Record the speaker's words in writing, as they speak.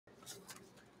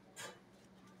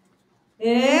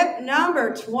Yep,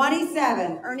 number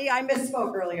 27. Ernie, I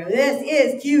misspoke earlier. This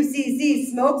is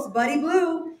QCC Smokes Buddy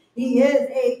Blue. He is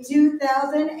a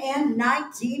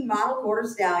 2019 model quarter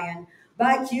stallion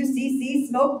by QCC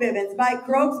Smoke Bivens, by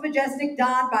Croaks Majestic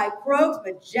Dawn, by Croaks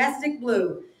Majestic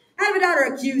Blue. Out of a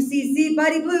daughter of QCC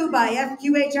Buddy Blue by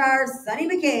FQHR Sonny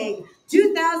McCaig,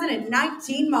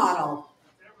 2019 model.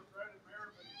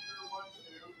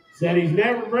 Said he's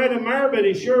never bred a mare, but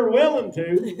he's sure willing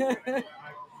to.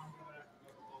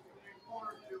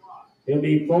 He'll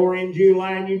be 4 in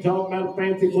July, and you talk about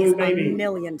fancy blue baby. He's a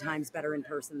million times better in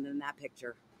person than that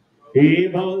picture. He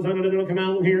pulls under the little come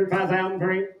on here, 5,000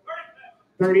 free.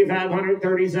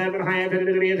 3,537 high,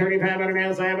 3,500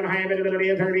 now, 7 high,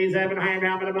 37 high,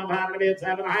 now, minimum 5 bid,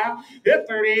 7 high, hit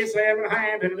 37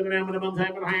 high, minimum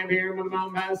 7 high here,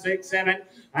 minimum 5, 6, 7.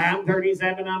 I'm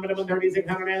 37, I'm minimum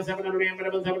 3,600 now, 700 now,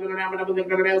 minimum 700 now, minimum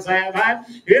 600 now, 7 high,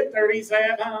 hit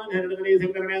 37,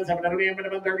 700 now, 700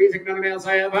 minimum 3,600 now,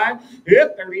 7 high,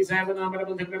 hit 37, I'm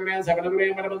minimum 600 now, 700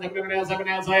 now, minimum 600 now, 7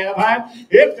 now, 7 high,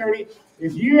 hit 30.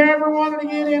 If you ever wanted to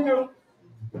get into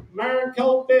mare and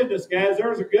colt business, guys,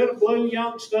 there's a good blue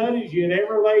young stud as you'd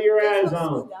ever lay your eyes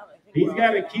on. He's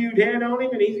got a cute head on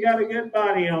him, and he's got a good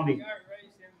body on him.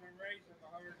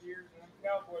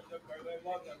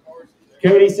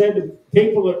 Cody said the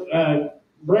people that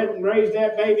bred and raised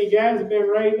that baby, guys, have been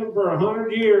raising them for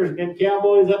 100 years. And them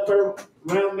cowboys up there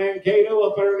around Mankato,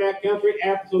 up there in that country,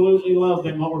 absolutely love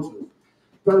them horses.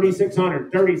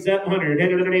 3,600, 3,700,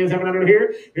 700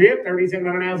 here, hit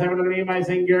 3,700 now, 700 in by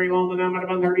St. Gary Long, the number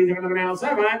 3,700 now,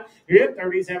 7, hit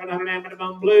 3,700 now,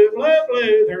 minimum blue,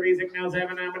 36 now,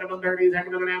 7, minimum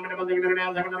 37 now, minimum 600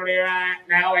 now, 700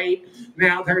 now 8,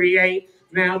 now 38,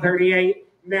 now 38,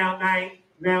 now 9.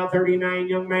 Now 39,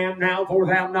 young man. Now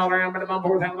 $4,000. Minimum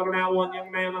 $4,000 now. 1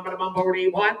 young man. Minimum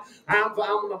 41. I'm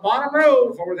on the bottom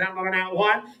row. $4,000 now.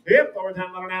 1. If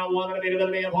 $4,000 now. 1.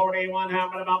 It'll be a 41. How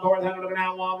minimum $4,000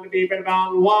 now. 1. It'll be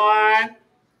about 1.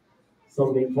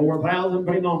 So the 4,000.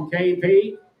 Put him on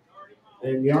KP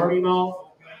and yard him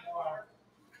off.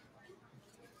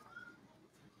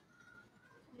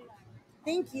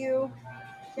 Thank you.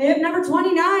 If number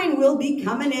 29 will be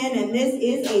coming in, and this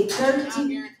is a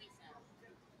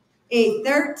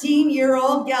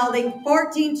 13-year-old gelding,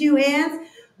 14 2 hands,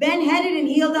 been headed and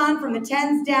heeled on from the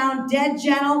 10s down, dead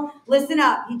gentle. Listen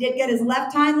up, he did get his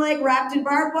left hind leg wrapped in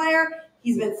barbed wire.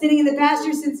 He's been sitting in the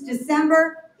pasture since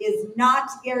December. Is not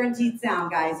guaranteed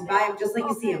sound, guys. You buy him just like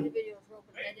you see him.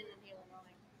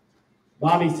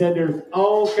 Bobby said there's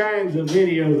all kinds of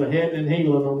videos of heading and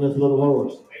heeling on this little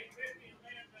horse.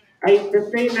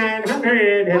 850,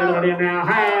 900, now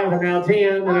half, and now 10,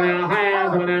 and now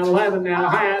half, and now 11, now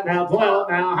half, now 12,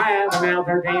 now half, and now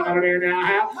 13, now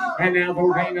half, and now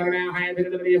 14, now half,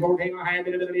 14, now half,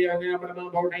 now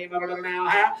 14, now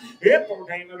half, hit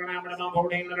 14, now minimum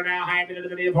 14, now half,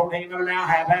 14, now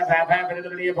half, half,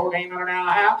 14, now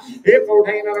half, hit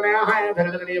 14, now half,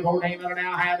 14,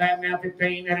 now half, now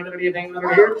 15,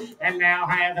 and now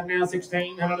half, and now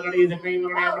 16, now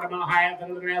minimum half,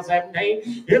 and now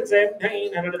 17, hit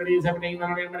 17, 17, now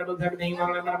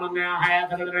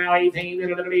half, now 18,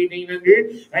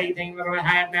 18 and a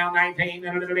half, now 19,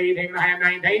 18 and a half,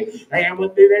 19. I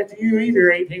wouldn't do that to you either.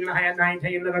 18 and a half, 19,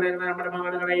 18 and a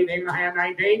half,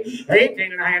 19,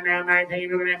 18 and a half, now 19,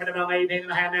 18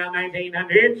 and a half, now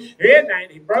 1900. Hit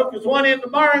 90, broke this one in the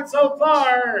barn so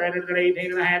far.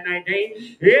 18 and a half,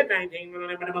 19, hit 19,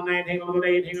 19,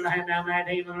 18 and a half, now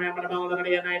 19,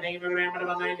 19,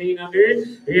 1900.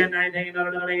 Hit 19,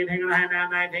 18 and a half, now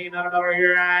 19,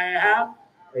 here I have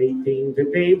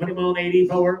 1850. Put him on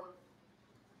 84.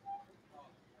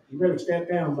 You better step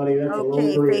down, buddy. That's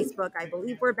okay, Facebook. I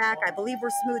believe we're back. I believe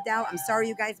we're smoothed out. I'm sorry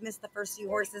you guys missed the first few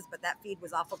horses, but that feed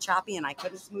was awful choppy and I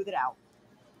couldn't smooth it out.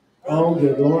 Oh,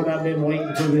 good Lord, I've been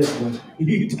waiting for this one.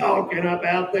 You talking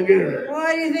about the good.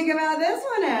 What do you think about this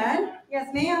one, Ed?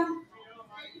 Yes, ma'am.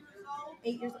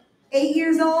 8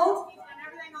 years old.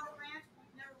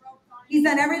 He's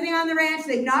done everything on the ranch.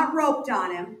 They've not roped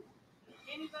on him.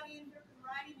 Anybody in here can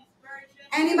ride him. He's very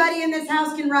gentle. Anybody in this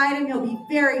house can ride him. He'll be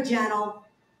very gentle.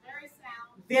 Very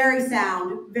sound. Very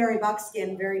sound. Very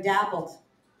buckskin. Very dappled.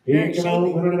 I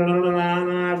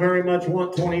very much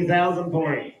want 20,000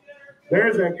 for him.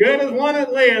 There's as good as one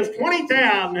that lives.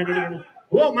 20,000.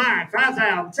 Oh my,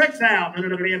 5,000, 6,000,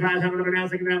 and 500 now,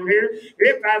 6,000 here.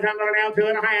 If 500 now,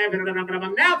 2.5, and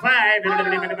now 5,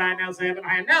 and now 7,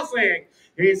 now 6.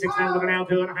 He's 6,000 now,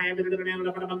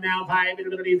 2.5, now 5, and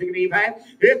 5.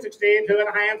 It's 16,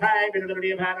 2.5, 5, and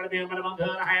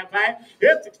 2.5, 5.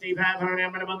 It's 6,500 now,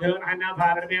 2.5, now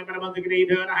 5, and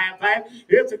 2.5, 5.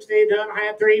 It's 16,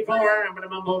 2.5, 3, 4, and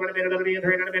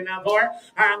 3, now 4.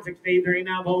 I'm 63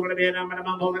 now, hold it a bit, I'm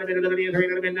holding a bit of the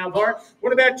 3 now 4.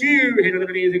 What about you? Hit it a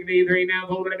bit, 3 now,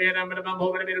 hold it a bit, I'm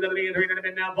holding a bit of the 3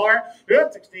 now 4.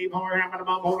 It's 64, I'm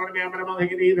holding a bit, I'm holding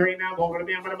 3 now, holding a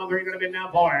bit, I'm 3 now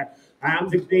 4. I'm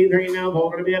 63 now,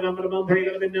 holding a bit, I'm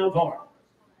 3 now 4.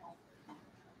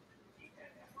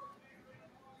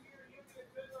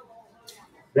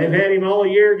 They've had him all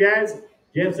year, guys.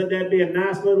 Jeff said that'd be a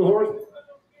nice little horse.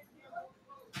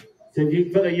 Said you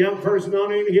can put a young person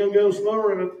on him, he'll go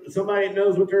slower, and somebody that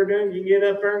knows what they're doing, you can get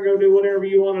up there and go do whatever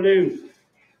you want to do.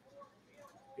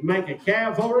 You make a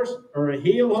calf horse or a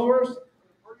heel horse.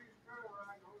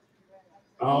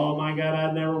 Oh my God,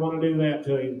 I'd never want to do that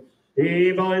to him.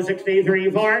 He boy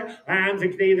 63 4. I'm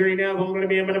 63 now, holding to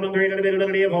be a minimum 3 and a bit of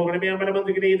the holding to be a minimum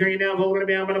 63 now, holding to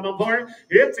be a minimum 4.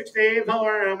 It's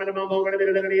 64. I'm minimum holding to be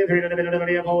a 3 and a bit of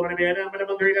the holding to be a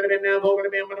minimum 3 and a bit now, holding to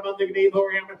be a minimum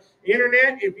 64.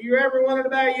 Internet, if you ever wanted to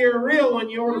buy you a real one,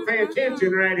 you ought to pay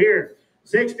attention right here.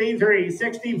 63,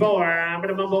 64. I'm going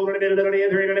to mumble a bit of the 3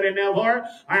 and a bit now 4.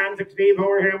 I'm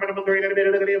 64 here. I'm going to 3 and a bit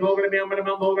of the holding to be. I'm going to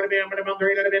mumble a bit. I'm going to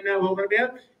 3 and a bit now holding a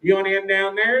bit. You want to end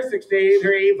down there?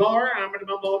 63, 4. I'm going to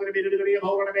mumble a bit of the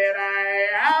holding a bit. I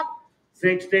have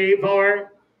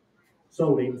 64.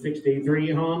 Sold him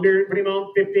 6,300. Put him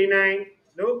on 59.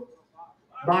 Nope.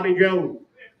 Bobby Joe.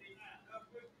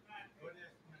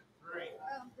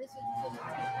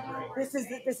 This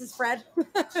is Fred.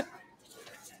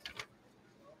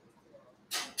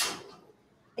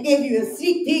 I gave you a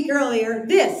sneak peek earlier.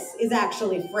 This is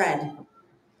actually Fred.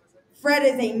 Fred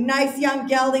is a nice young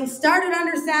gelding, started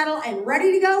under saddle and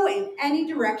ready to go in any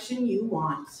direction you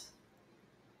want.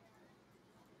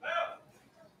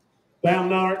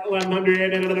 $1,100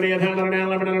 and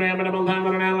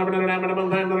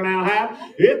 $11 now half.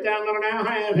 It's down now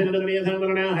half. It now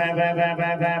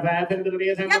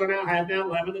half. Now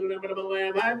 11 and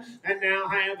now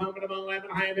half. 11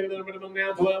 half.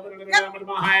 Now 12 and half. 12 and a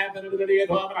half.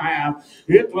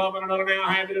 It's 12 and now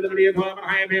half. 12 and a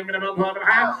half. 12 and a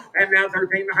half. And now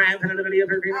 13 and a half. 13 and a half.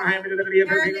 13 and a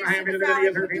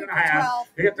half. 13 and a half.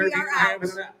 It's 13 and a half.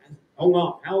 Hold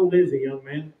on. How old is he, young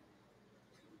man?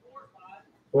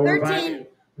 13.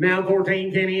 Now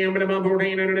 14, Kenny, minimum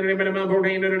 14, minimum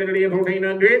 14,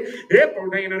 1400. If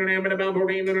 1400, minimum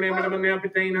 14, minimum now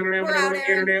 1500,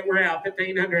 internet, we're out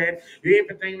 1500. If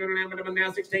 1500,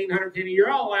 now 1600, Kenny, you're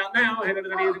all out now. Head of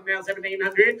the music now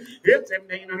 1700. If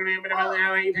 1700, minimum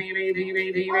now 18, 18,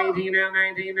 18, 18, now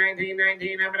 19, 19,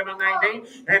 19, minimum 19,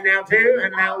 and now 2,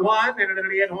 and now 1, and it'll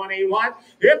be 21.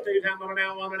 If 2 times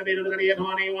now 1, it'll be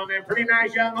 21. A pretty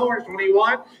nice young horse,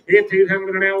 21. If 2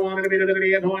 times now 1, it'll be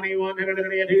 21, and it'll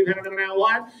be 2 times now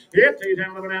 1. If 2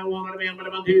 times now 1, it'll be a bit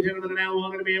about 2 times now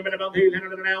 1, it'll be a bit about 2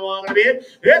 times now 1, it'll be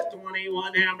if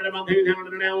 21 now, but about 2 times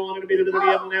now 1, it'll be a bit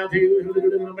now 2, it'll be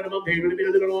about 2, it'll be a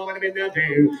little one, it'll be now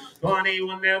 2.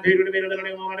 21 now 2, it'll be a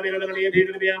little one, it'll be a little 2,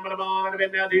 it'll be a bit about 1, it'll be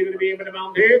now 2, it'll be a bit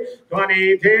about 2.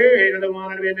 22, it'll be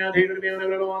 1, it'll be now 2, it'll be a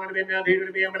little 1, it'll be now 2,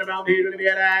 it'll be a bit about 2, it'll be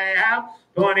a half.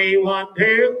 21,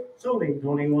 2, sold him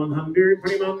 2100,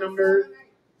 put him on number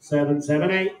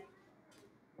 778.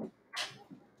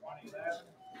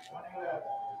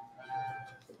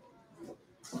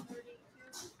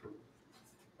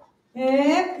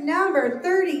 Pick number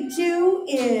 32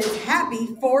 is Happy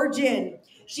Fortune.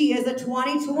 She is a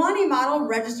 2020 model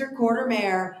registered quarter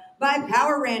mare by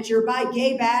Power Rancher, by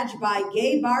Gay Badge, by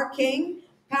Gay Bar King.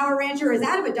 Power Rancher is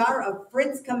out of a daughter of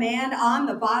Fritz Command on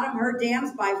the bottom. Her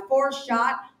dams by 4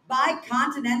 Shot, by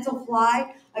Continental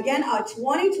Fly. Again, a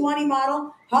 2020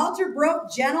 model, halter broke,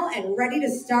 gentle, and ready to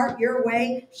start your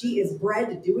way. She is bred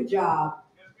to do a job.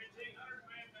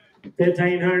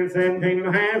 1500, 17 and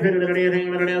a half, 17 and a half,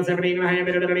 17 and a half,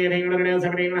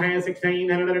 17 and a half, 16, 16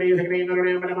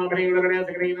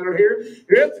 here.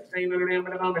 16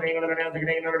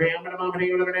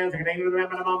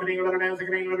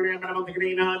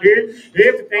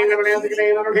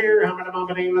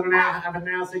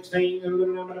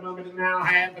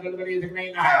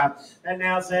 and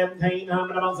now 17,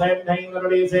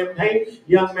 17.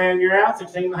 Young man, you're out.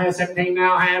 16 and a half, 17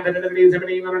 now, half,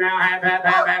 17 now,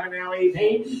 half, now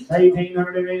 18,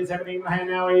 1800, 17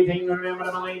 now 1800,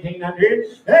 1800,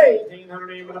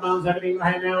 1800, 17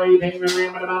 now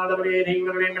 1800,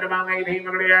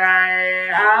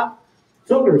 1800,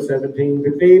 Sold her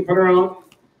 $17.50. Put her on.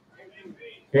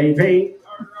 KP.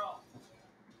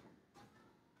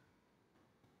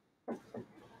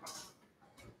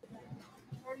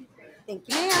 Thank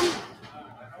you, ma'am.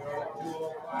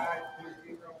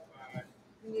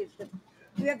 Do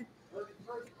we have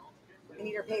I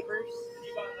need our papers.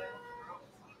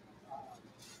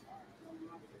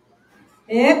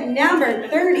 Hip number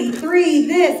 33,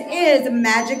 this is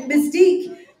Magic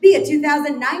Mystique. Be a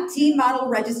 2019 model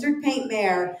registered paint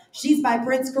mare. She's by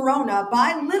Prince Corona,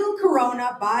 by Little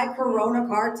Corona, by Corona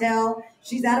Cartel.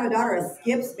 She's out of a daughter of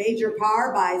Skips Major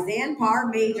Par by Zan Par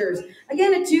Majors.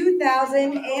 Again, a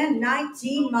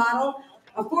 2019 model,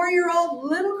 a 4-year-old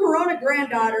Little Corona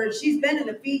granddaughter, and she's been in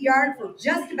the feed yard for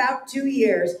just about 2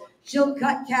 years. She'll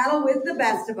cut cattle with the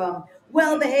best of them.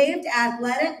 Well-behaved,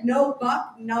 athletic, no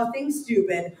buck, nothing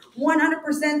stupid.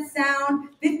 100% sound,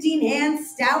 15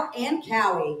 hands, stout, and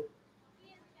cowy.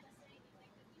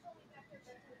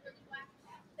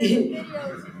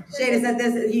 Shada said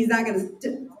this, he's not going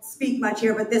to speak much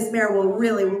here, but this mare will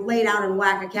really lay down and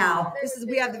whack a cow.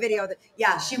 We have the video.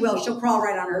 Yeah, she will. She'll crawl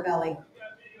right on her belly.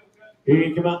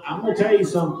 Here, come on. I'm going to tell you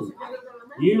something.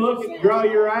 You look and draw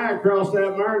your eye across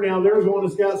that mare now. There's one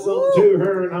that's got something to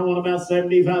her, and I want about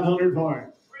 7,500 for it.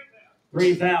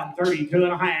 3,000, 32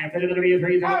 and a half. It'll be a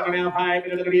 3,000 and a half.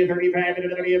 It'll be a 35.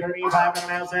 It'll be a 35 and a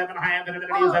half. 7 and a half. It'll be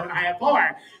a 7 and a half.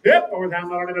 4. Yep,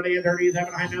 4,000. It'll be a 37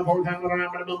 and a half. Now 4,000.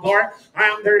 Minimum 4.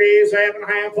 I'm 37 and a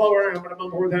half. 4.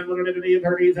 Minimum 4,000. It'll be a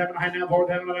 37 and a half. Now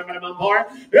 4,000. Minimum 4.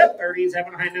 Yep,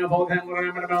 37 and a half. Now 4,000.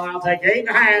 Minimum. I'll take 8 and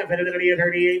a half. It'll be a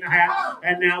 38 and a half.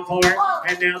 And now 4.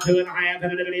 And now 2 and a half.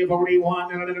 It'll be a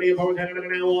 41. And it'll be a 4,000.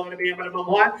 And now 1. It'll be a minimum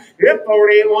 1. Yep,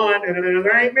 41. And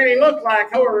there ain't many look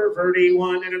like her.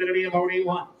 31 and it'll be a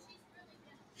 41.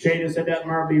 Shada said that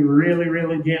mare be really,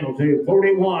 really gentle too.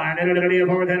 41 and it'll be a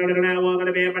 4th and it'll now 1 and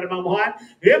it'll be a minimum 1.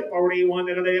 Yep, 41 and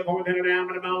it'll be a 4th and it'll be a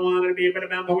minimum 1. It'll be a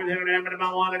minimum 4th and it'll be a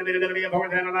minimum 1. It'll be a 4th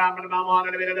and it'll be a minimum 1.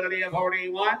 It'll be a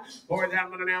 41. 4th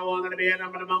and it'll now 1. It'll be a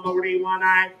minimum 41.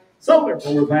 I sold her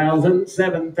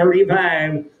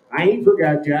 4,735. I ain't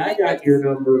forgot you. I got your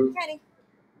number. Kenny,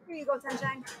 here you go,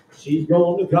 sunshine. She's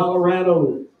going to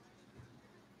Colorado.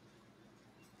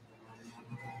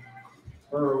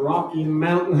 For Rocky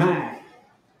Mountain High.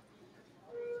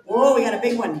 Oh, we got a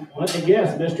big one. Let me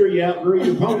guess, mister, you outgrew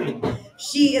your pony.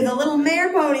 She is a little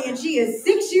mare pony, and she is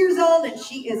 6 years old, and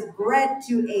she is bred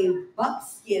to a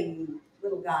buckskin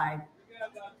little guy. We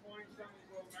got about 20-something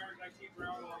little mares I keep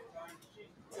around all the time. She's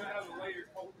going to have a later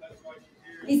colt, that's why she's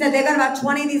here. He said they've got about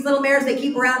 20 of these little mares they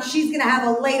keep around. She's going to have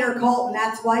a later colt, and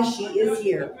that's why she is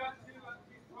here.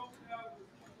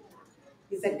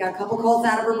 He said got a couple colts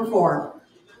out of her before.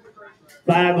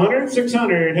 500,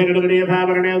 600, hit another day,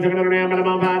 500 now, 600 now,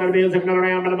 minimum 500 now, 600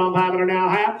 now, minimum 500 now,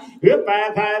 half, hit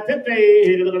 550,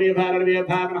 hit another day, 500 now,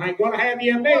 500, gonna have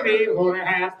you, baby, quarter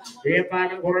half, hit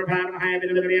 5 and a quarter, 5 and a half, hit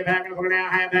another day, 5 and a quarter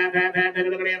now, half, hit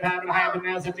another day, 5 and a half, and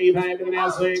now 75, hit now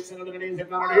 6, another day,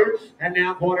 600 here, and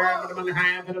now quarter, minimum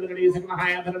half, another day, 6 and a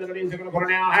half, another day, 6 and a quarter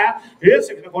now, half, hit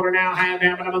 6 and a quarter now, half,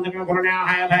 now, minimum 6 and a quarter now,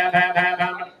 half.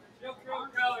 She'll throw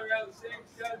color out of the same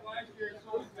stud last year, so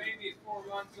his baby is 4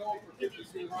 months old for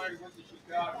 5,200 went to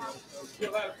Chicago. So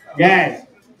she'll have Guys,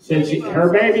 since her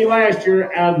baby last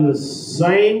year out of the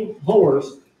same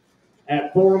horse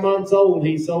at 4 months old,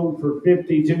 he sold for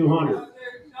 5,200.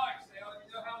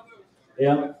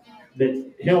 Yep. But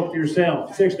help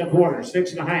yourself. 6 and a quarter,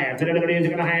 6 and a half. Another day,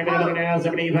 6 and a half. Another now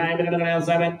 75. Another now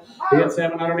 7. Hit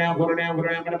 700 now, quarter now,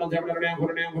 quarter now, minimum 700 now,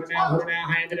 quarter now, quarter now, quarter now.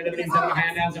 Half. Another day, 7 and a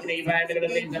half now 75. Another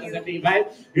day, 775.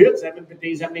 Hit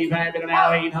 750, 75. Another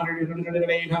now 800. Another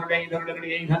 800, 800,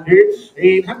 800,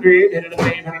 800. Another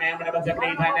day, 800 now, minimum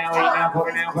 75 now, 8 now,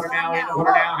 quarter now, quarter now, 8 and a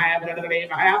quarter now, half. Another day, 8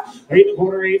 and a half. 8 and a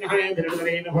quarter, 8 and a half. Another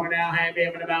day, 8 and a quarter now, half. 8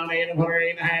 and about 8 and a quarter,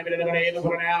 8 and a half. Another day, 8 and a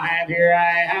quarter now, half. Here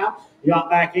I have. You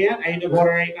got back in, 8 and a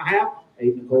quarter, 8 and a half,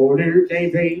 8 and a quarter,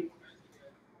 KP.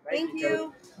 Thank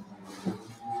you.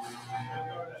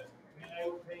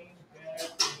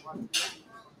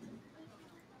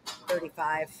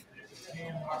 $35.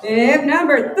 If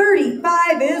number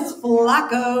 35 is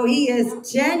Flacco. He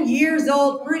is 10 years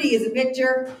old, pretty as a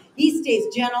picture. He stays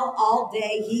gentle all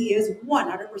day. He is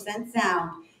 100%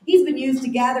 sound. He's been used to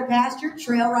gather pasture,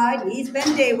 trail ride, and he's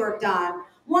been day worked on.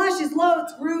 Washes,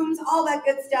 loads, grooms, all that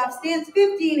good stuff. Stands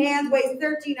 15 hands, weighs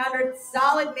 1,300,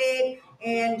 solid made,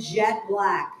 and jet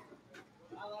black.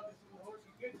 I love this horse.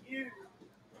 Good view.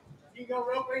 If you go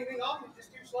rope anything off, it's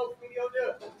just too slow for me to go do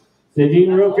it. Said you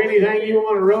can rope anything you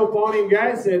want to rope on him,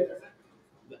 guys. Said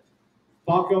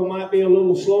Paco might be a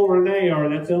little slower than they are.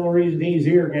 That's the only reason he's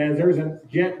here, guys. There's a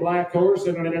jet black horse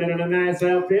and a nice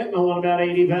outfit, and I want about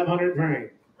 8,500 for him.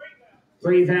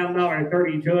 $3,000,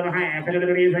 32 and a half.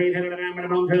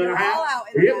 $3,000, 2 and a half.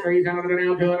 Yep, $3,000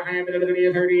 now, 2 and a half.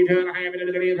 $32 and a half.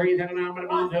 $3,000, 2 and a half.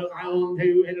 1,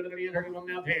 2. $31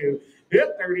 now, 2.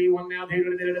 Yep, 31 now, 2.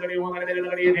 $31 now,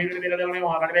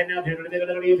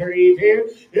 2.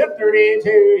 Yep,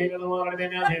 32.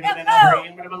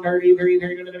 Minimum 33.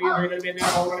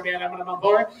 Minimum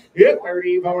 4. Yep,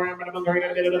 34. Minimum 3.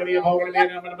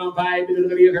 Minimum 5.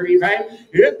 35.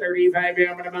 Yep, 35.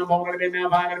 Minimum 4. Now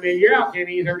 5. You're out,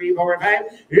 Kenny. 34. 5.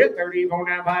 Yep, 34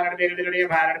 now. 5. 4. Now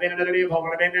 5.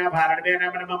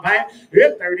 Minimum 5.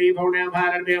 Yep, 34 now.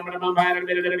 5. Minimum 5. 5.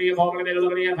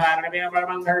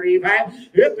 35.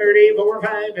 Yep, 34.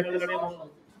 5.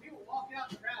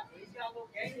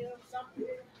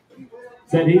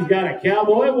 Said he's got a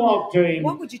cowboy walk to him.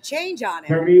 What would you change on it?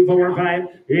 34, 5.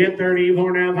 Hit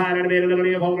 34 now, 5.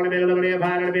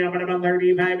 35.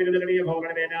 35.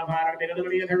 Now, 5.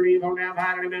 34 now,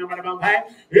 5.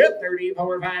 Hit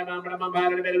 34, 5.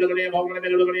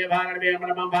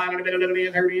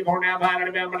 34 now, 5.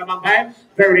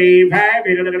 35.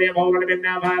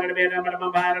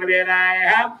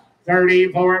 Now,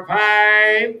 34,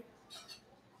 5.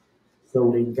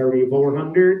 Sold him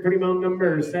 3,400. Put him on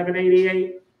number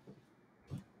 788.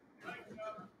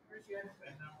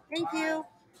 Thank you.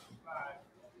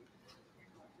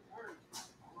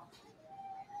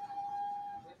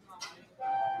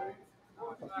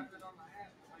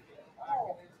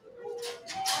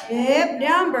 Yep,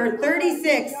 number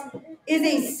 36 is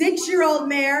a 6-year-old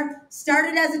mare.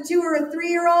 Started as a 2 or a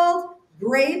 3-year-old.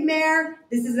 Grade mare.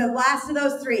 This is the last of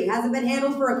those 3. Hasn't been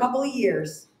handled for a couple of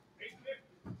years.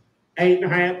 8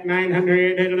 and a half,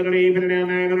 900, even down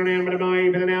 900,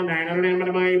 even down 900,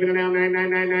 even down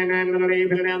 999,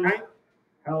 even down 9.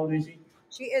 How old is she?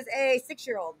 She is a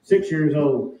 6-year-old. 6 years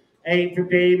old.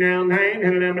 850 now 9,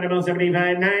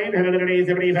 75 9,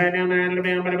 75 now 9,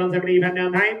 75 now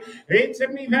 9,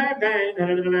 875 9, 75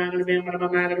 now 9, 75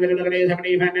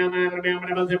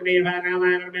 now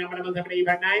 9,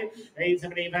 75 9,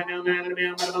 875 now 9,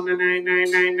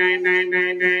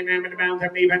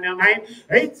 9999999, now 9,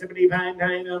 875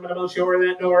 9, I'm sure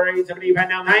that door 875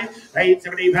 now 9,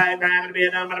 875 9,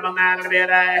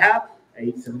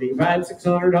 875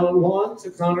 600 on 1,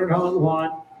 600 on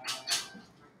 1.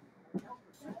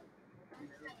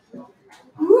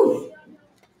 Woo.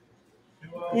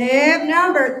 Yep,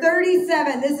 number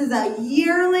 37. This is a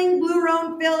yearling blue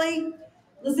roan filly.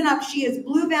 Listen up, she is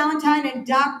Blue Valentine and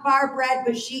Doc Bar bred,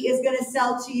 but she is going to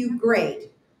sell to you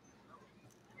great.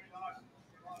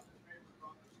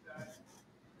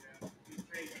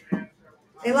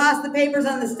 They lost the papers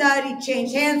on the stud. He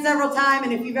changed hands several times,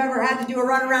 and if you've ever had to do a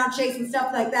runaround chase and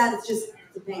stuff like that, it's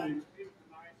a pain.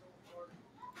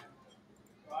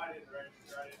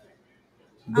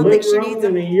 I don't think she needs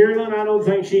them. In a yearling, I don't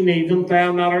think she needs them.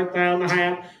 $1,000,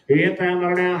 $1,500.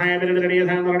 $1,000 now, half.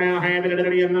 $1,000 now, half. $1,000 now, half.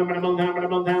 $1,000 now,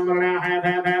 half. $1,000 now, half.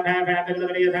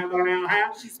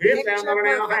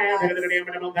 $1,000 now,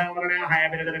 half. $1,000 now,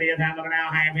 half. $1,000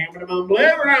 now, half. Minimum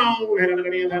liver on.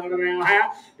 $1,000 now,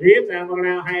 half. $1,000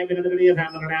 now, half.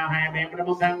 $1,000 now, half.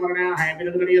 Minimum $1,000 now, half.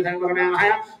 $1,000 now,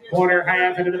 half. Quarter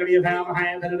half. $1,000 now,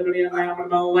 half. $1,000 now,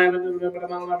 minimum 11.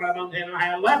 Minimum 10 and a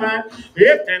half. 11.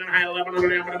 10 and a half. 11.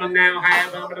 Minimum now,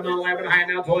 half. Minimum 11. High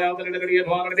now, 12. 12.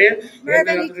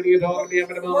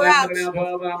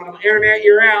 Internet,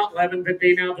 you're out.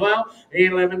 11:15 now, 12.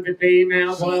 11:15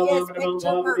 now, 12.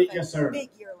 Yes, sir. Big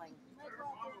yearling.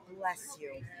 Bless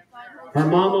you. Her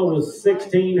mama was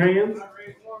 16 hands.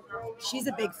 She's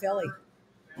a big filly.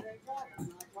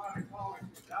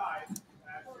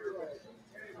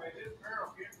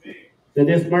 So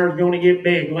this bird's going to get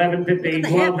big. 1150,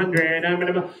 1200. I'm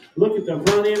going to look at the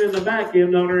front end and the back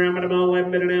end on her. I'm going to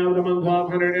 11 now,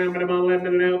 1200. I'm going to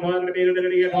 11 now, 12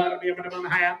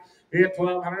 half. Hit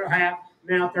 1200 half.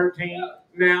 Now 13.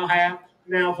 Now half.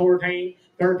 Now 14.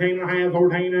 13 and a half,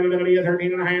 14,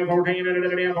 13 and a half, 14,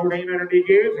 1400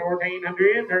 DQs,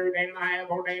 1400, 13 and a half,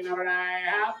 1400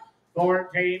 half,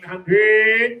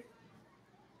 1400.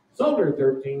 Sold her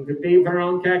 1350 for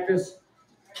on Cactus.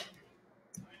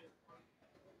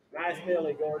 Nice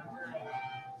filly, Gordon.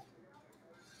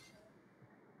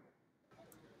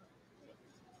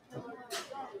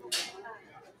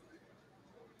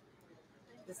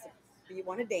 This will be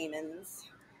one of Damon's.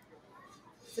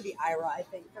 This will be Ira, I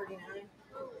think, 39.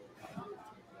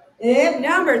 Yep,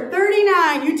 number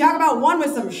 39. You talk about one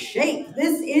with some shape.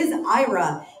 This is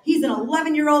Ira. He's an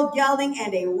 11-year-old gelding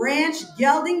and a ranch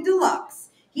gelding deluxe.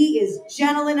 He is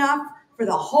gentle enough for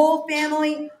the whole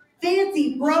family.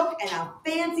 Fancy broke and a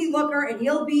fancy looker, and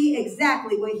he'll be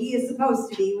exactly what he is supposed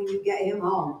to be when you get him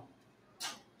home.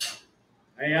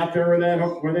 Hey, out there where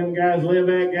them guys live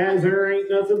at, guys, there ain't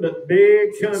nothing but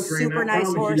big country. Super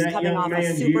nice horse coming off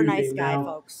a super nice guy,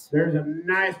 folks. There's a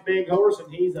nice big horse,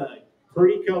 and he's a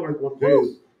pretty colored one,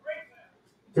 too.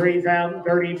 3,000,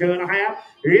 32.5.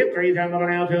 Yep, 3,000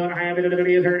 now, 2.5. It is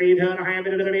 32.5.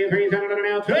 It is 3,000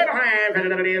 now, 2.5.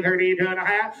 It is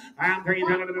 32.5. I'm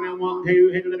 3,000 now, 1,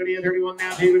 2. It is 31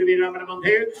 now, 2. It is 1,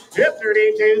 2. Yep,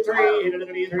 32, 3.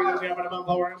 It is 3.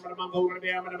 4. I'm going to be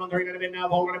 3. It is now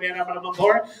 4. It is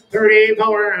 4.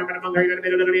 34. I'm going to 3. It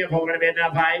is 4. It is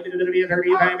now 5. It is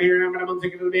 35 here. I'm going to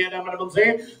 6. It is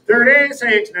 6.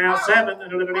 36 now, 7.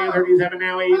 It is 37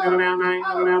 now, 8. It is now 9. It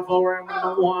is now 4. I'm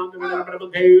going to 1. It is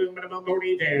 2. I'm going to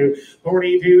 42.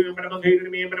 42. I'm going to 2 to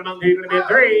be. I'm going to 2 to be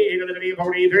 3. It is to be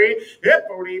 43. Yep,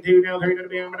 42 now, 3 to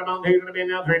be. I'm going to 2 to be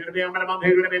now, 3 to be. I'm going to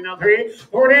 2 to be now, 3.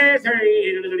 43.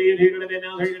 It is to be 2 to be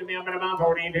now, 3 to be. I'm going to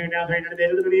 42 now, 3 to be.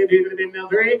 It is to be 2 to be now,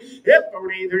 3. Yep,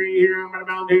 43 here. I'm going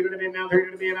to 2 to be now,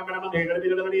 3 to be. I'm going to 2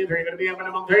 to be 3 to be. I'm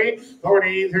going to 3.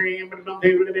 43. I'm going to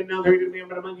 2 to be now, 3 to be. I'm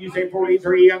going to you say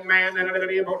 43, young man. And it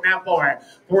is now 4.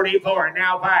 44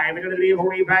 now 5. It is to be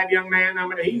 45, young man. I'm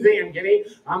going to he's in, Kitty.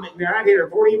 I'm right here,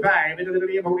 45. It is to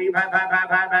be 45,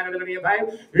 5. It is to be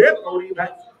 5. Yep, 45.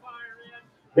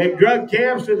 They drug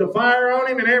calves to the fire on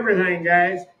him and everything,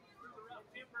 guys.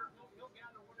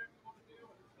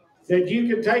 Said you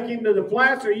can take him to the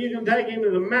flats or you can take him to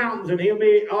the mountains and he'll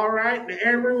be all right in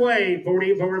every way.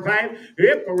 44, 5.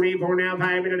 Yep, 44 now,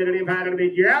 5. You're out in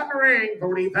the ring.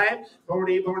 45.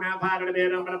 44 now, 5. I'm going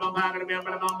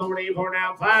to 44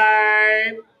 now,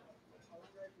 5.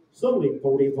 Solely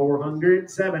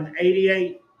 4,400,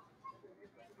 788.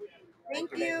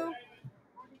 Thank you.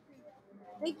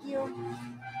 Thank you.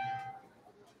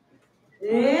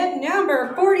 And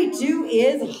number 42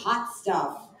 is Hot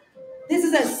Stuff. This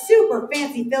is a super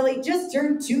fancy filly, just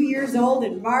turned 2 years old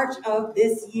in March of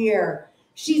this year.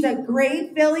 She's a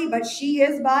grade filly, but she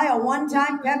is by a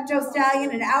one-time Pepto Stallion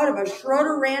and out of a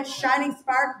Schroeder Ranch Shining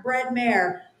Spark bred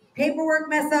mare. Paperwork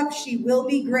mess up, she will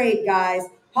be grade, guys.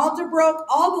 Halter broke,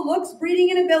 all the looks, breeding,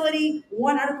 and ability,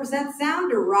 100%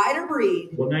 sound to ride or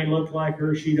breed. When they look like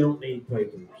her, she don't need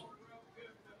papers.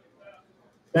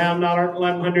 $1,000,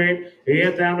 1,100.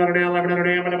 $1,000 now,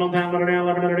 1,100 minimum $1,000 now,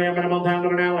 1,100 minimum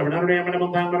 $1,000 now, 1,100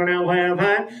 minimum $1,000 now, 5.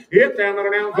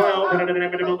 $1,000 now, 12.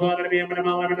 1,100 minimum 12.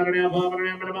 1,100 now, 1,100 now, 12.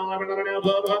 1,100 now,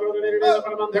 12.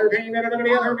 13. 13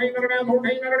 now, 14. 14.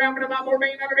 14. 13 now, 14. 14.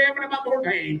 13 now,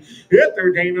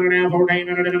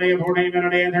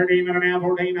 1,400. 13 now,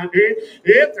 14.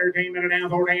 14. 13 now,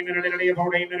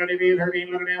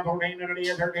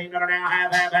 14. 13 now,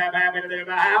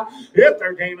 half.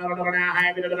 13 now,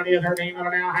 half. 13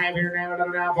 now, half here now,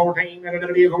 14,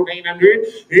 1,400.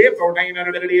 If 14, 14, 13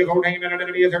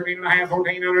 and a half,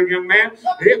 1,400, young man.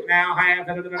 If now half,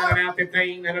 now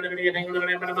 15,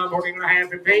 14 and a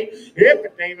half, 15. If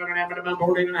 15,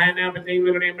 14 and a half, now 15,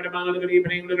 14 and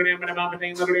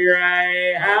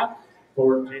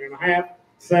a half,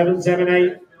 7, 7,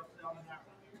 8.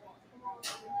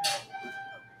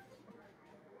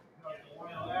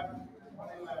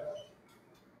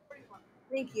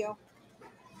 Thank you.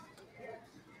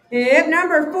 Hip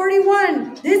number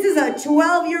 41. This is a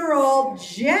 12-year-old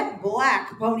jet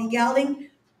black pony gelding.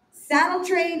 Saddle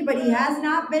trained, but he has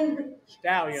not been...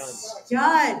 Stallion.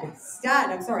 Stud.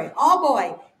 I'm sorry. All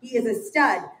boy. He is a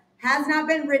stud. Has not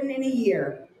been ridden in a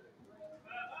year.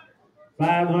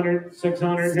 500,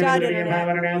 600,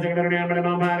 500 now, 600 now,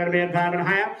 minimum 500,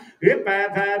 5.5. Hip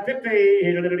 5,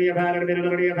 50.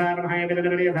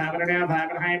 500 now,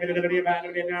 5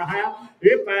 now, half.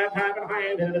 Hip 5,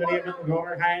 5.5.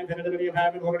 Quarter high,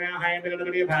 5 quarter now, high, 5 and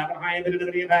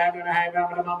a half,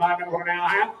 minimum 5 quarter now,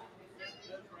 half.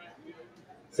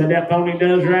 So that pony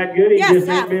does ride good. He just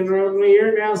ain't been running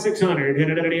here. Now 600.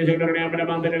 Now, but I'm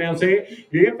on now 6.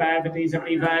 Yeah, 550,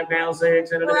 75 now 6.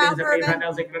 75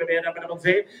 now 6.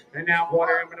 And now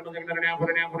quarter.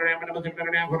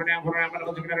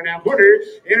 Quarter.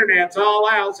 Internet's all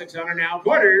out. 600 now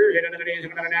quarter.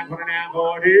 600 now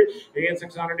quarter. 600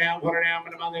 now quarter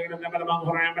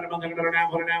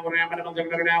now.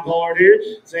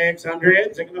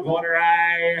 600. 6 and a quarter.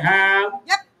 I have.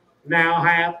 Yep. Now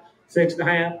half.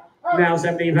 6.5. Now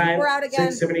 75. We're out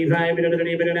again. 675.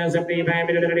 Now 75. Now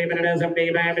 75. Now 75.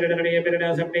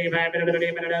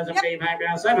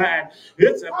 Now 7.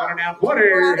 It's 700 now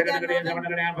quarter.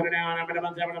 700 now quarter now.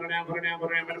 700 now quarter now.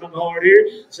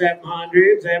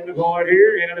 700. 7 a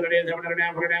quarter. 700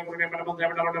 now quarter now.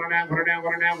 700 now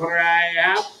quarter. I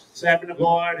have 7 a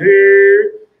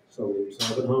quarter. So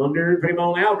 700. Put him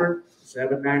on Albert.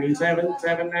 797.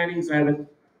 797.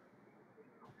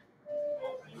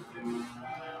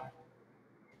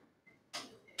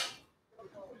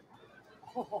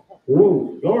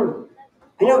 Ooh, Gordon.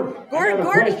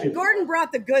 Gordon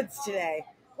brought the goods today.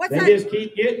 What's that? They just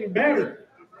keep getting better.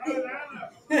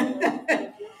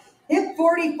 Hip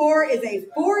 44 is a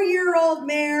 4-year-old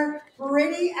mare,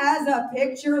 pretty as a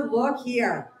picture. Look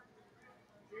here.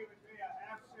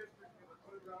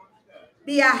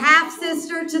 Be a half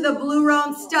sister to the Blue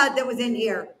Roan stud that was in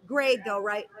here. Grade though,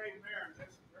 right?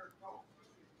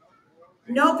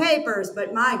 No papers,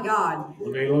 but my God.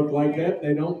 When they look like that,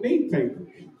 they don't need papers.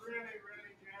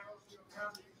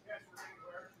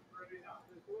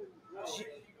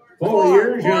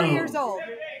 4 years old.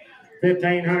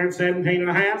 1,500, 17 and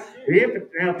a half.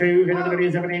 Yep, now 2,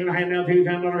 17 and a half, now 2,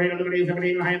 17 and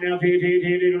a half, now 2,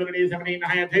 17 and a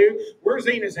half, 2. Where's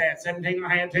Enos at? 17 and a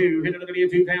half, 2.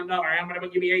 $2 pound. I'm going to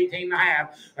give me 18 and a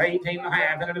half. 18 and a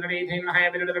half, 18 and a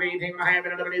half, 18 and a half,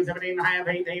 17 and a half,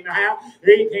 18 and a half,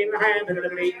 18 and a half.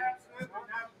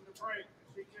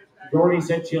 Gordy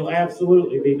said she'll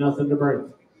absolutely be nothing to break.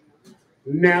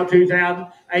 Now 2,000,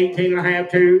 18 and a half,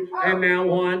 2, and now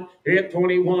 1, hit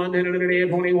 21, and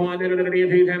 21, and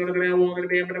 2,000, now 1, going to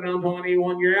be able to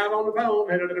 21, you're out on the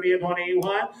phone, and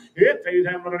 21, hit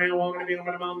 2,000, now 1, going to be able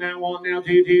to now 1, now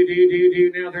 2,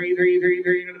 2, now 3, 3,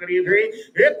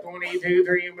 hit 22,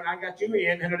 3, but I got you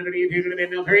in, and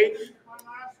now 3.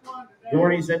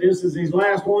 Gordy said this is his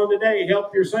last one today.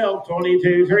 Help yourself.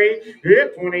 22, 3.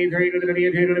 Hit 23 to the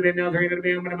video, 2 to the bid, now 3 to the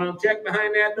bid, check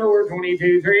behind that door.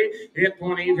 22, 3. Hit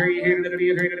 23, hit to the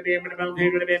video, 3 to the bid, 2 to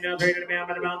the bid, now 3 to the bid,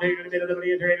 2 to the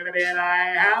bid, 3 to the bid.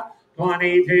 I have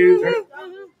 22, 3.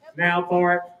 Now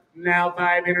 4. Now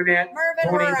 5 internet.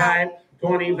 25.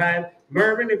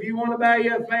 Mervin, if you want to buy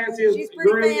you a fanciest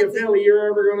Brilliant filly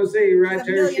you're ever going to see, right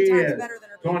there she is.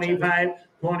 25.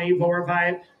 24,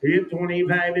 5, hit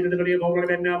 25 into the video, over the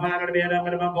bed, now 5 to the bed, I'm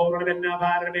going to bump over the bed, now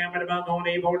 5 to the bed, I'm going to bump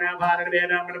 24, now 5 to the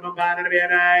bed, I'm going to bump 5 to the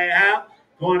bed, I have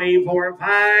 24,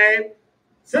 5,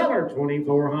 seller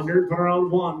 2,400, put her on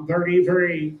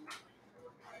 133.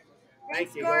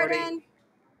 Thanks, Gordon.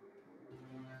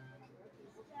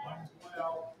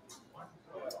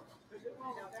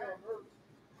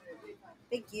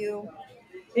 Thank you.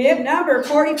 Hip number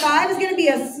 45 is going to be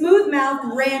a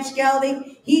smoothmouth ranch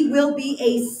gelding. He will be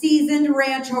a seasoned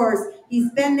ranch horse.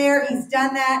 He's been there. He's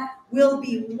done that. Will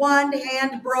be one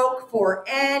hand broke for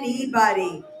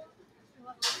anybody.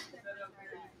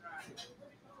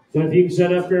 So if you can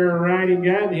set up there and ride him,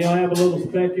 guy, he'll have a little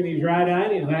speck in his right eye,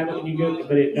 and he'll have it when you go,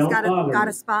 but it don't bother. He's got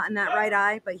a spot in that right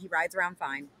eye, but he rides around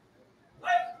fine.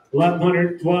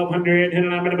 1,100, 1,200, hit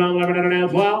 11 now 12, 11 now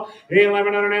 12, hit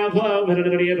 11 now 12,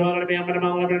 11 now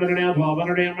 12,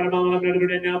 11 now 12,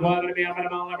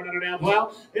 11 now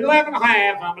 12, 11 and a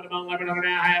half, 11 and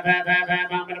a half, half,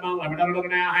 11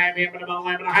 now half, 11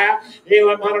 and a half,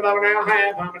 1,100 now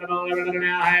half, 11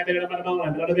 now half, 11 and a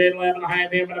half,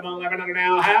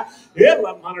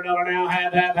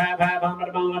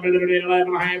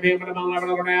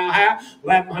 11 now half, 1,100 now half,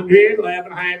 11 and a half, 11 now half, 1,100, 11 half,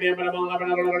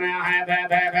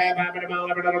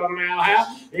 11 now half,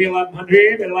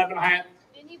 1100, 11 half.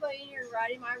 Anybody in here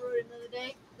riding my road another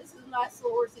day? This is a nice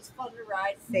little horse. It's fun to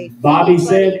ride. Safe. Bobby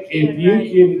said if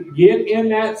you can get in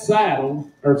that saddle,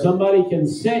 or somebody can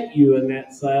set you in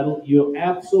that saddle, you'll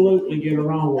absolutely get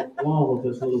along with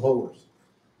this little horse.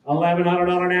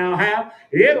 $1,100 now half.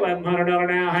 $1,100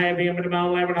 now half.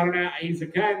 $1,100 now. He's the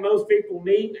kind most people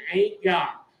need ain't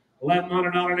got.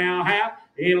 $1,100 now half.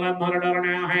 $1,100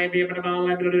 now half. $11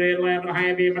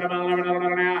 half.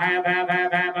 $11 now half.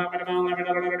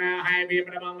 $11 now half.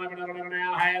 $11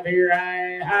 now half. Here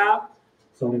I have.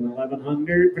 It's only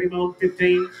 $1,100. Pretty much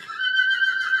 15.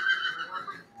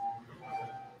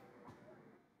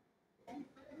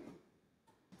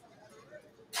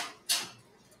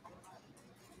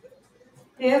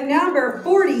 Hip number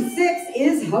 46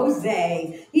 is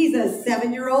Jose. He's a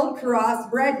 7-year-old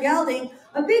crossbred gelding,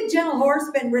 a big gentle horse,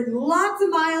 been ridden lots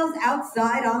of miles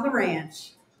outside on the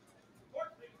ranch.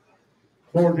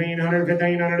 1,400,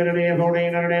 1,500, 1,400,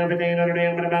 1,500,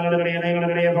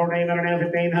 1,500,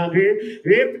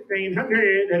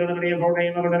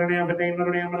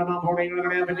 1,500,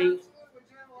 1,500.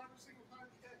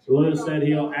 Lewis said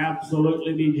he'll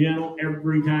absolutely be gentle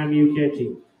every time you catch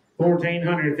him.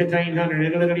 1,400,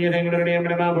 1,500,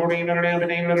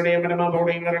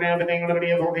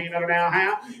 1,400 now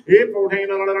half.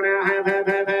 1,400 now half.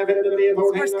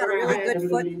 Horse got a really good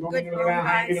foot, good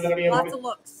eyes, lots of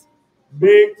looks.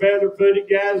 Big feather-footed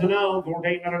guys and all.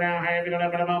 1,400 now half.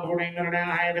 1,400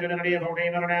 now half.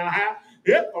 1,400 now half.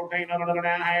 Yep, 1,400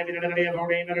 now half.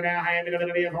 1,400 now half.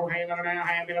 1,400 now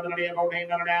half.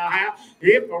 1,400 now half.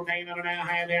 Yep, 1,400 now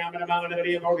half.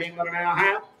 1,400 now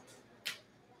half.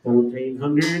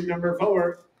 1,400, number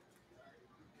 4.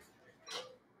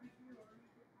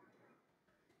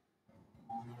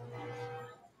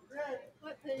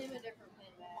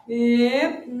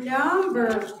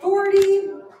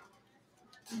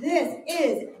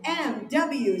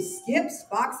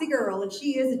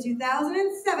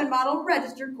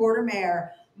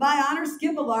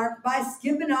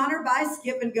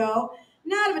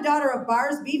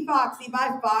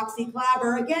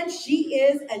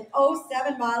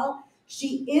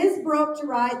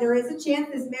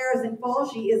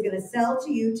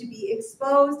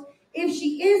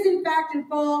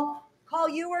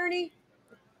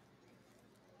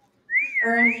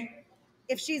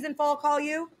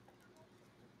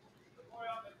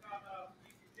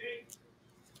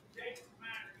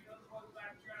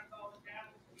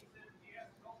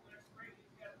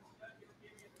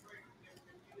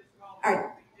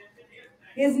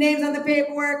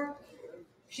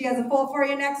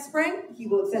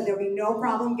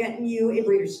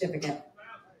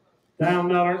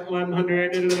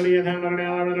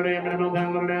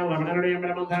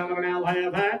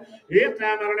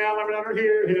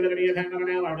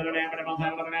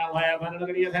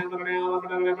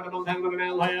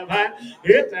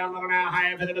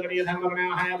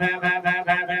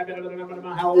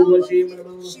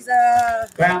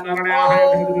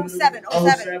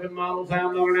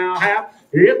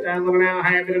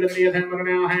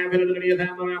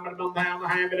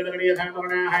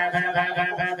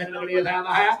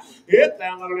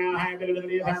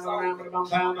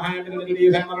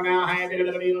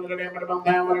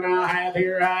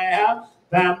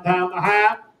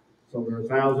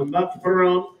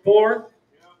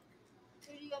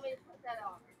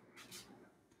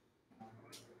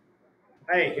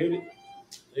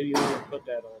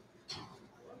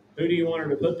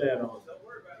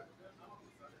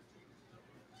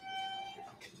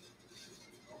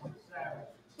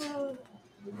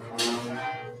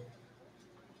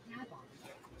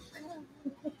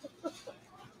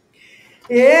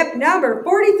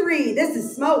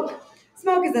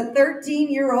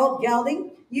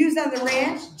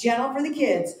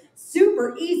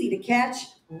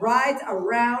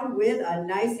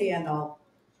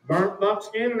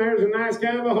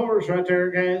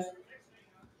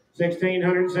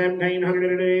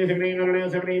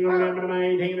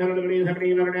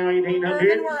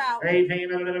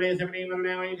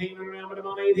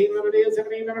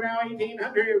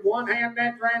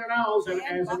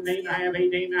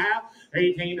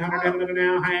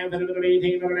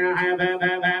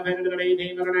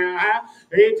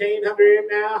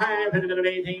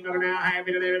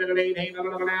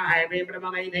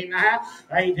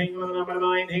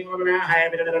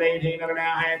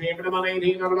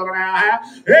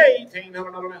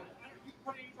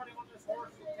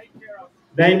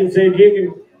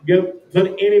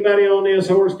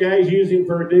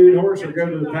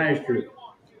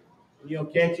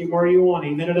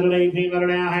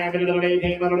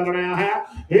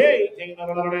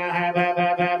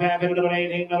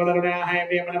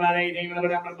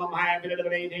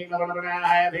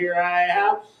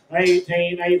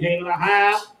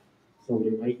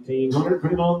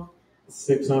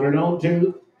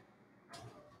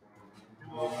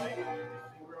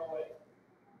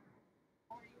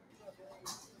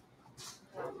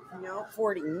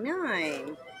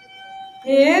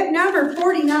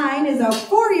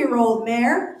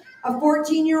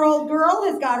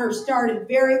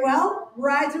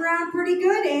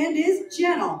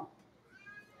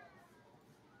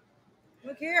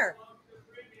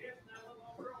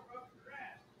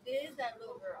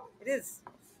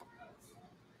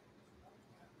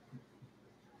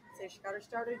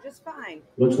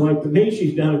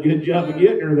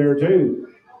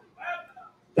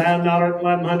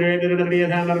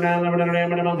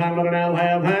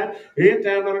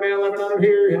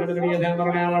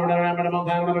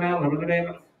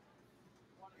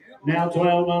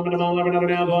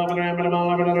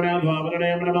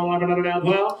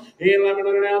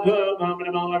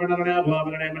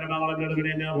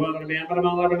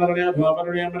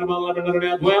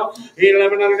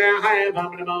 11 now, half.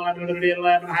 I'm in the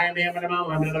 11 half. I'm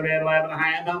in the 11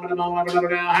 half. I'm in the 11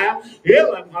 now, half.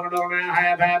 1100 now,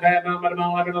 half. I'm in the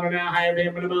 11 now, half. I'm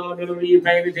in the 11. You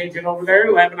paying attention over there?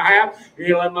 11 half.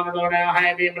 1100 now, half.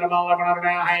 I'm in the 11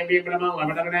 now, half. I'm in the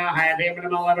 11 now, half. I'm in the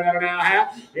 11 now,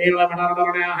 half.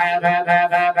 1100 now, half.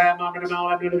 I'm in the 11 half.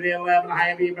 I'm in the 11 half.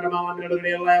 I'm in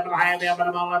the 11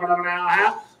 now,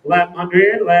 half.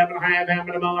 1100, 11 half. I'm in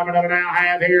the 11 now,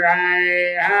 half. Here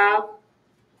I have.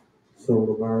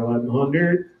 Sold bar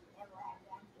 1100.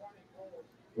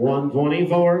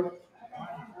 124.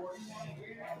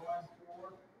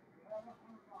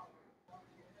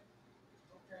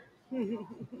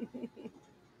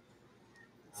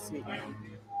 Sweet.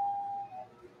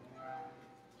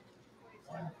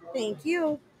 Thank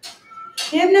you.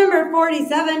 Hip number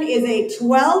 47 is a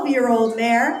 12-year-old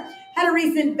mare. Had a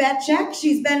recent vet check.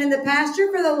 She's been in the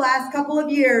pasture for the last couple of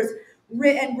years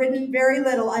and ridden very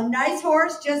little. A nice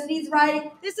horse, just needs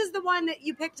riding. This is the one that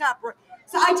you picked up.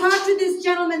 So I talked to this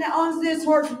gentleman that owns this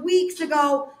horse weeks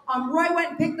ago. Roy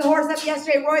went and picked the horse up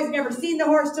yesterday. Roy's never seen the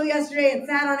horse till yesterday and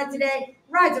sat on it today.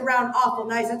 Rides around awful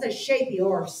nice. That's a shapy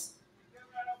horse.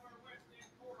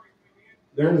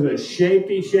 There's a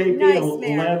shapy, Nice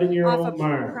 11-year-old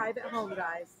mare. Private home,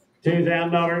 guys.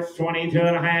 $2,000, 22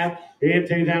 and a half. Hit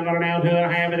 $2,000 now, 2 and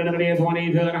a half. Hit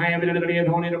 22 and a half. Hit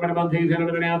 20. Minimum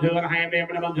 2,000 now, 2 and a half.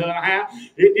 Minimum 2 and a half.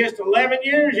 Hit just 11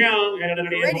 years young. Hit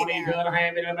 22 and a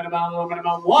half. Hit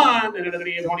minimum 1.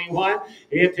 Hit 21.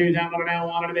 Hit 2,000 now,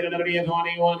 1. Hit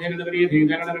 21. Hit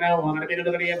 2,000 now, 1. Hit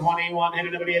 21.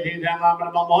 Hit 2,000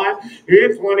 minimum 1.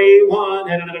 Hit 21. Hit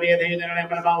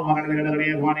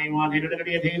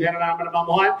 2,000 minimum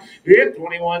 1. Hit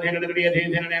 21. Hit 2,000 minimum 1. Hit 21. Hit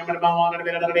 2,000 minimum 1.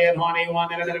 Hit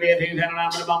 21. Hit 2,000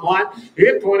 minimum 1.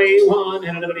 Hit 21,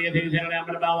 hit 2,000 minimum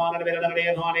 1,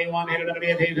 hit 21,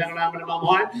 hit 2,000 minimum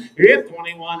 1, hit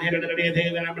 21, hit 2,000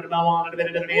 minimum 1,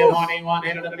 hit 21,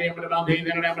 hit 2,000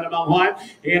 minimum 1,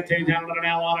 hit 2,000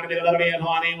 now 1, hit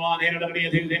 21, hit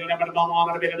 2,000 minimum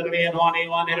 1, hit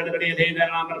 21, hit 2,000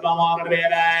 minimum 1,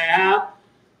 hit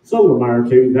Solamar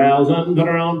 2,000, put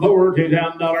her on forward,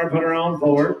 $2,000, put her on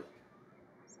forward.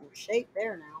 Some shape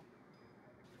there now.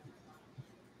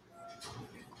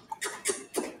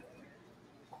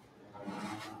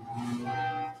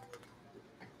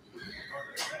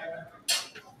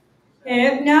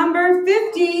 Hip number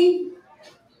 50.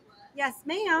 Yes,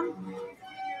 ma'am.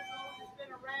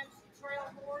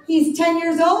 He's 10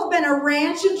 years old, been a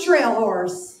ranch and trail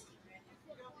horse.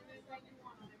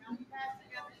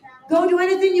 Go do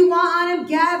anything you want on him.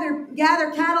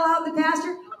 Gather cattle out in the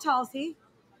pasture. How tall is he?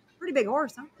 Pretty big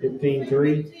horse, huh?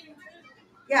 15.3.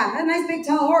 Yeah, a nice big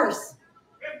tall horse.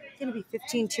 It's going to be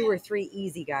 15-2 or 3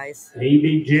 easy, guys. He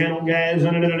be gentle, guys.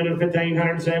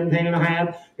 1,500, 17 and a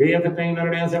half. He have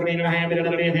 1,500, 17 and a half.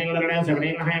 1,500,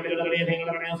 17 and a half. 1,500,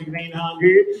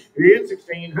 1,600. It's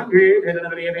 1,600.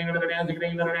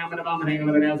 1,500,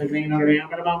 1,600.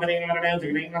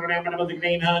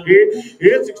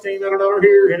 It's $1,600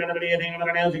 here. It's 1,600. It's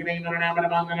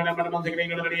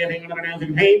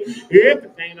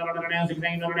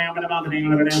 1,600 now, but I'm between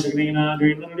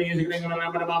 1,600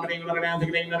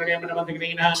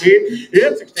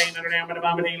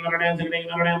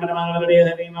 now, but I'm between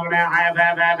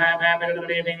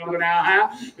 1,600 now, half. It's 1,600 now,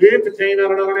 half. It's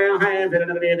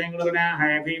 1,600 now,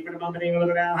 half. It's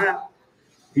 1,600 now, half.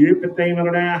 If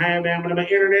 1,500 now, half, down to the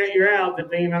internet, you're out.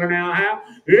 1,500 now, half.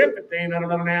 If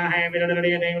 1,500 now, half, it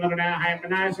 1,500 now, half. A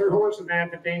nicer horse than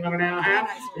that. 1,500 now, half.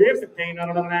 If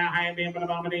 1,500 now, half, it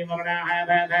 1,500 now, half,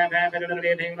 it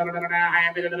 1,500 now,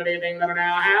 half, it 1,500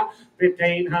 now, half.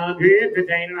 1,500,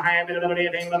 15 and a half, it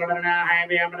 1,500 now,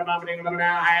 half, it 1,500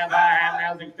 now, half,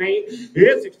 now 16.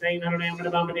 It's 1,600 now,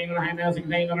 but 1,500 now,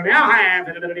 1,600 now, half,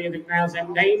 it 1,500 now,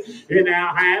 17. It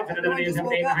now half, it 17 and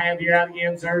a half. You're out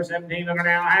again, sir. 1,700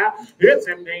 now. It's 1,700 now, half. It's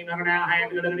 1,700 now,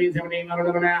 half. It's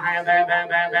 1,700 now, half. It's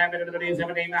 1,700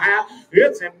 now, half.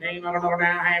 It's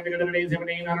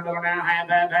 1,700 now, half.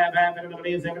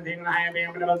 It's 1,700 now, half.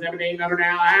 1,700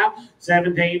 now, half.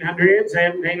 1,700,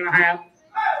 17 and a half.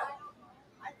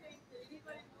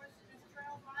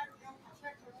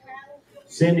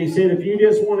 Cindy said, if you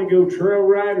just want to go trail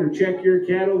ride or check your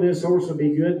cattle, this horse will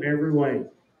be good in every way.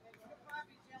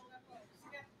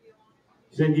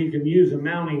 Said you can use a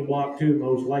mounting block too,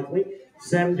 most likely.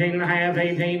 17 and a half,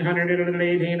 1,800,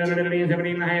 1,800,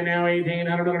 17 and a half now,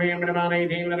 1,800, about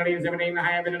 1,800, 17 and a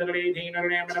half,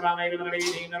 1,800, about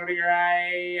 1,800,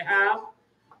 I have.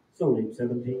 So leave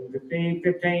 17, 15,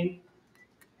 15.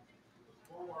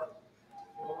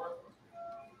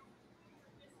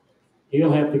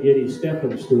 He'll have to get his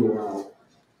stepping stool out.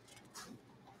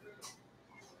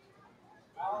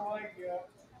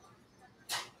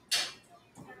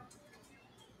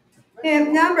 Hip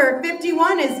number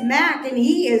 51 is Mac, and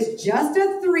he is just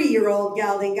a 3-year-old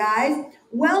gelding, guys.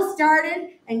 Well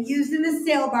started and used in the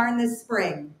sale barn this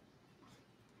spring.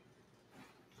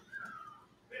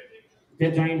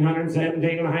 1,500,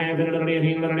 17 and a half,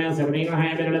 1,800, 17 and a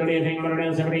half,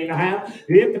 1,800, 17 and a half,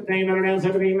 1,500,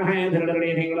 17 and a half,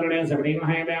 1,800, 17 and a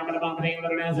half, down to the bump,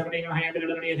 1,800, 17 and a half,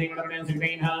 1,800,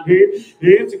 1,600,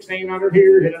 it's 1,600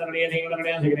 here, 1,800,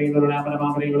 1,600, down to the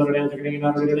bump, 1,800, 1,600,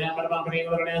 down to the bump,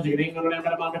 1,800, 1,600, down to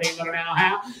the bump, 1,800 now,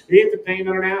 half, it's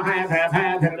 1,500 now, half,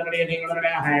 1,800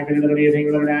 now, half,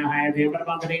 1,800 now, half, down to the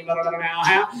bump, 1,800 now,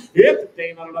 half, it's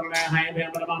 1,500 now, half,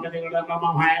 down to the bump, 1,800 now,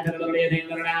 half,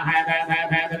 1,800 now, half,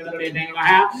 half, and a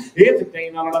half. It's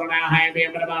 $15 now, half,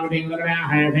 and a bump, $15 now,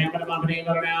 half, and a bump,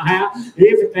 $15 now, half.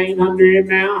 It's $1,500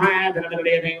 now, half, and a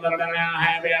 $15 now,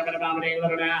 half, and a bump,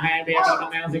 $15 now, half, and a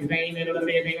bump now, 16, and a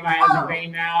 $15 now,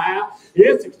 16 now, half.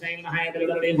 It's 16 and a half, and a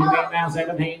 $16 now,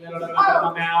 17, and a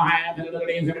bump now, half, and a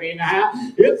 $17 now, half.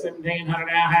 It's 1,700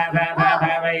 now, half,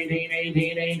 18,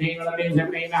 18, 18,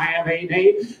 17 and a half,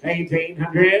 18,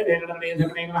 1,800, and a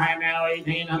 17 and a half now,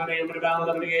 1,800, and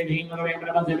about 18, and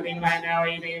about 17 and a half now,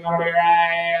 1,800,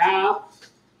 right out.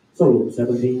 So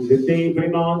 1750,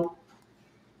 pretty much.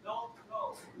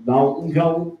 Dalton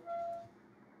Cole.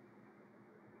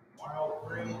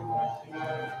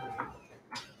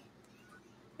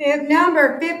 If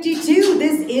number 52,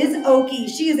 this is Okie.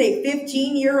 She is a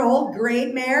 15-year-old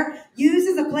grade mare, used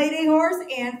as a playday horse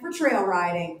and for trail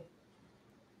riding.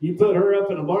 You put her up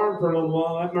in a barn for a little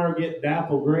while, that mare get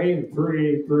dapple gray and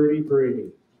pretty.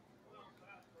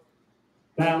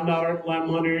 $1,000,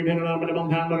 $1,100, and $11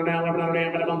 now,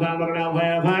 $11 now,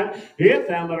 half high. It's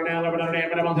 $1,000 now, $11 now,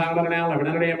 $11 now,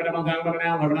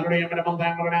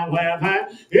 half high.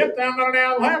 It's $1,000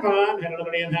 now, half high. $1,000 now,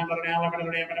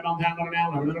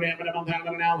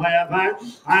 $11 now, half high.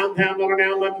 I'm $1,000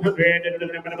 now, 1,100, and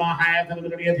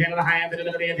half, and $10 and a half, and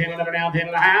 $10 now, 10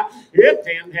 and a half. It's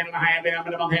 10 and a half, and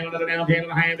 $10 now, 10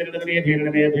 and a half, and $10 and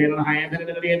a half, and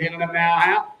 $10 now,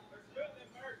 half.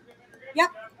 Yep.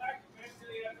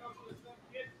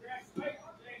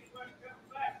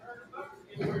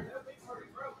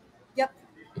 Yep.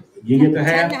 You get the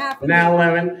half. Now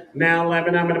 11. Now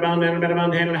 11. I'm at about 10 and a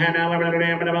half. Now 11.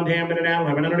 I'm about 10. But now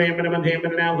 11. But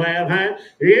now 12.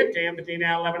 It's 10. But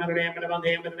now 11. But about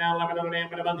 10. But now 11.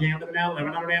 But about 10. But now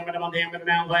 11. But about 10. But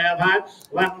now 12.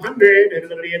 1,100. It's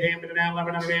 10. But now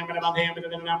 11. But about 10. But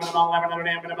now 11.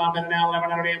 But about 10. But now 11.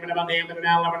 But about 10. But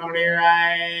now 11.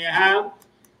 I have.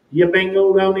 You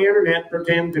bingo on the internet for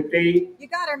 1050. You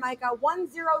got her, Micah.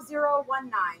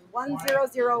 10019.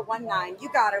 10019. You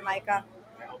got her, Micah.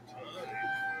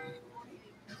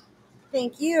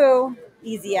 Thank you.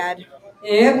 Easy Ed.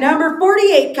 If number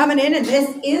 48 coming in, and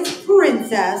this is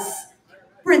Princess.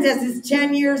 Princess is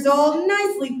 10 years old,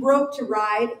 nicely broke to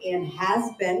ride, and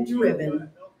has been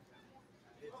driven.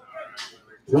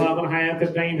 12 and a half,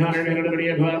 1,500, and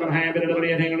 12 and a half, and 12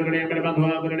 about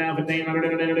 12, and now 1,500,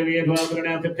 and 12, and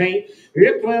now 15.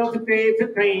 It's 12, 15,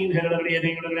 15, and about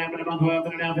 12,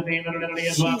 and now 15, and 12 and a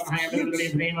half, and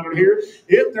 1,500 here.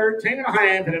 It's 13 and a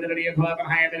half, and 12 and a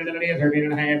half, and 13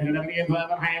 and a half, and 12 and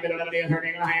a half, and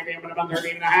 13 and a half, and about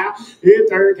 13 and a half. It's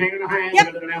 13 and a half,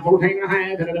 and now 14 and a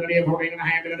half, and 14 and a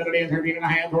half, and 13 and a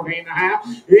half, 14 and a half.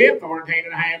 It's 14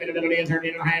 and a half, and 13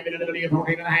 and a half, and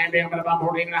 14 and a half, and about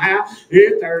 14 and a half.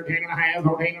 It's 13 and a half,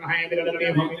 14 and a half, 14 and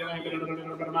a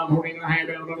half, 14 and a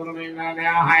half,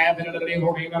 now half,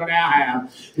 14 and a half.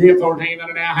 If 14 and a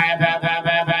half, half,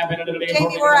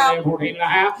 14 and a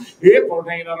half. If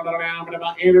 14 and a half, but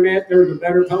about internet, there's a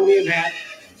better pony than that.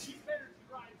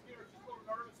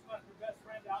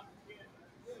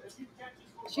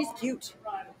 She's cute.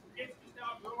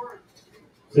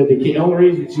 So the only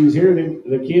reason she's here,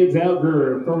 the kids outgrew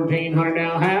her. 1,400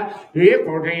 now half. Yeah,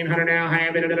 1,400 now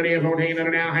half.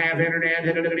 1,400 now half. Internet.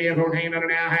 1,400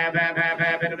 now half.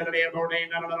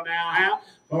 1,400 now half.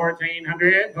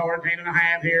 1,400. 14 and a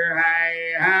half here.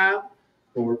 I have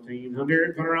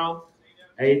 1,400. Put her on.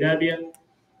 AW.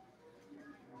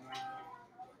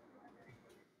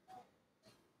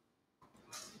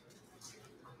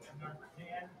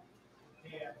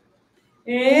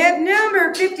 If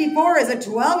number 54 is a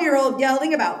 12-year-old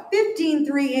gelding about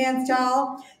 15.3 hands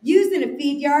tall, used in a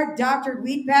feed yard, doctored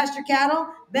wheat pasture cattle,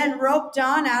 been roped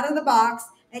on out of the box,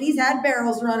 and he's had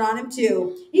barrels run on him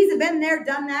too. He's been there,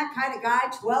 done that kind of guy,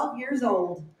 12 years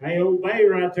old. Hey, old Bay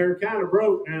right there, kind of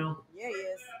broke now. Yeah, he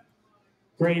is.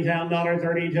 $3,000,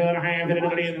 32 and a half, hit it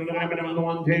on the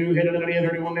 1, 2, hit it on the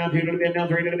 31, now 2 to the bid, now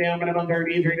 3 to the bid, but on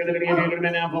 30, 3 to the bid, 2 to the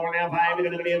bid, now 4, now 5, hit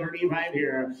it on the bid, 35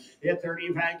 here. Hit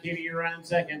 35, Kitty, you're on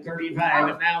second, 35,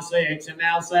 and now 6, and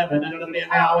now 7, and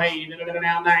now 8, and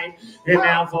now 9, and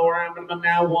now 4, and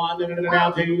now 1, and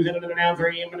now 2, and now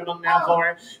 3, and now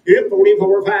 4, hit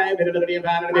 44, 5, and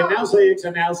now 6,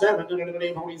 and now 7,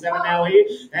 and 47, now 8,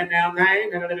 and now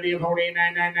 9, and 49,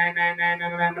 9, 9, 9, 9,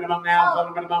 and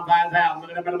now 5,000.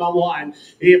 and a minimum one.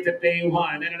 If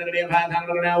 51, and a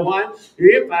 500 now one.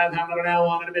 If 500 now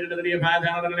one, and a bit of the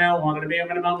 500 now one, and a bit of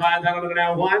minimum 500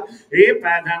 now one. If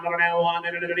 500 now one,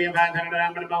 and a bit of 500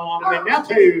 now minimum one, and now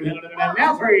two, and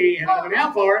now three, and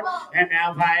now four, and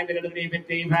now five, and a bit of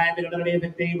 55, and a bit of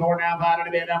 54 now five, and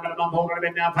a bit of minimum 4, and a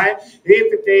bit now five.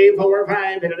 If 54,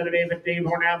 5, and a bit of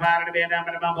 54 now five, and a bit of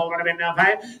minimum 4, and a bit now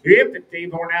five. If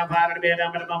 54 now five, and a bit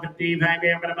of minimum 55,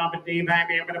 and minimum 55,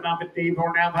 and minimum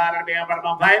 54 now five, and a bit of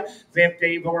minimum 5.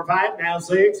 54, 5 now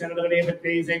 6, and a bit of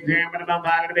 56 here, and minimum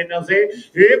 5, and a bit now 6.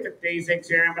 If 56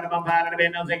 here, and minimum 5, and a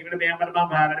bit now 6, and a bit minimum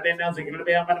 5, and a bit now 6, and a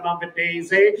bit minimum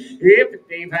 56. If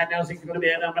 55 now 6, and a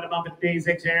bit minimum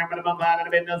 56 here, and minimum 5, and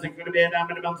a bit now 6, and a bit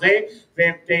minimum 6.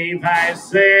 55,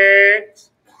 6.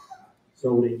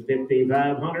 Sold him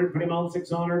 5,500, put him on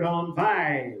 600 on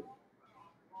 5.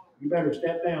 You better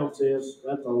step down, sis.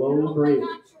 That's a low bridge.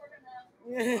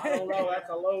 I don't know. That's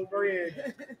a low bridge.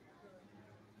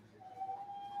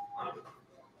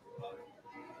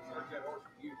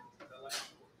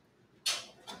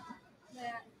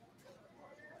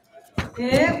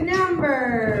 Hip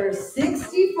number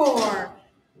 64.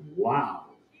 Wow.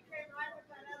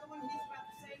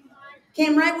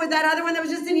 Came right with that other one that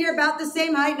was just in here, about the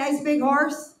same height. Nice big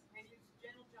horse.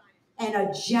 And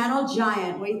a gentle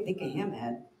giant. What do you think of him,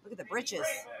 Ed? Look at the britches.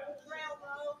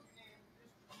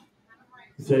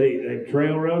 Said he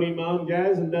trail rode him on,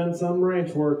 guys, and done some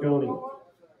ranch work on him.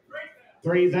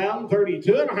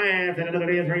 3,032 and a half, and another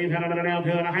day 3,000 down 2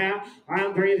 and a half.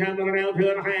 I'm 3,000 down 2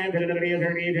 and a half, and another day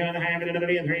 32 and a half, and another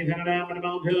day 3,000 down, but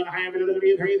about 2 and a half, and another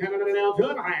day 3,000 down 2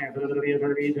 and a half, and another day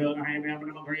 32 and a half, and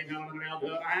about 3,000 down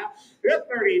 2 and a half. It's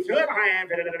 32 and a half,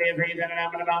 and another day 3,000 down,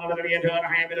 but about another day 2 and a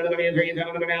half, and another day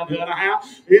 3,000 down 2 and a half.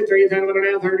 It's 3,000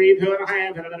 down 32 and a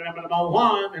half, and another day about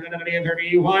 1, and another day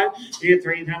 31. It's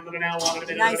 3,000 down 1,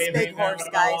 and another day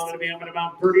 3,000 down,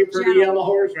 about pretty yellow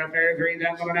horse right there.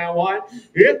 3,000 down 1.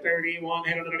 It's 31,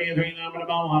 and another day 3,000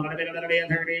 about 1, and another day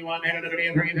 31, and another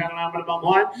day 3,000 about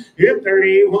 1. It's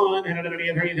 31, and another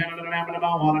day 3,000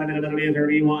 about 1, and another day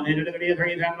 31, and another day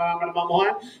 3,000 about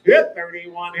 1. It's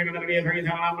 31, and another day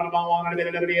 3,000 about 1, and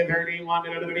another day 31,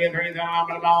 and another day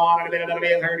 3,000 about 1, and another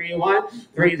day 31,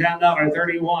 $3,000,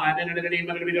 31, and another day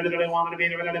 1, and another day 1, and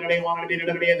another day 1, and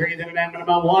another day 3,000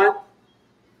 about 1.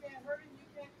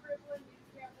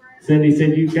 Cindy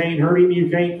said you can't hurt him, you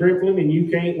can't cripple him, and you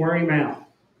can't wear him out.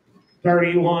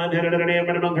 31, and another day,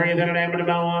 minimum 3,000, minimum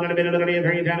 1, and a bit of the day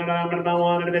 3,000, minimum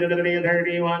 1, and a bit of the day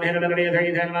 31, and another day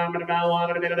 3,000, minimum 1,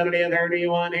 and a bit of the day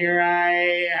 31. Here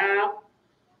I am.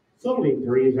 Sold him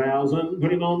 3,000.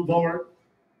 Put him on board.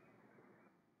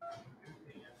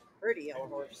 Pretty yellow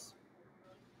horse.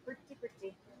 Pretty.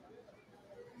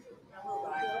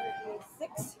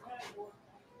 6.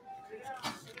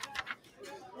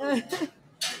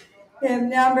 Him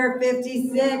number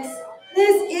 56.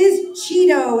 This is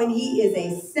Cheeto, and he is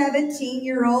a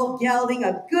 17-year-old gelding,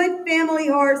 a good family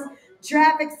horse,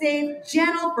 traffic safe,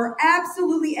 gentle for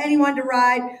absolutely anyone to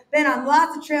ride. Been on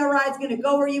lots of trail rides, going to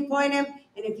go where you point him.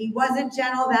 And if he wasn't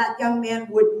gentle, that young man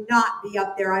would not be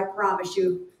up there, I promise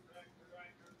you.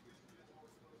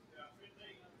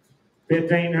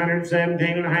 1,500,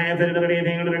 17 and a half, and another day 17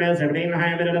 and a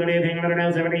half, and another day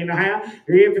 17 and a half.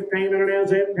 1,500,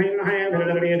 17 and a half, and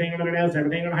another day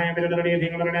 17 and a half, and another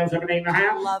day 17 and a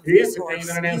half. Love this horse.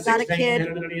 You've got a kid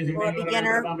or a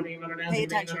beginner, pay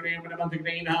attention.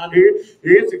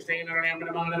 It's 16 and a half, and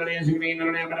another day 16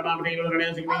 and a half, and about 16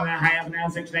 and a half, now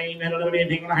 16, and another day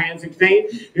 16 and a half, 16.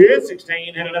 It's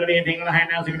 16, and another day 16 and a half,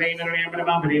 now 16 and a half, and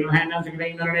about 16 and a half, now 16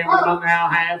 and a half, and now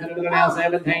half, and another now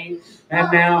 17,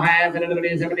 and now half, and another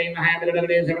day 17 and a half, and another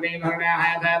day 17 and now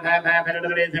half, and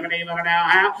another day 17 and now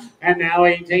half, and now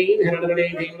 18, and another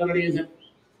day 18, another day 17.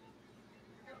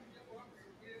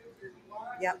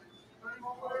 Yep.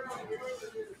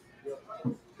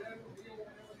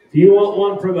 If you want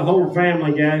one for the whole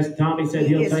family, guys, Tommy said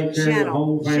he'll take care of the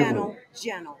whole family.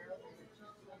 Gentle.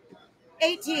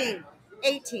 18.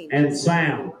 And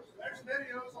sound.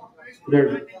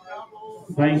 There's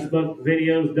Facebook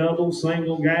videos, double,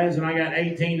 single, guys, and I got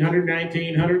 1,800,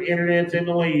 1,900. Internet's in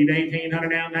the lead. 1,800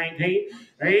 down 19.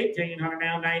 1,800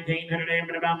 down 1,900.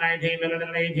 And about 1,900,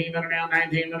 1,800 down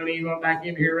 1,900. You go back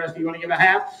in here, Rusty. You want to give a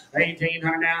half?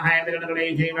 1,800 down half.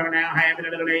 1,800 down half.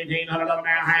 1,800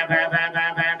 down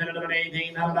half. Half.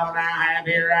 1,800 down half.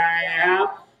 Here I am.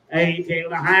 18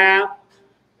 and a half.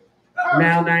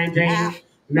 Now 19.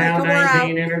 Now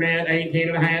 19, internet, 18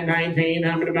 and a half, 19,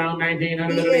 about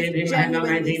 1900, 18 and a half, now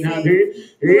 1900.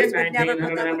 Here's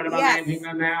 1900, about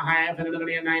 1900, now half, and another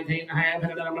 19 and a half,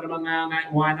 and another now,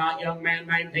 why not, young man,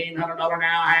 $1,900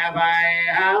 now, half, I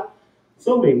have.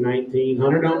 So be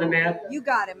 1,900 on the net. You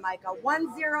got it, Micah.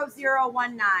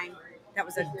 10019. That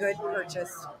was a good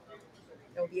purchase.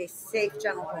 It will be a safe,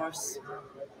 gentle horse.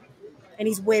 And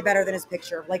he's way better than his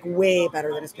picture. Like, way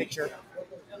better than his picture.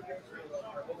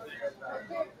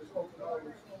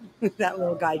 That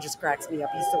little guy just cracks me up.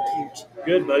 He's so huge.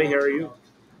 Good, buddy. How are you?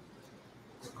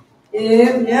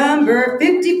 If number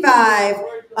 55,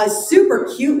 a super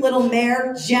cute little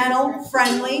mare, gentle,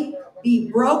 friendly,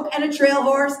 be broke and a trail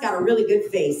horse, got a really good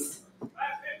face.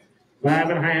 5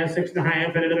 1/2, 6 1/2, 5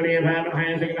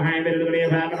 1/2, 6 1/2,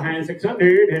 5 1/2,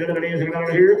 600,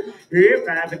 600 here.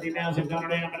 550 now, 600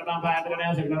 down, but about 5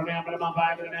 down, 600 down, but about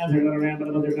 5 down, 600 down, but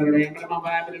about 600 down, but about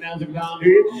 5 down,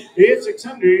 600. It's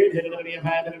 600,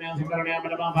 5 down, 600 down,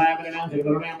 but about 5 down,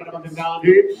 600 down, but about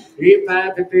 600.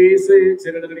 556,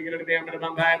 600 down, but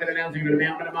about 5 down, 600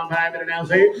 down, but about 5 down,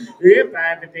 6.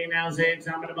 550 now, 6,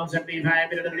 but about 75,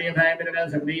 75,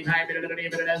 75,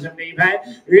 75.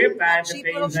 550,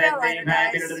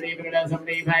 75, 75,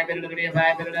 75,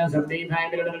 75,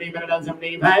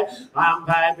 75. I'm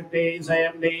 550,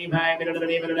 75,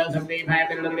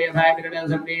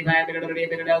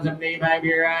 75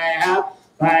 here I have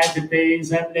 550,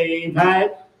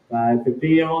 75,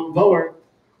 550 on board.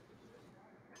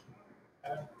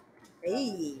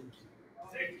 Hey.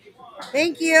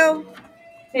 Thank you.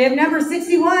 They have number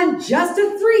 61, just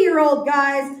a 3-year-old,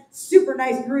 guys. Super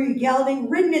nice groovy gelding,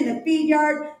 ridden in the feed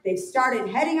yard. They've started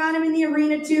heading on him in the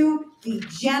arena too. Be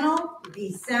gentle,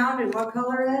 be sound, and what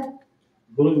color, Ed?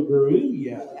 Blue groovy,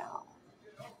 yeah.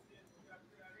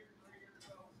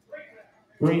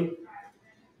 Green.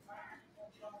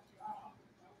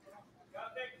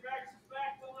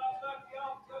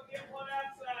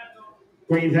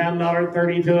 $3,000,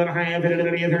 32 and a half, 32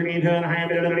 and a half,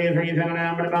 3,000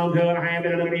 now, but about 2 and a half,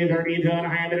 32 and a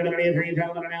half,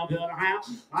 3,000 now, 2 and a half.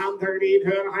 I'm 32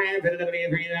 and a half,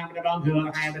 3,000, but about 2 and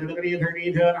a half, 32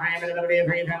 and a half,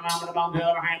 3,000, but about 2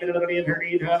 and a half,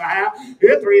 32 and a half.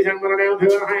 3,000 now, 2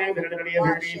 and a half,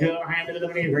 32 and a half,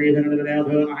 3,000 now,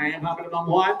 2 and a half, but about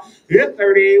 1.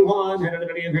 31,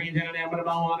 3,000 now, but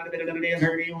about 1,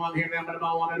 31 here now, but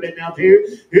about 1, now 2.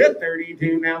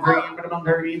 32 now, 3, but about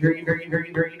 33,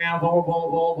 3 now, 4,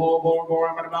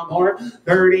 I'm about 4,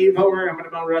 34, I'm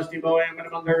about Rusty Boy, I'm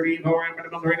about 34, I'm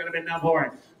about 3, now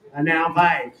 4, and now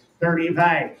 5,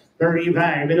 35,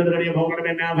 35,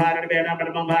 now 5,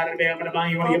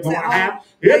 you want to get 4 and a half,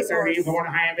 34 and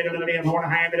a half, 4 and a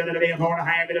half, 4 and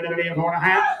a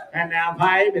half, and now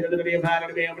 5,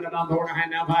 about 4 and a half,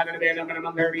 now 5,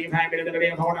 about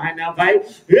 35, 4 and a half, now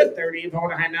 5,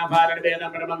 34 and a half, now 5,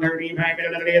 about 35,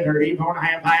 34 and a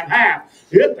half, 5 half,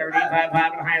 35,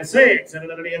 5 and a half, 6,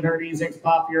 36,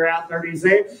 pop, you're out,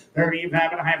 36,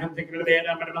 35 and a half, I'm thinking of the bed,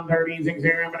 I'm about 36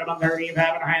 here, I'm about 35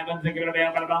 and a half, I'm thinking of the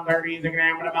bed, I'm about 36,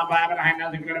 I'm about 5 and a half,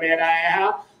 nothing going to be at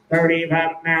half,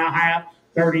 35 now half,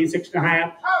 36 and a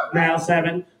half, now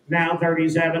 7, now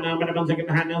 37, I'm about 6 and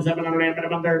a half, now 7 and a half,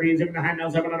 about 36 and a half, now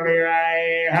 7 and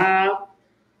a half,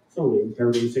 so in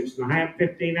 36 and a half,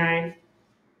 59.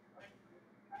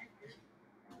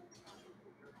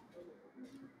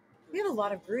 We have a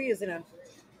lot of greens in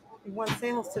one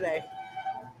sales today.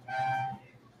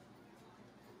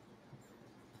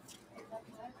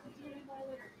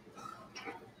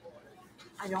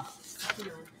 I don't.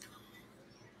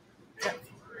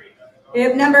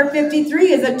 If number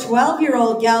 53 is a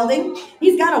 12-year-old gelding,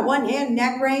 he's got a one-hand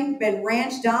neck rein, been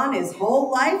ranched on his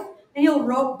whole life, and he'll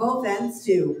rope both ends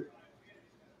too.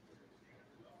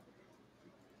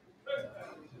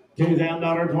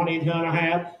 $2,000, 22 and a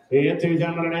half. Yeah,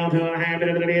 2,000 now, 2 and a half.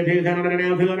 2,000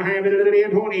 now, 2 and a half.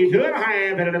 22 and a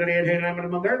half.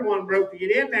 The third one broke to get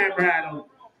in that bridle.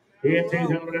 It's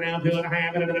 200 now, 2 and a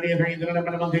half, 300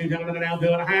 now, 2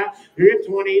 and a half. It's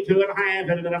 22 and a half,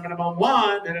 1, 200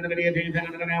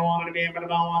 now, 1,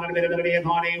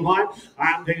 21.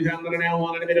 I'm 200 now,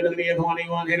 1,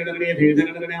 21,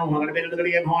 200 now, 1,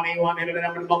 21,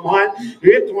 1.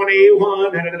 It's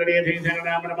 21, 200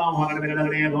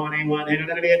 now, 1,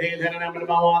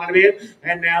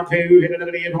 and now 2,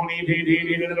 22,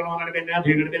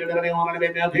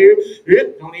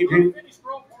 it's 22.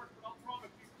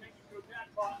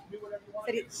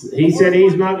 He said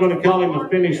he's not going to call him a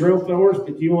finished rope horse, but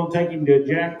if you want to take him to a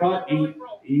jackpot, you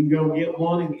can go get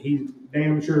one, and he's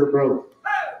damn sure broke.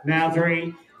 Now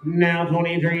 3, Now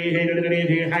 23,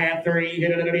 half 3,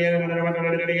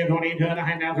 22 and a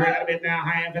half, now 3 and a bit, now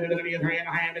half, 3 and a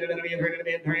half, 3 and a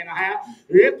bit, 3 and a half,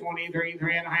 23,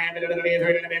 3 and a half, 3 and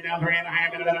a bit, now 3 and a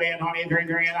half, 23,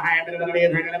 3 and a half, 3 and a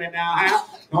bit, now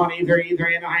half, 23,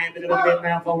 3 and a half, 3 and a bit,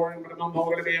 now 4, and a bump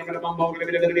over the bit, and a bump over the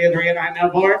bit, 3 and a half, now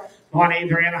 4,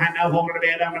 23 and a half, now 4 and a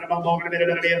bit, and a bump over the bit,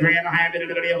 3 and a half, 4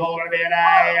 and a bit,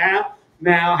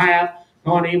 now half,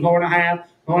 24 and a half,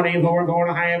 24, 4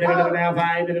 and a half, now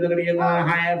 5, 1 and a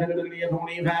half,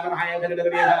 25 and a half,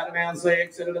 now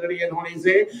 6,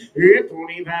 26,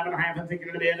 25 and a half, and 6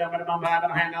 and a bit, I'm going to bump 5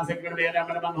 and a half, now 6 and a bit, I'm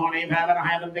going to bump 25 and a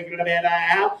half, and 6 and a bit,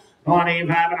 out,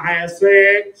 25 and a half,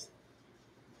 6.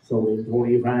 So in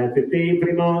 25, 15,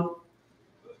 pretty much.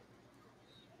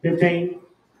 15.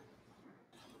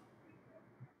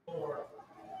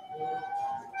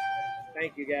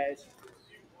 Thank you, guys.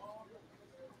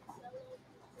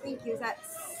 Thank you. Is that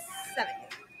 7?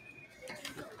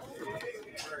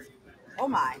 Oh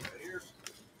my.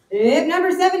 If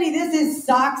number 70, this is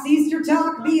Sox Easter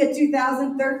Talk, be a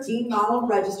 2013 model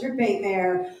registered paint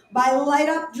mare by Light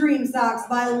Up Dream Socks,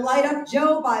 by Light Up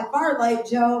Joe, by Farlight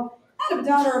Joe, out of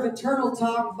Daughter of Eternal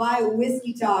Talk by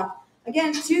Whiskey Talk.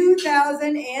 Again,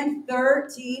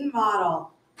 2013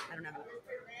 model. I don't know.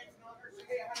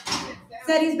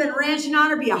 Said he's been ranching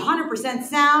on her, be 100%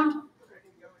 sound.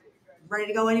 Ready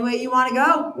to go any way you want to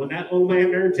go. Well, that old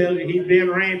man there tells you he's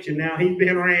been ranching now. He's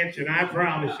been ranching, I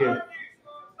promise you.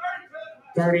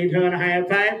 32 and a half,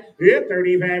 5. Yep,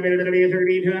 35,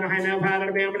 32 and a half, now 5 and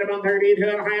a bit, 32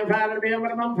 and a half, 5 and a bit, 5,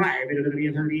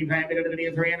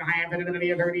 35, 3 and a half,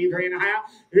 33 and a half,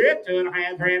 yep, 2 and a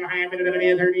half, 3 and a half, 32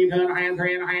 and a half,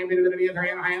 3 and a half, 3 and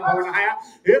a half, 4 and a half,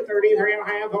 yep, 33 and a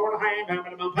half, 4 and a half, 5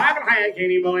 and a half,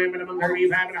 Katie Boy,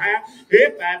 35 and a half,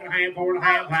 yep, 5 and a half, 4 and a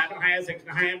half, 5 and a half, 6 and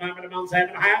a half, 7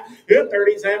 and a half, yep,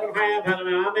 37 and a half,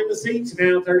 I'm in the seats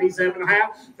now, 37 and a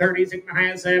half, 36 and a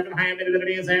half, 7 and a half, 7 and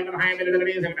a half, 7 and a half, 7 and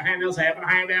a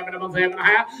half, 7 and a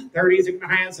half, 36 and a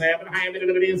half, 7 and a half, 7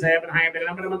 and a half,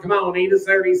 come on, need is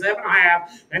 37 and a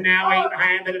half, and now 8 and a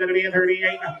half,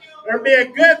 38. There'll be a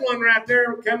good one right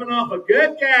there coming off a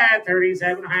good guy,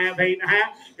 37 and a half, 8 and a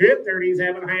half,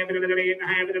 37 and a half, 8 and a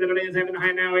half, 7 and a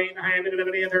half, now 8 and a half,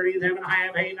 37 and a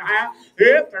half, 8 and a half,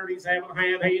 37 and a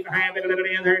half, 8 and a half,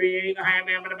 38 and a half,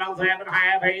 7 and a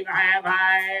half, 8 and a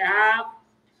half,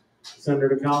 Send her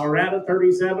to Colorado,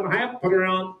 37 and a half. Put her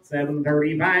on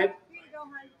 735. Here you go,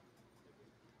 honey.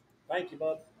 Thank you,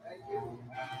 bud. Thank you.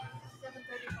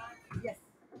 735. Yes.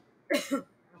 I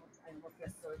almost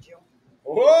misheard you.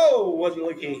 Whoa, what you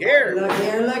looking here? Look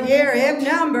here, look here. If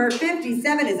number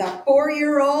 57 is a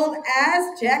 4-year-old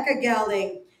Azteca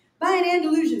gelding by an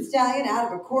Andalusian stallion out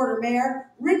of a quarter mare,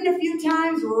 ridden a few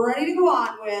times, ready to go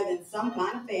on with, and some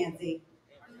kind of fancy.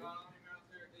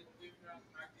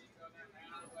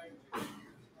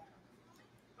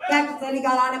 Texas said he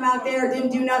got on him out there,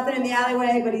 didn't do nothing in the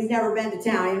alleyway, but he's never been to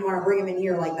town. He didn't want to bring him in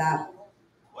here like that.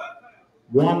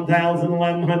 1,000,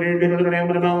 1,100, 11,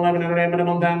 11, 11, 11, 11,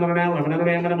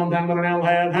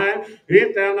 11,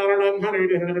 hit down on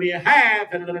 1,100,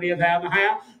 half, and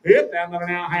half, hit down on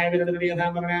now, half, and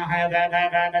now, half,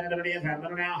 half, hit down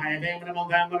on now,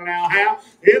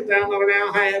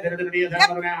 half,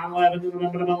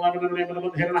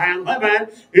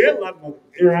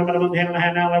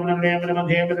 and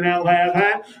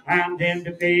 11, I'm 10,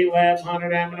 50,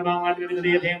 1,100, I'm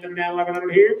 11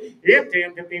 here, if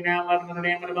 10, 50, now 11,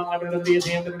 1100, 1100,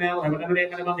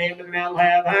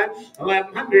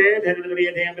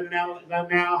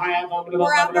 now half,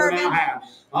 1100, now half,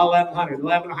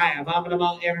 11 half, I'm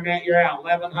among internet, you're out,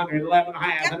 1100, 11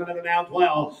 half, now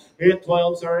 12, hit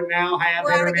 12, sir, now half,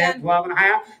 internet, 12 and a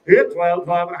half, hit 12,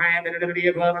 12 and a half, 12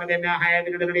 and a bit, now half,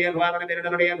 12 and a bit, 12 and a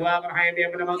half,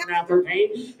 now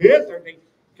 13, hit 13.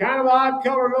 Kind of odd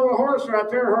colored little horse right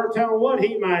there. Hard to tell what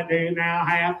he might do. Now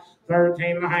half,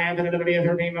 13 and a half, and it'll be a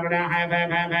 13 and a half,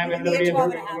 and it'll be a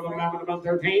 13 about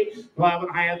 13, 12 and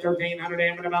a half, 1300,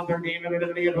 and about 13, and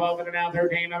it'll be a 12 and now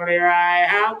 1300 right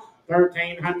out,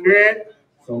 1300.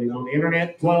 So he's on the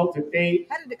internet, 1250.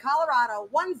 Headed to Colorado,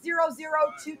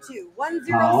 10022.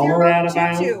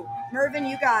 10022. Mervin,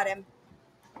 you got him.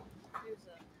 Here's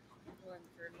a one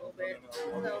for a little bit.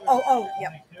 Oh,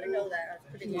 yep. I know that. That's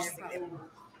pretty good.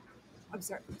 I'm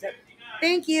sorry.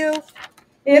 Thank you.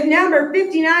 If number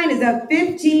 59 is a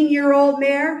 15-year-old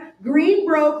mare, green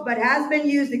broke, but has been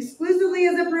used exclusively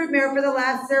as a brood mare for the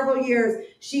last several years.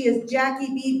 She is Jackie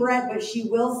B. bred, but she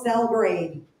will sell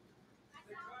grade.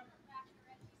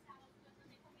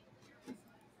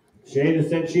 Shada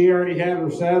said she already had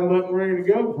her saddle up and ready to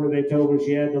go before they told her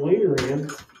she had to lead her in.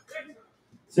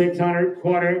 600,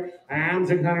 quarter, I'm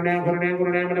 600 down, put it down, put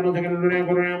it down, put it down, put it down,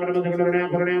 put it down, put it down,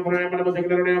 put it down, put it down, put it down,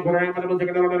 put it down, put it down, put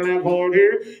it down, put it down, forward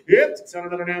here. Yep,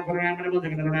 600 down, put it down, put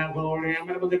it down, forward here. I'm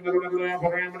gonna put it down, put it down,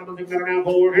 put it down,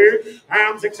 forward here.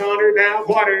 I'm 600 down,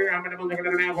 quarter. I'm gonna put it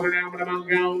down, put it down, put it down,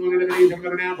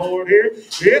 put it down, forward here.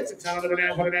 Yep, 600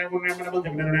 down, put it down, put it down, put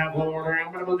it down, forward here.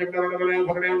 I'm gonna put it down, put it down,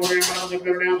 put it down, put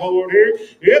it down, forward here.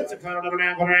 Yep, 600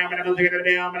 down, put it down, I'm gonna put it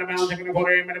down, put it down, put it down, put it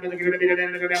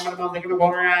down,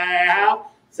 put it out.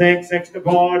 6 to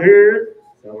part here.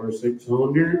 So we're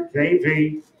 600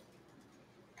 kg.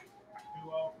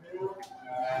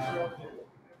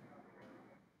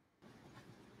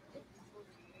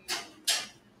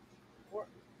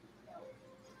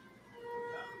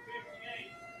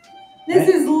 This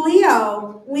is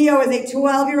Leo. Leo is a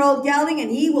 12-year-old gelding, and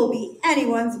he will be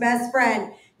anyone's best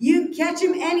friend. You can catch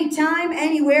him anytime,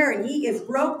 anywhere, and he is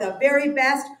broke the very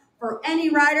best for any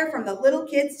rider from the little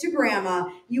kids to grandma.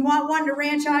 You want one to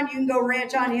ranch on, you can go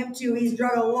ranch on him too. He's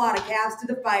drug a lot of calves to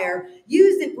the fire.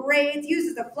 Used in parades,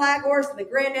 used as a flag horse in the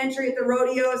grand entry at the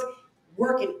rodeos.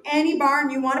 Work in any barn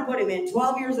you want to put him in,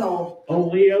 12 years old. Oh,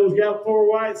 Leo's got 4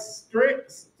 white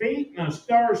strips, feet, and a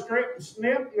star strip and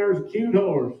snip, and there's a cute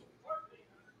horse.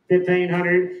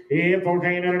 1,500, yeah,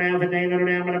 1,400 down, 1,500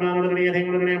 down, but about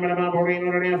 1,500 down, but about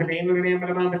 1,400 down, 1,500 down,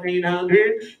 but about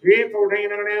 1,500, yeah,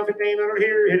 1,400 down, 1,500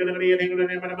 here, hit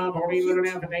 1,500 down, but about 1,400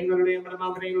 down, 1,500 down, but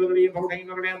about 1,500 down,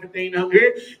 1,400 down,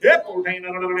 1,500, yeah,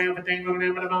 1,400 down, 1,500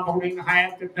 down, but about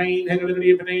 1,400, 15, hit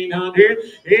 1,500,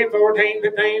 yeah, 14,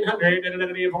 1,500, hit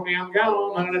 1,400, I'm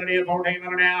gone, 1,400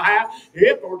 down, half,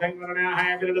 yeah, 1,400 down,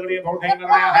 half, hit 1,400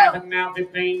 down, half, and now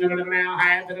 15, now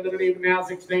half, hit now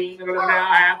 16, now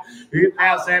half. It's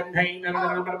now 17, and a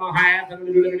half, and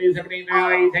 17, now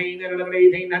 18, and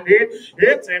 1,800.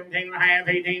 It's 17 and a half,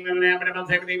 18, and a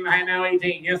 17 and a half, now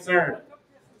 18. Yes, sir.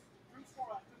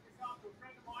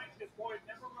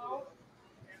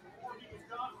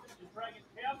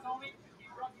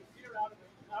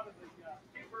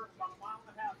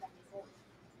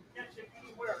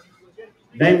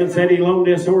 David said he loaned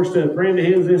this horse to a friend of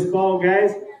his this fall,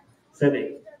 guys. Said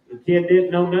the kid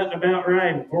didn't know nothing about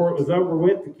riding. Before it was over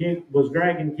with, the kid was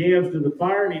dragging calves to the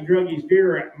fire, and he drug his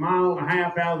deer a mile and a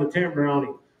half out of the timber on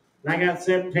him. And I got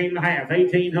 17 and a half,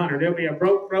 1,800. It'll be a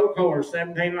broke horse,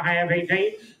 17 and a half,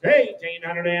 18.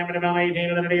 1,800, and about 18,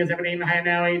 and it is 17 and a half,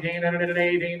 now 18, and it is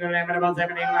 18, and about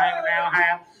 17 and a half, and now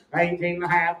half. 18 and a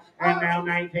half, and now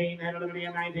 19, and it'll be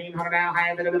a 1900 now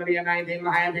half, and it'll be a 19 and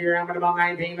a half here, I'm about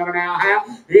 1900 now half,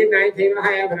 19 and a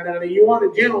half, and it'll be, you want a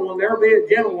gentle one, there'll be a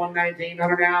gentle one,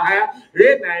 1900 now half,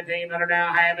 1900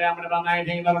 now half, I'm about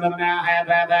 1900 now half,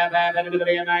 and it'll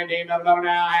be a 1900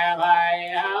 now half,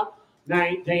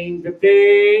 1950,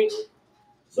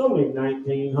 it's only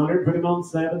 1900, put him on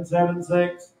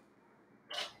 776.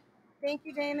 Thank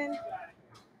you, Damon.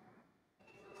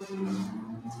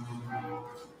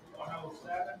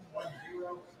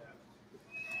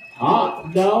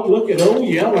 Hot dog, look at old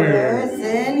Yeller.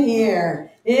 Listen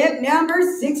here. Hip number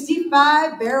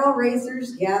 65, barrel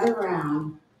racers, gather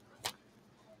round.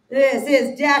 This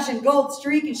is Dashin' Gold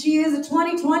Streak, and she is a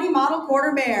 2020 model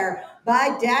quarter mare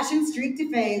by Dashin' Streak to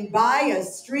Fame, by a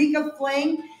streak of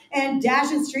flame, and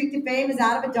Dashin' Streak to Fame is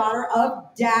out of a daughter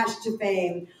of Dash to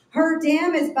Fame. Her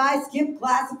dam is by Skip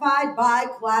Classified by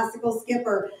Classical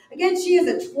Skipper. Again, she is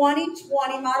a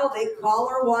 2020 model. They call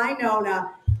her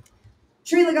Winona.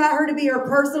 Trila got her to be her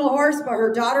personal horse, but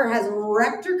her daughter has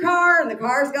wrecked her car, and the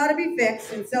car's got to be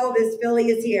fixed, and so this filly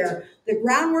is here. The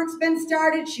groundwork's been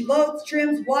started. She loads,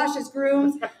 trims, washes,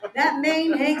 grooms. That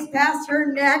mane hangs past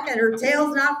her neck, and her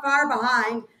tail's not far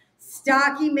behind.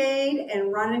 Stocky made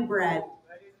and running bred.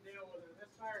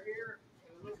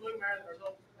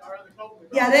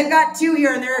 Yeah, they've got 2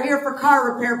 here, and they're here for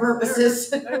car repair purposes.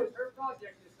 That was her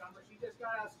project this summer. She just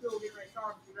got out of school getting ready to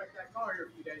car. She wrecked that car here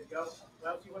a few days ago.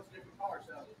 Well, she wants a different car,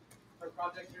 so her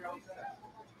project's here on set.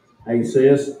 Hey,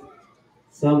 sis,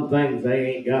 some things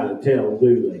they ain't got to tell,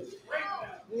 do they?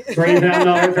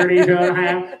 $3,000, 32 and a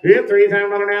half. Yep,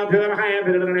 $3,000 now, 2 and a half.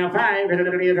 Bit of it now, 5. Bit of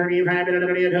it 35. Bit of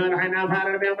it 2 and a half. Now 5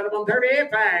 and a half. Bit of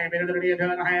 35. Bit of it 2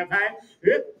 and a half. 5.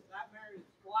 Yep. That mare is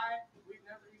quiet. We've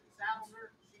never even saddled her.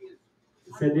 She is.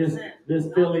 Said this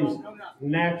filly's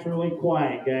naturally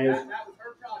quiet, guys. That was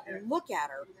her project. Look at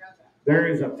her. There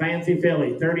is a fancy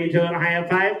filly, 32 and a half,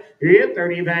 5. Hit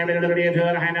 35 minutes of the to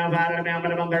it, high now 5 and a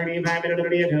minimum 35 minutes of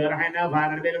the to it, high now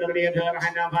 5 and a minute of the to it,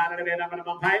 high now 5 and a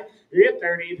minimum 5. Hit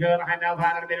 32 and high now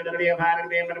 5 and a minute of the 5 and a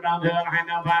minimum to it, high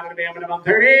now 5 and a minimum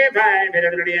 35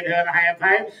 minutes of the to it, high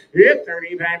 5. Hit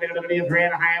 35 minutes of the 3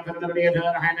 and a half and a minute of the to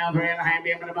it, high now 3 and a half,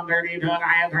 minimum 32 and a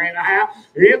half, 3 and a half.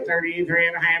 Hit 33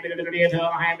 and a half minutes of the to it,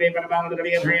 high minimum of the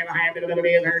 3 and a half minutes of the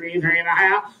 33 and a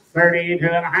half. 32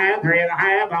 and a half, 3 and a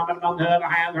half, bumping them 2 and a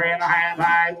half, 3 and a half,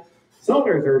 5.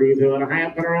 Solder 32 and a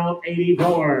half, but around 84.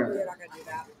 You're not going to do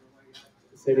that.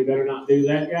 Said he better not do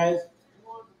that, guys.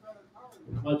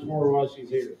 Much more while she's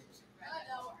here.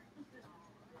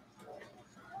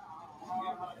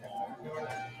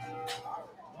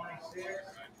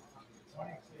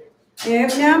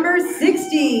 If number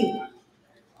 60.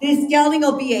 This gelding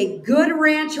will be a good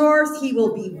ranch horse. He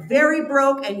will be very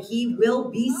broke and he will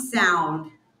be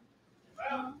sound.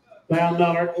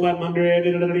 $1,1100,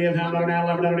 now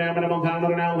 $11 minimum time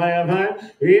now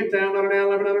 5. Hit down now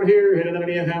 $11 here, hit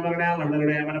 $11 now $11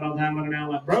 minimum time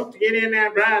now broke to get in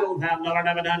that bridle $1,000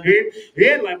 never done here.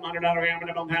 Hit $1100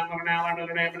 minimum time now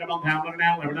 $11 minimum time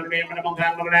now $11 minimum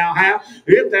time now half.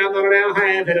 Hit down now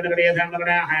half, hit $11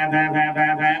 now half, hit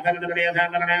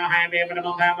 $11 now half,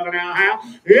 minimum time now half.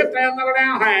 Hit down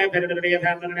now half, hit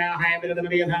 $11 now half, hit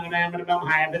 $11 now minimum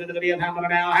half, hit $11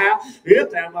 now half.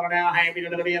 Hit down now half, hit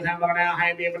 $11 now,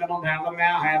 high minimum time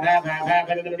now, half, now, half,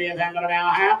 $1,000,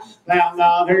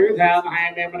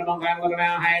 high minimum time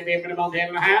now, high minimum 10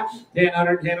 and a half, 10 and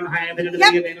a half,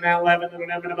 now 11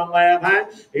 minimum 11,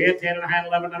 hit 10 and a half,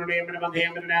 11 minimum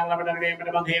 10 now, 11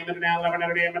 minimum 10 now,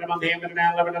 11 minimum 10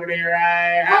 now, 11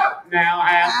 right, now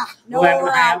half, 11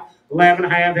 half. 11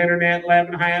 half internet,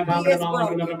 11 half, broke is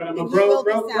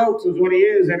what he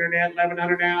is, internet,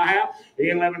 1100 now half,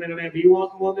 11 internet. If you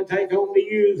want one to take home to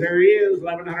use, there he is,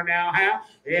 1100 now half,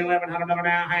 1100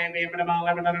 now high, minimum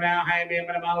 1100 now high,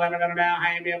 minimum 1100 now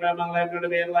high, minimum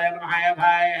 11 half,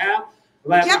 high half,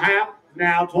 11 half,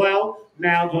 now 12.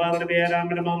 Now 12 to be at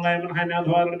minimum 11, now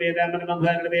 12 to be at minimum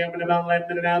 12 to be at minimum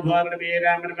 11, now 12 to be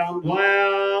at minimum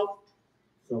 12.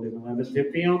 So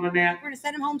 1150 on the net. We're going to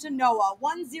send him home to Noah.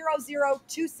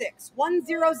 10026.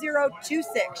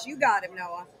 10026. You got him,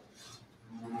 Noah.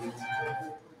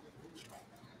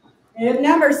 And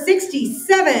number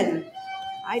 67.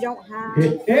 I don't have.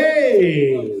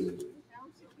 Hey!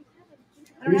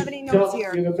 I don't have any notes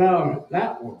here. About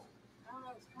that one.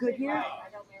 Good year?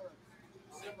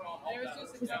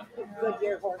 Good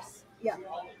year horse. Yeah.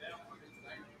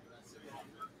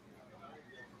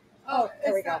 Oh,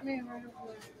 there we go.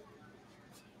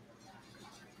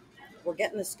 We're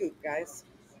getting the scoop, guys.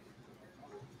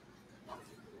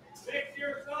 6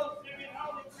 years old, Jimmy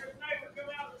Holland, your neighbor come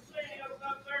out and see us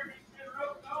up there. He's been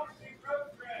roped on, he's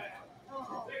rope track.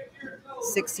 6 years old.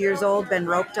 6 years old, been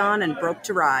roped on and broke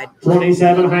to ride.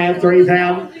 27 half,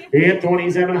 3,000. Hit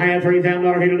 27 half,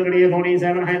 $3,000. Hit a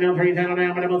 27 half, now 3,000.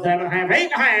 Now minimum 7 half, 8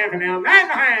 and a half, and now 9 and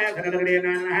a half, and a 9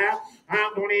 and a half.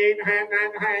 I'm 28 and a half, 9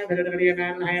 and a half, and a 9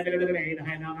 and a half, and a 8 and a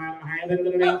half, now 9 and a half, and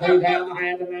a 3,000 and a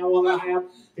half, and now 1 and a half.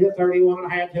 Hit 31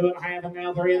 and a half, 2 and a half, and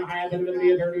now 3 and a half, and a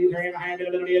 33 and a half, and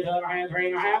a 2 and a half, 3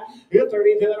 and a half. Hit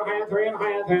 32 and a half, 3 and a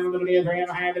half, and a 3 and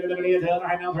a half, and a 2 and a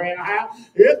half, now 3 and a half.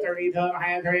 Hit 32 and a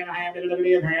half, 3 and a half, and a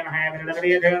 3 and a half, and a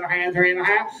 2 and a half, 3 and a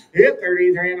half. Hit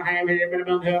 33 and a half, hit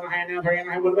minimum 2 and a half, now 3 and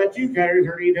a half. What about you, Cutter?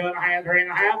 32 and a half, 3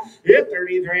 and a half. Hit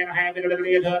 33 and a half, and a 2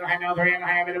 and a half, now 3 and a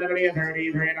half, and a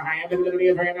 33 and a half, and a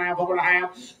 3 and a half. 4 and a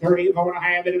half, 34 and a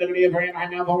half, and a 3 and a half,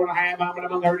 now 4 and a half, I'm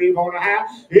minimum 34 and a half,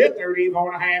 hit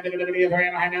 34 and a half, and a 3 and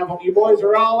a half, now you boys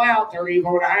are all out,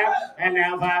 34 and a half, and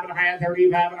now 5 and a half,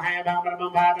 35 and a half, I'm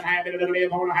minimum 5 and a half, and a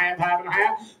 34 and a half, 5 and a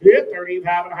half, hit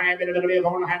 35 and a half, and a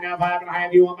 34 and a half, now 5 and a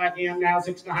half, you want back in, now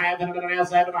 6 and a half, and now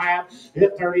 7 and a half,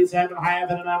 hit 37 and a half,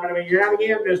 and I'm going to be you're out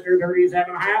again, Mr. 37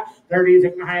 and a half,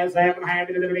 36 and a half, 7 and a half,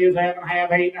 and a 7 and a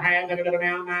half, 8 and a half, and a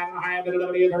now 9 and a half, and a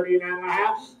 39 and a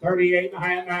half, 38 and a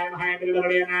half, 9 and a half, and a 9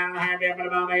 and a half, 8 and a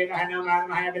half, 9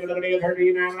 and a half,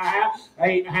 39 and a half,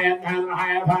 8 and a half, 9 and a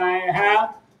half, I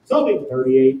have. So big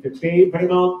 38, 15, put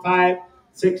him on 5,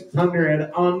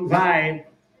 600 on 5.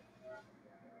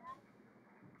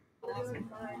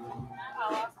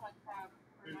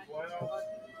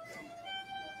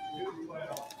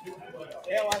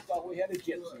 Hell, I thought we had a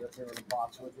gypsy up there in the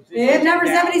box with us. And number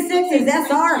 76 is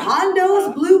SR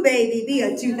Hondo's Blue Baby, be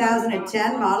a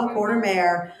 2010 model quarter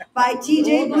mare by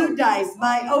TJ Blue Dice,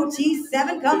 by OT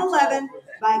 7-11,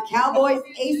 by Cowboys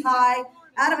Ace High,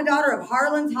 out of a daughter of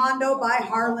Harlan's Hondo by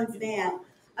Harlan's Nan.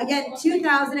 Again,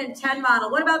 2010 model.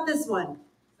 What about this one?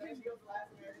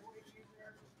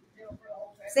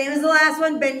 Same as the last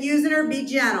one. Been using her. Be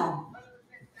gentle.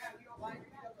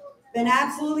 Been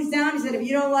absolutely sound. He said, if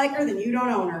you don't like her, then you don't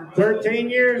own her. 13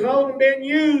 years old and been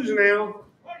used now.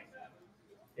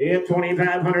 Hit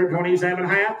 2,500, 27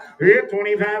 half. Hit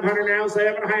 2,500 now,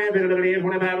 7 half.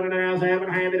 2,500 now, 7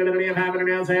 half. 2,500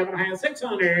 now, 7 half.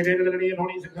 600.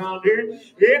 2,600.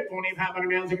 Hit 2,500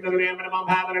 now, 600 minimum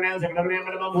 500 now, 600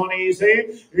 minimum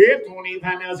 26. Hit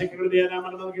 25 now, 600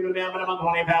 minimum 25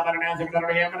 now, 600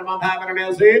 minimum 500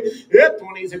 now, 6. Hit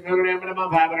 2,600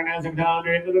 minimum 500 now,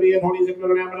 600.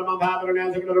 2,600 minimum 500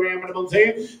 now, 600 minimum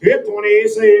 6. Hit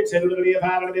 26. 500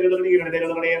 25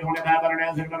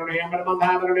 now, 600 minimum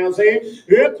 500. Now say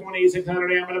hit 2,600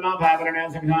 minimum 500 now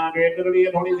 600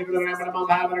 2,600 minimum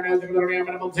 500 now 600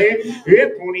 minimum say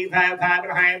hit 25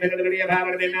 500 high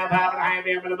 500 now 500 high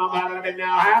minimum 500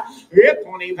 now high hit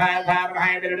 25 500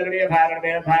 high 500 high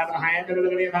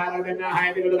 500 now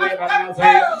high 500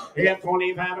 say hit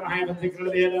 25 high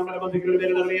 600 minimum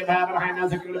 600 500 high now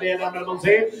 600 minimum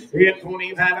say hit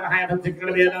 25 high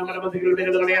 600 minimum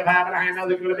 600 500 high now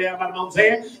 600 minimum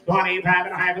say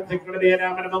 25 high 600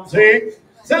 minimum say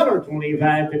Silver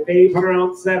 25.50 per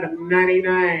ounce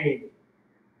 7.99.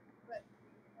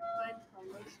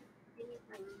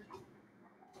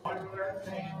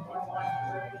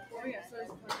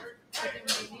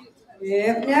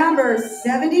 Hip number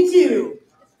 72.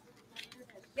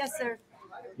 Yes, sir.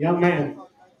 Young man.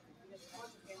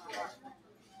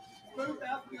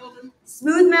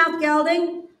 Smooth mouth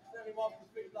gelding.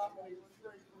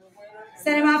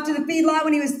 Sent him off to the feedlot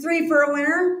when he was 3 for a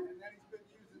winner.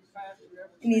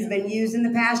 And he's been used in the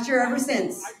pasture ever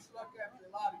since. I just looked after a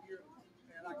lot of years,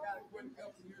 and I got it quit a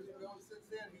couple of years ago. And since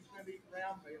then, he's been eating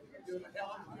round bales. He's doing a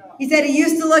hell of a job. He said he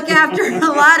used to look after a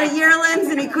lot of yearlings,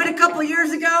 and he quit a couple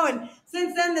years ago. And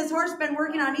since then, this horse has been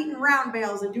working on eating round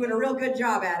bales and doing a real good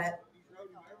job at it.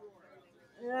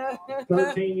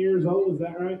 13 years old, is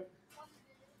that right?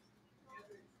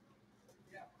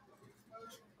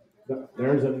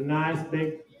 There's a nice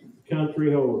big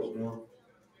country horse now.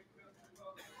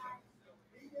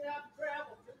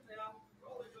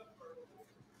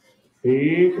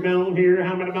 He come on here.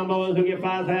 How many boys will get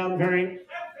 5,000 drink?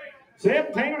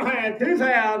 17 and a half, 2,000.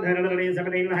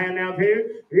 17 and a half now,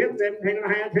 2. Hit 17 and a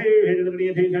half, 2. Hit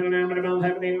 2,000 now, minimum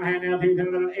 17 and a half now,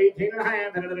 2. 18 and a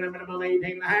half. Minimum 18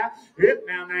 and a half. Hit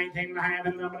now 19 and a half.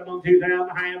 Minimum 2,000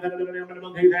 and a half.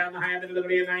 Minimum 2,000 and a half.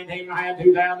 19 and a half,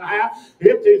 2,000 and a half.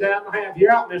 Hit 2,000 and a half.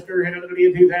 You're out, mister. Hit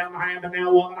 2,000 and a half. And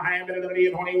now 1 and a half.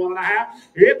 21 and a half.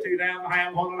 Hit 2,000 and a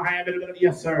half. 1 and a half.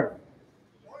 Yes, sir.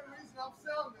 The only reason I'm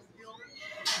selling this building is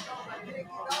because I can't get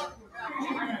out without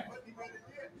what he better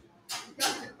get. He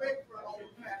got too big for an old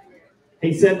fat man.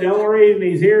 He said the only reason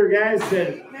he's here, guys,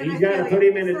 said he's got to put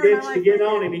him in a ditch to get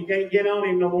on him. He can't get on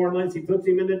him no more unless he puts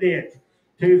him in the ditch.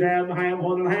 2,000 and a half,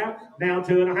 1 and a half, now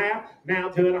 2 and a half, now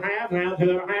 2 and a half, now 2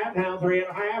 and a half, now 3 and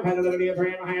a half, 3 and a half,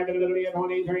 23 and a half, 2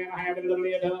 and a half,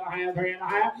 3 and a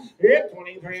half, hit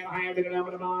 23 and a half,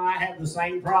 I have the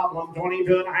same problem,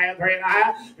 22 and a half, 3 and a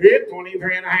half, hit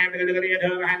 23 and a half, 2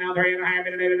 and a half, now 3 and a half,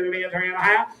 3 and a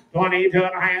half, 22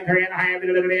 and a half, 3 and a half,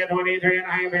 23 and a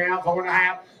half, now 4 and a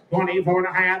half, 24 and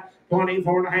a half,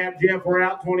 24 and a half, Jeff, we're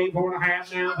out, 24 and a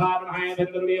half now, 5 and a half, 5 and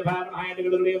a half, 4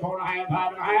 and a half,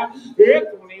 5 and a half,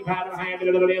 hit 25 and a half, 4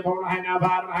 and a half, now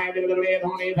 5 and a half,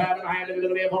 25 and a half,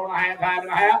 4 and a half, 5 and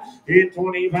a half, hit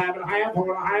 25 and a half,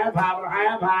 4 and a half, 5 and a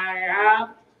half, 5.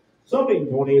 Something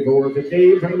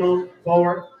 24.50, come on,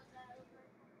 forward.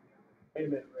 Wait a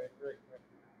minute, Rick.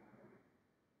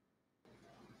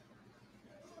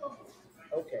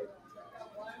 Okay.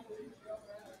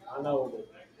 I know that.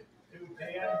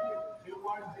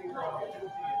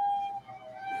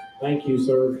 Thank you,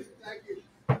 sir. Thank you.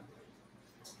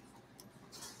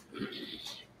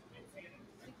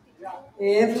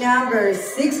 If number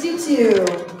 62.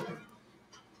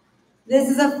 This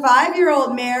is a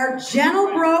 5-year-old mare, gentle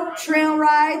broke, trail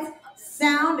rides,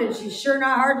 sound, and she's sure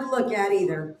not hard to look at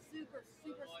either.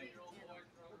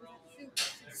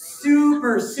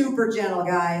 Super gentle,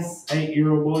 guys.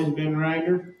 8-year-old boy's been riding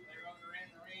her.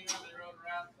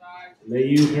 They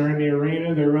used her in the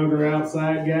arena. They rode her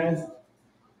outside, guys.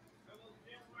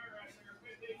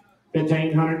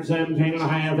 1,500, 17 and a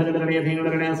half,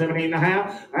 1,500, 17 and a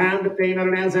half, and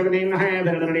 1,500, 17 and a half,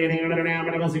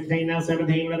 1,500, 16 now,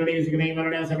 17,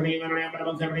 1,500, 17, 17,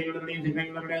 17, it's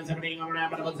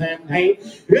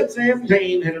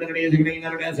 17,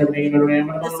 17,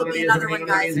 This will be another one,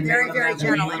 guys. Very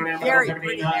gentle and very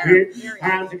pretty mare.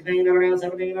 And 16,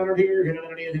 17 here, 16,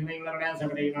 17,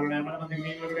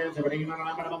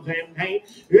 17,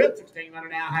 it's 16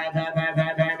 now, half,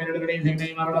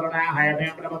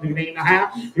 16, 16 and a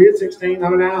half. It's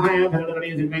 1600 now, half,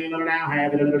 1600 now,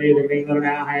 half, 1600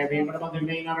 now, half, 1600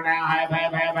 now, half,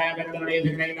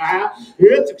 1600 and a half.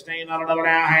 It's 1600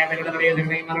 now, half,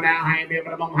 1600 now,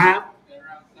 half.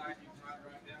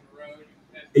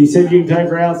 He said you can take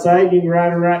her outside, you can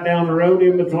ride her right down the road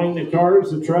in between the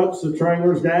cars, the trucks, the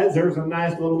trailers, guys. There's a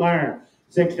nice little mare.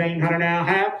 1600 now,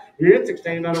 half. It's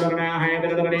 1600 now, half.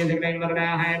 1600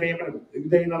 now, half.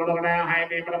 1600 now,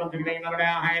 half. 1600 now, half. 1600 now,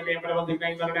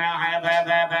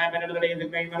 half.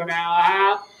 1600 now,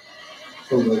 half.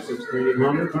 So go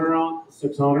 1600, put her on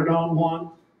 600 on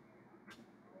one.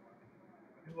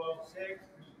 206,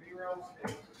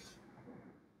 06.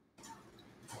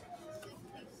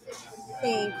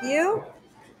 Thank you.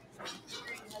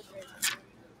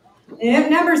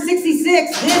 And number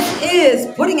 66, this is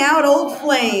Putting Out Old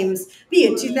Flames, be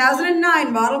a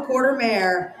 2009 model quarter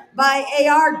mare by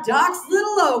A.R. Doc's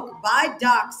Little Oak by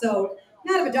Doc's Oak.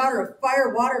 Not of a daughter of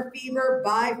Firewater Fever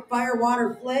by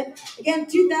Firewater Flit. Again,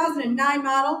 2009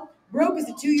 model, broke as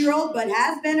a 2-year-old, but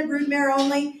has been a broodmare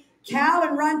only. Cow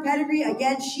and run pedigree.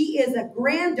 Again, she is a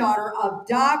granddaughter of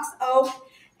Doc's Oak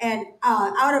and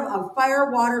out of a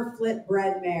Firewater Flit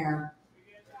bred mare.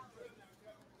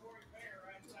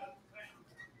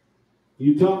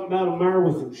 You talking about a mare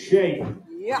with some shape.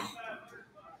 Yeah.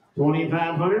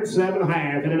 2500, 7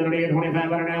 half.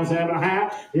 2500 down, 7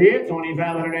 half. It's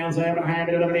 2500 down, 7 half.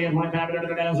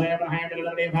 2500 down, 7 half.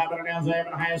 2500 down,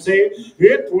 7 half. See,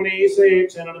 it's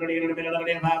 26.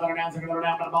 500 down, 600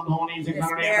 down,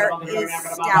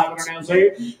 2600 down,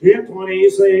 see, it's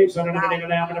 26. 500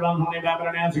 down,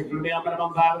 2500 down, 600 down,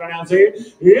 500 down, see,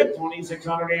 it's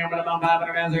 2600 down,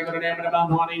 500 down, 600 down,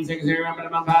 2600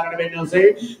 down, 500 down,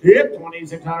 see, it's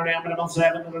 2600 down,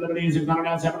 700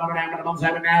 down, 700 down,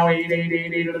 7 now. 8,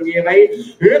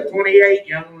 28,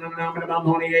 young number about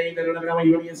 28,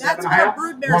 27 half,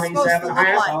 27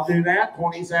 half, I'll do that,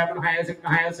 27 half, 6 and a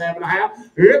half, 7 half,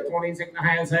 26 and a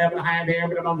half, 7 half, here,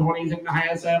 but about 26 and a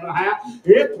half, 7 half,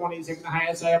 26 and a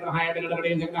half, 7 half,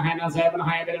 26 and a half, 7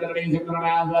 half, 26 and a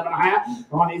half, 7 half,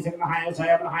 26 and a half,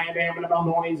 7 half, here, but about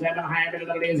 27 half,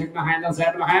 26 and a half,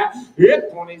 7 half,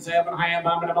 27 half,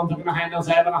 but about 6 and a half,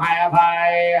 7 half,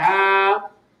 I have.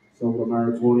 So the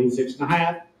mare 26 and a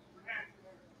half.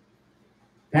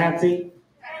 Patsy.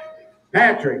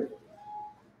 Patrick.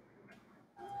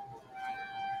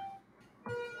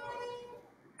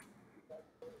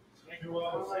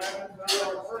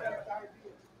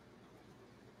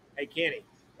 Hey, Kenny.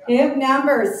 Hip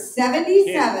number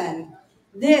 77.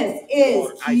 This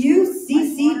is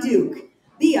QCC Duke,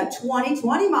 be a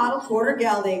 2020 model quarter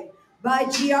gelding by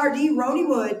GRD Roney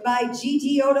Wood, by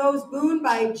GT Odo's Boone,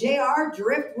 by JR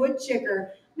Driftwood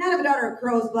Chicker. None of a daughter of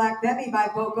Crow's Black Peppy by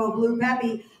Poco Blue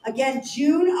Peppy. Again,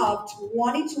 June of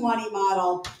 2020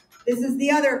 model. This is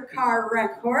the other car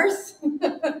wreck horse.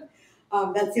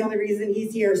 That's the only reason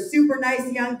he's here. Super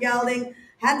nice young gelding.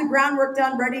 Had the groundwork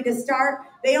done, ready to start.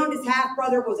 They owned his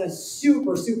half-brother, was a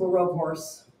super, super rope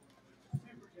horse.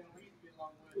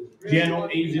 Gentle,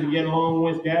 easy to get along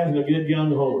with, guys, and a good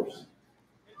young horse.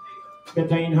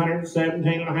 1500,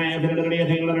 17 and a half, 17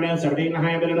 and a half, 17 and a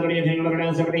half, 1500,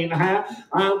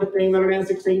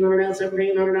 1600,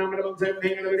 1700, 1700,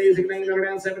 1600,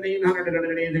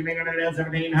 1700,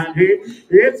 1700,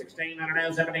 it's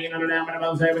 1600, 1700, 1700,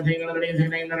 1600,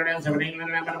 1700, 17,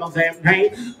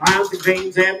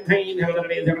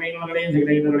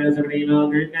 17,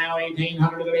 now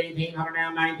 1800, 1800,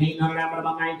 now 1900,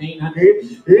 about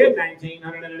 1900,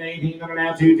 1900,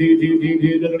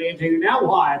 1800, 2, now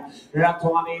what?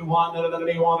 21, wanted to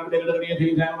be,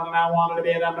 now 1,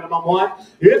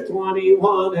 it's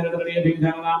 21,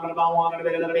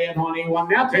 21,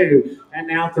 now 2, and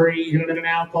now 3, and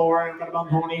now 4, and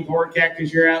 24,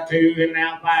 Cactus, you're out 2, and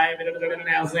now 5, and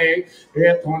now 6,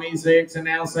 it's 26, and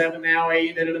now 7, now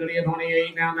 8, and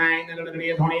 28, now 9, and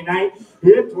 29,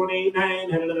 it's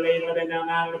 29, and now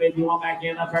 9, if you want back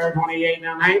in the fair, 28,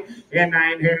 now 9, and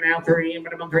 9, here now 3, and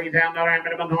 3 down, and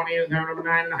 20,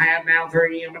 9 and a half, now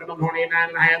 3, and 29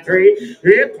 and a half, 3,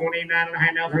 it's 29 and a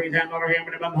half, now 3, $10, and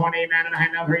 29 and a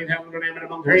half, now 3,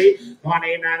 $10, 3,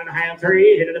 29 and a half,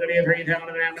 3, hit it to be 3, $10, and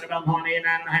 29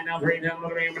 and a half, now 3, $10, and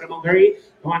 3,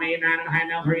 29 and a half,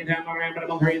 now 3, $10, and 3, $10,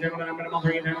 and 3,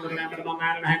 $10, and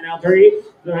 9 and a half, now 3,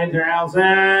 they're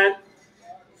outside.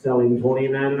 Selling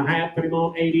 29 and a half, put him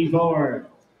on 84.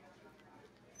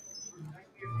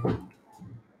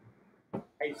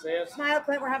 Hey, sis. Smile,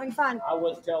 Clint, we're having fun. I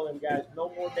was telling them guys,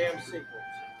 no more damn secrets.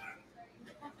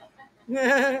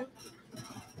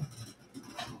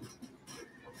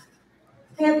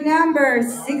 Hip number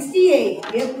 68.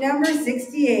 Hip number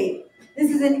 68.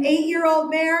 This is an 8-year-old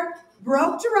mare,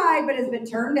 broke to ride, but has been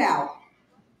turned out.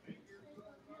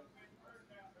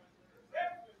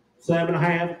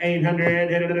 7.5,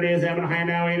 800, 7.5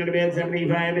 now, 800,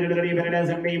 75, 75,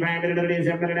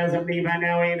 75, 75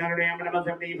 now, 800,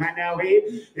 75 now,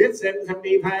 it's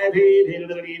 775, it's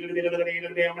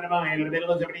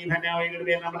 775 now,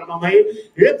 800,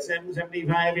 it's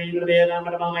 775,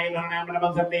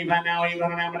 875 now,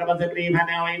 875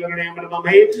 now,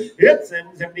 800, it's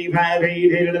 775,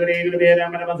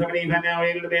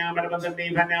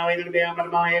 875 now, 875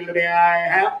 now, 800, I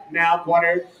have now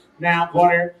quarter. Now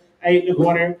quarter,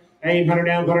 8.25, 800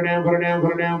 down, quarter down, quarter down,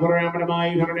 quarter down, quarter down,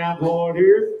 800 down,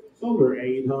 quarter, over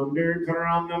 800, quarter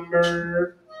on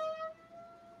number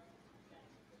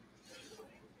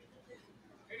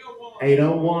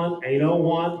 801,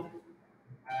 801.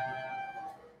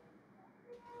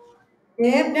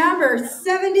 Tip number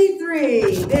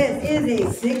 73. This is a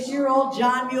 6-year-old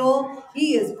John Mule.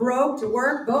 He is broke to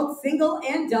work both single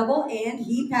and double, and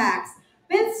he packs.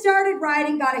 Vince started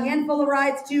riding, got a handful of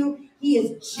rides too. He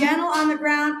is gentle on the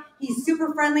ground. He's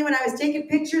super friendly. When I was taking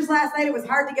pictures last night, it was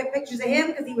hard to get pictures of him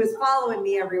because he was following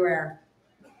me everywhere.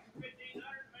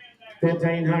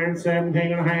 1,500,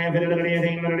 17 and a half, 17 and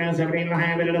a half, 17 and a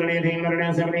half, 17 and a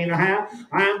half, 17 and a half.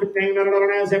 I'm 15 and a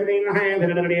half, 17 and a half,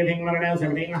 17 and a half,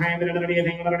 17 and a half,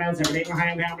 17 and a half, 17 and a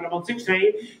half, down about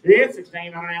 16. It's 16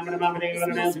 and a half, 17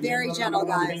 and a half, very gentle,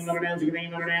 guys. 16 and a half,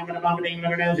 17 and a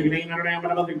half, 16 and a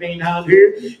half,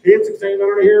 1600. It's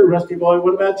 1600 here, Rusty boy.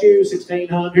 What about you?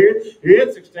 1600.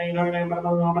 It's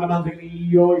 1600.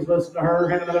 You always listen to her.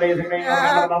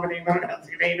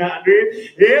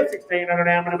 1600. It's 1600.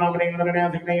 I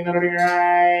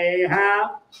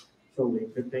have sold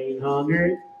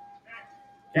 1,500.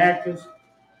 Cactus.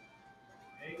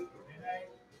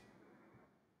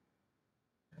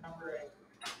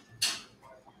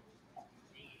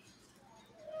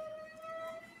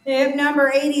 Tip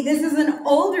number 80. This is an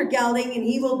older gelding, and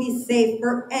he will be safe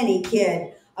for any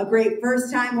kid. A great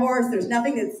first-time horse. There's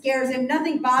nothing that scares him.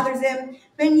 Nothing bothers him.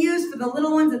 Been used for the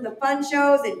little ones at the fun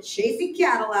shows and chasing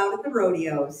cattle out at the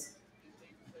rodeos.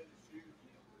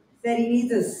 Said he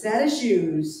needs a set of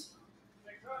shoes.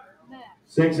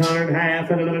 600 half.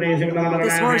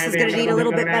 This horse is going to need a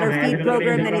little bit better feed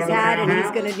program than he's had, and he's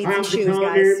going to need some shoes,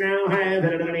 guys.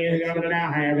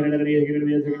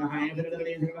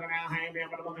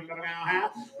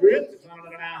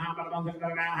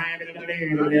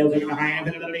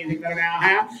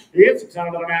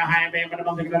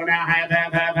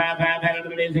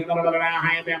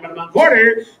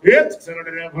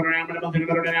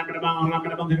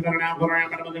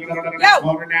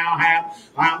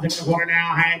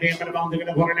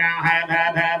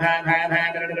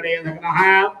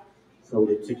 So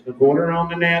it's 6 1/4 on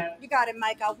the net. You got it,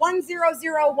 Micah.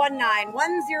 10019.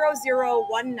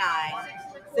 10019.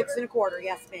 6 1/4.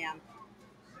 Yes, ma'am.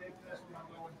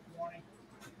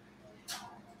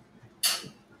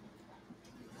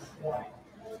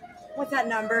 What's that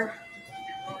number?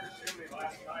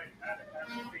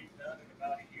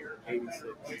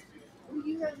 86.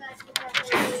 You have that.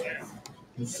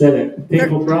 Said it.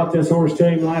 People brought this horse to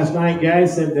him last night,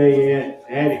 guys. Said they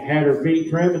had her feet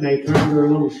trimmed and they trimmed her a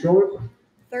little short.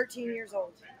 13 years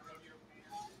old.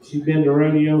 She's been to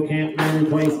rodeo camp and every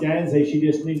place, guys. She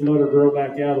just needs to let her grow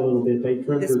back out a little bit. They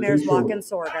trimmed This her mare's too short. walking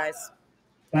sore, guys.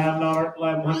 $5,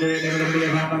 1,100,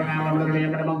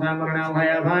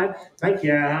 thank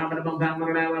you.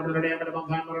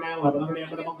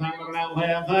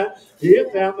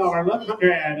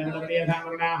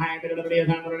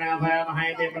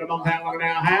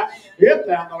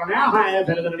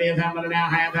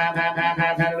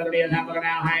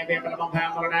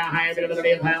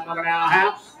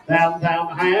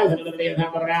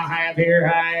 Here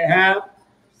I have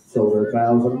sold her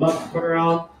 $1,000 for her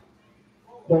on.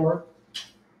 4.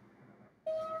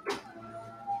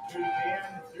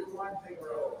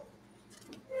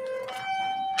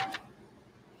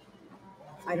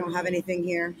 I don't have anything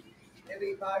here.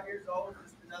 Maybe 5 years old,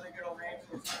 just another good old ranch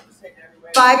horse.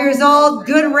 5 years old,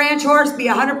 good ranch horse, be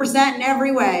 100% in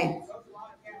every way.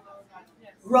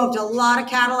 Roped a lot of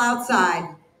cattle outside.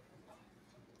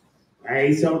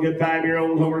 Hey, so good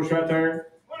 5-year-old horse right there.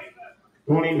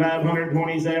 2,500,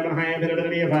 27, high,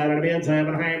 5,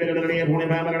 7, high,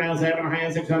 2,500, 7,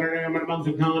 high, 600,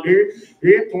 600.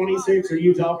 Hit 26. Are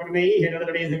you talking to me? Hit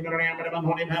 26,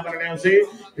 2,500,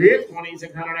 hit 2,600, hit 26,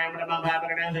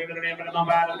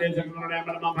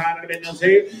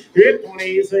 hit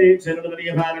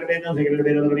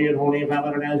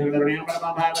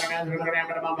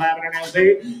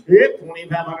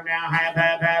 2,500 now, high,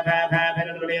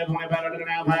 it, 2500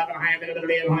 now, 5 and a half, it,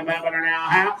 2500 now,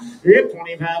 half, it,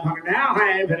 2500 now,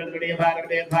 half, it, 5 and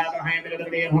a half, it,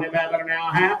 2500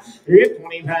 now, half, it,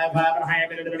 25, 5 and a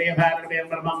half, it, 5 and a half, it, 5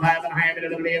 and a half, it,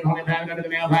 2500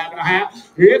 now, 5 and a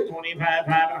half, it, 25, 5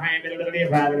 and a half, it,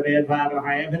 5 and a half, it, 5 and a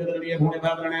half, it,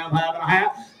 2500 now, 5 and a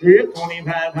half, it, 25,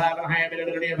 5 and a half,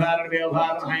 it, 5 and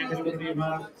a half, it,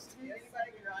 25.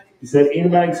 He said,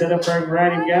 anybody set up there and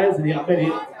ride him, guys? And I bet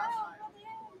he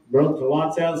broke the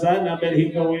lots outside, and I bet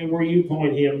he'd go anywhere you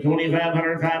point him.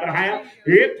 2,500, 5 and a half.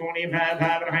 Hit 25, 5 and a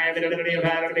half. 5 and a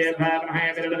half. 5 and a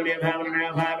half. 5 and a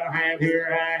half. 5 and a half. Here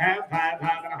I have 5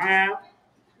 and a half.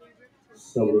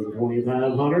 So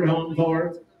 2,500 on for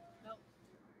it.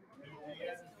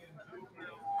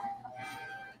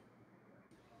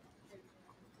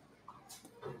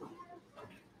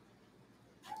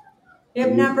 If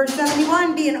number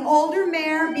 71, be an older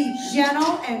mare, be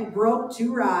gentle and broke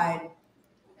to ride.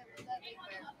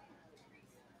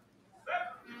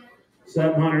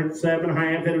 700, 7 and a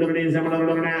half,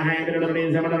 700 now, half,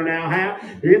 700 now, half,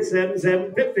 it's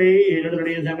 750,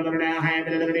 700 now, half,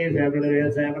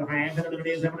 7 half,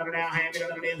 700 now, half,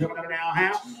 700 now,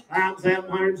 half, I'm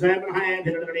 700, 7 and a half,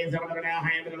 700 now,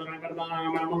 half,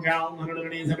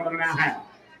 700 now, half.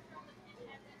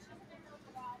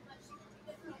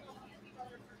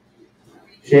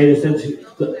 Shada said she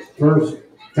first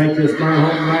take this mare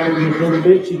home and ride her just a little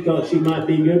bit. She thought she might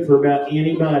be good for about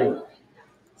anybody.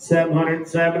 700,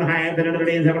 7 half,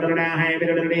 700 now, half,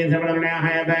 700 now,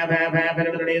 half,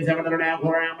 700 now,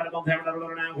 quarter round, minimum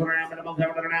 700 now, quarter round, minimum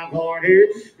 700 now, quarter here.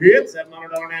 It's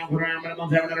 $700 now, quarter round, minimum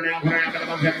 700 now, quarter round,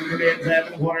 minimum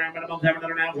 707, quarter round, minimum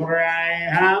 700 now, quarter I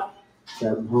have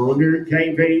 700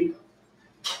 KP.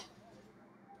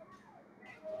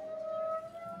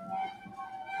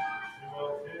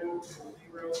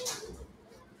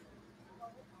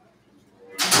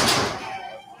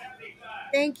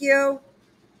 Thank you.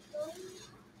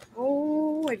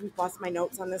 Oh, I lost my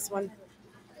notes on this one.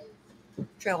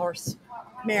 Trail horse.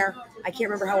 Mare. I can't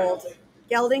remember how old.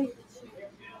 Gelding.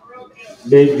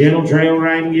 Big gentle trail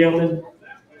riding gelding.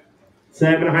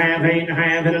 7 and a half, 8 and a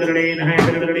half, 8 and a half,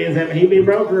 7. He'd be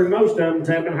broker in most of them.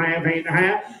 7 and a half, 8 and a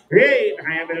half, 8 and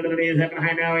a half, 7 and a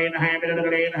half now, 8 and a half, 8 and a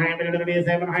half, 7 and a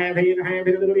half, 8 and a half, 8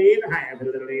 and a half, 8 and a half,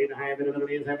 8 and a half,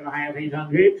 7 and a half,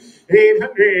 800,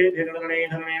 800,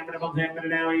 800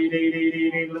 now, 8 now, 8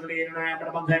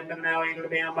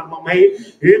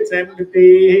 it's 750,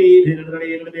 8 now,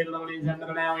 8 now,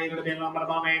 800 now, 8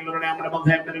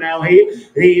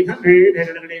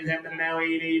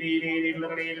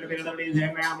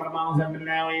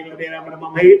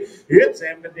 it's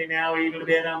 70 now, it's 70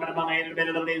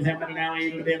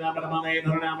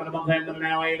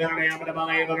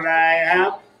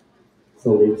 now,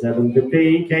 so it's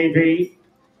 750 KP.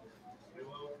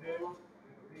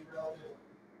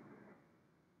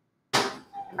 I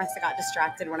must have got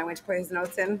distracted when I went to put his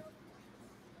notes in.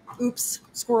 Oops,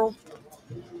 squirrel.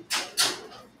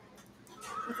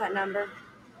 What's that number?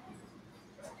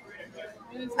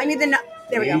 I need the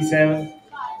there we go. 87.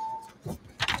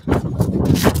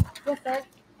 What's that?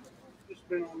 Just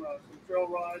been on some trail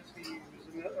rides. He was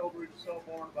in the Eldorado Cell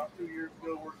Barn about 2 years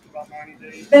ago, worked about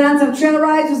 90 days. Been on some trail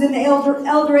rides, was in the El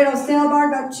Dorado Sale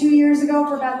Barn about 2 years ago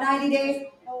for about 90 days.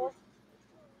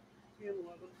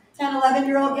 10,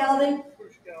 11-year-old gelding.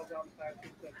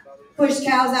 Push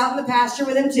cows out in the pasture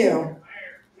with him too.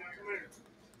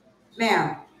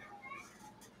 Ma'am.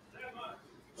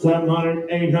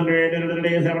 700, 800,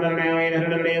 700 now,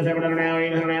 800, 700 now,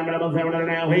 800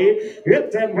 now,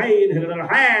 it's 7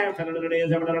 half,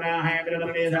 700 now, half, 700 now, 8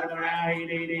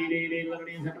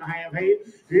 half,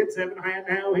 it's 7 half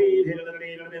now, 8 7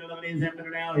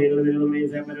 now, 8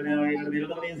 7 now,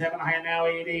 8 7 half now,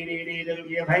 8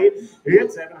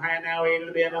 it's 7 half now,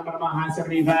 8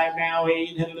 75 now,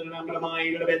 8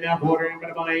 now, quarter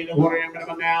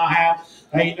now, half,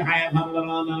 8 half,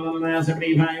 100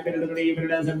 75,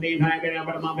 75,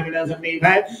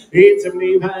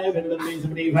 75, 75,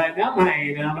 75, now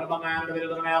 9, now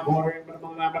quarter, it 9,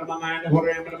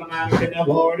 quarter,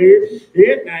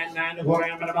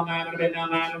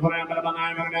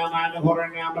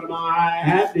 I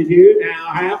have to do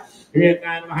now, have it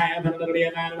 9 and a half,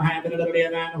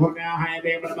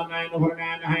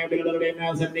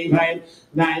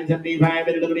 9 75,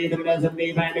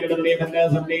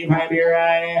 75, here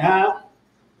I have.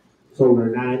 So they're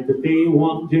 950,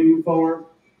 1, 2, 4.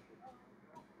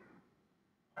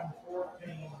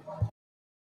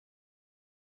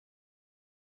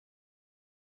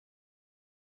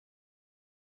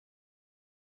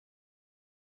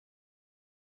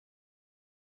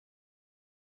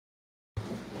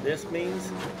 This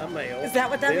means a male. Is that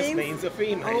what that this means? This means a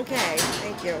female. Okay,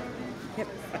 thank you. Yep.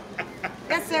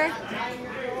 Yes, sir.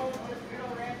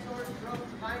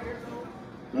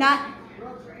 Not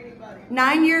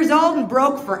 9 years old and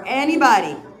broke for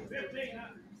anybody.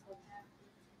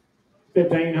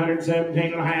 1,500,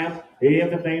 17 and a half. Yeah,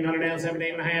 1,500 down,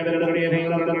 17 and a half.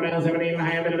 1,500 down, 17 and a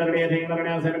half. 1,500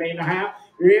 down, 17 and a half.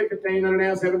 Yeah, 1,500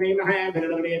 down, 17 and a half.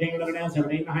 1,500 down,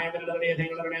 17 and a half.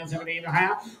 1,500 down, 17 and a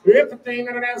half. Yeah,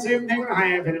 1,500 down, 17 and a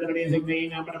half. 1,516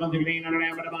 down, 1,500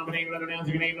 down, 1,500 down,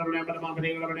 16 down, 1,500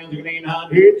 down,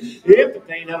 1,600. Yeah,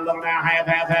 1,500 down, half.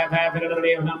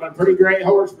 1,500. Pretty great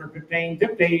horse for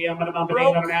 1,550.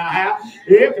 1,500 down, half.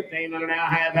 Yeah, 1,500 down,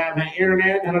 half.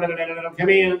 Internet. Come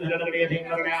in.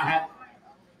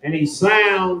 And he's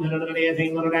sound,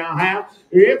 down half.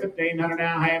 If 1,500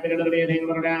 down half,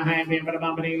 1,500 down half, but a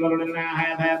bumping down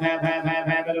half.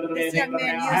 This young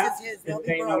man uses his. They'll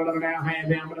be broke. Down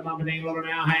half, but a bumping down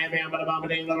half, but a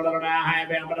bumping down half,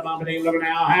 but a bumping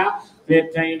down half.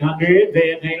 1,500,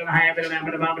 15 and a half, but a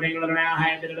bumping down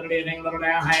half, but a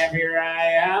half. Here I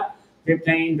am.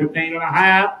 15 and a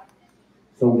half.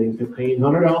 Sold him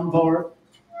 1,500 on for it.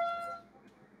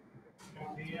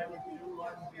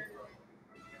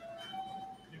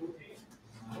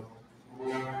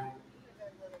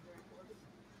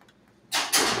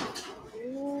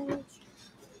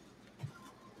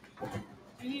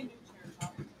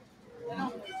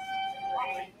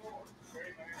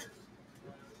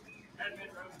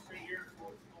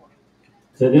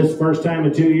 So this first time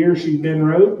in 2 years she's been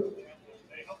rode.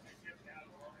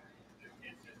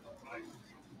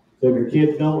 So if your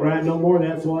kids don't ride no more,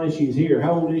 that's why she's here.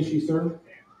 How old is she, sir?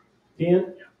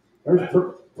 10? There's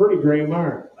a pretty gray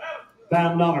mark.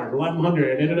 $1,100,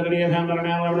 1,100.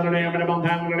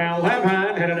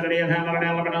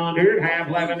 Half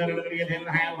 11,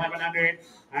 half 1,100.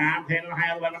 I'm 10 and a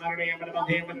half, 1,100, but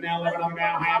 10, but now 11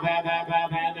 now, half, now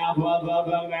 12,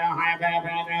 now half,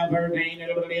 now 13,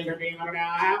 13,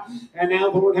 now half, and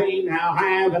now 14, now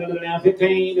half, now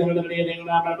 15, now 14 and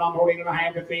a half, 1,500,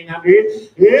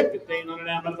 1,500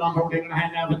 now, but 14 and a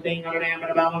half, now 1,500 now,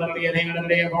 but about 14 and a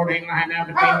half, now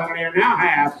 1,500 now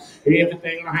half,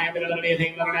 15 and a half,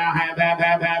 15 now half, 15 now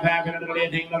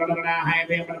half,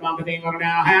 15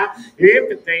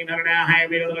 now half,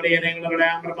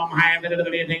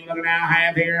 1,500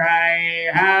 here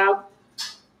I have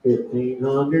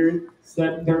 1,500,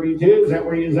 732. Is that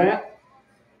where you's at?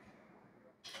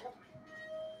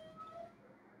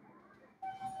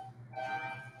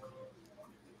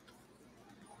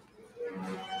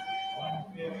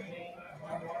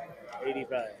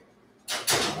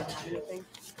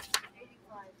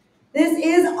 This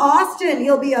is Austin.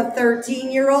 He'll be a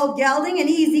 13-year-old gelding, an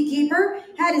easy keeper.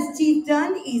 Had his teeth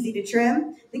done, easy to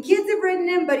trim. The kids have ridden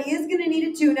him, but he is going to need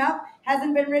a tune-up.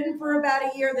 Hasn't been ridden for about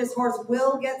a year. This horse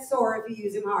will get sore if you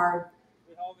use him hard.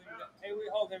 We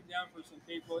hold him down for some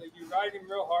people. If you ride him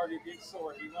real hard, he gets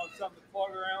sore. If you want something to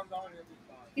plug around on, he'll be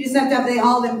fine. You just have to they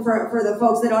hauled him for the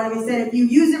folks that don't know. He said if you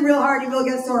use him real hard, he will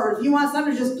get sore. If you want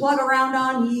something to just plug around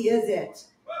on, he is it.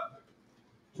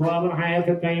 12 and a half,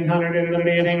 1,500,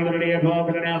 12,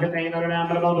 and now 1,500, now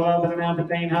 12, and now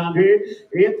 1,500,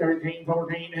 13, 14, 14,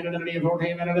 13, now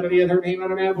 14, now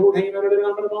 1,500, now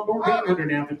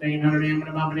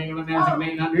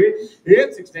 1,600,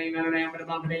 it's 1,600, now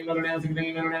 1,500, now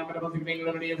 1,600, now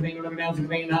 1,600, now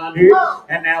 1,600,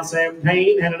 and now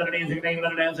 17, and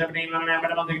 1,600, now 1,700, now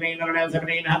 1,600, now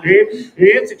 1,700,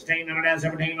 it's 1,600, now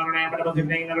 1,700, now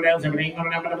 1,600, now 1,700, now 1,600, now 17,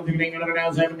 it's 1,600,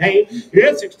 now 17.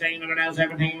 16,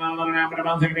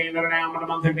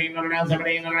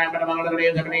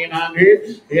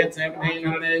 it's 17,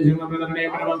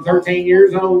 13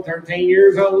 years old, 13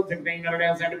 years old, 16,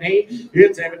 17,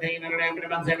 it's 17,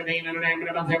 17,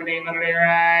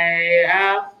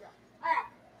 right.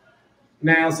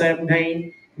 Now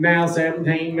 17. Now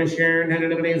 17, Miss Sharon,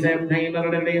 17, 17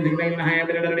 and a half,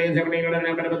 17,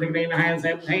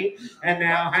 and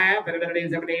now half, 17, now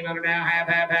half, 17, now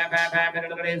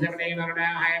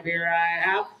half, here I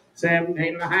have,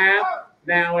 17 and a half,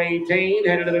 now 18,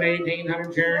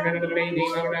 1,800, Sharon,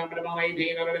 1,800, now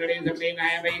 18, 17 and a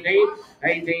half, 18,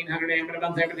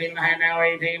 1,800, 17 and a half, now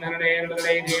 1,800,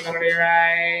 1,800, here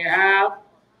I have,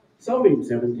 sold him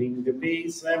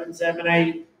 1750,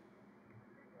 778.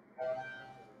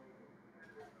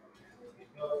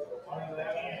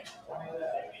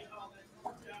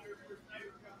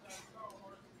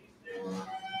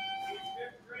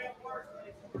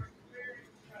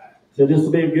 So this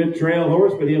will be a good trail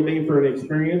horse, but he'll be for an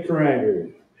experienced rider.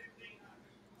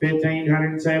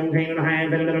 1517 and a half,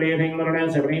 17 and a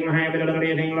half, 17 and a half,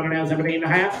 17 and a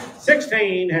half,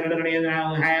 16 and a half, 16 and a half, 1600, 15 and a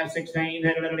half, 1600,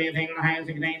 16 and a half,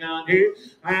 16 and a half,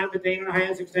 16 and a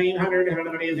half, 16 and a half, 1600,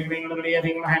 16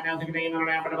 and a half, 15 and a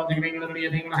half, 16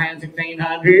 and a half, 16 and a half,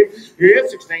 16 and a half,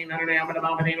 16, 16 and a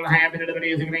half, 16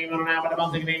 and a half,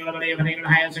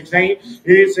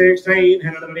 16 and a half, 16 and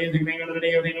a half, 16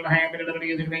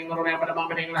 and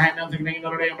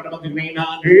a half, 16 and a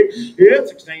half,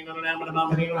 16 and a half, 16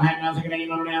 and a half, now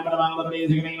 16 on down, but about the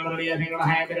 16 on the 16 on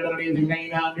half,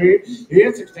 1600.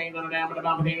 It's 16 on down, but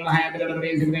about the half,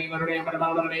 16 on down, but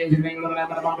about the 16 on down,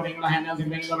 but about the half,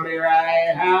 16 on the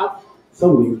right half.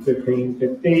 So we 15,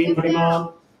 15, put him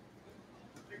on.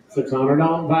 600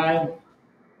 on 5.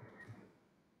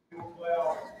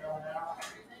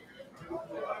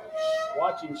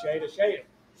 Watching Shada.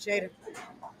 Shader.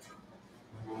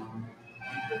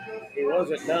 He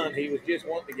wasn't done. He was just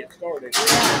wanting to get started.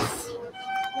 Yes.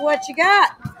 What you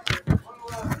got?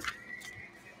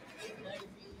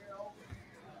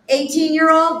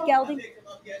 18-year-old gelding.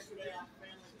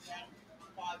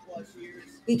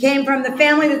 He came from the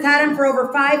family that's had him for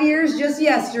over 5 years just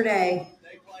yesterday.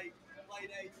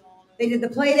 They did the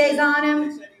play days on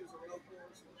him.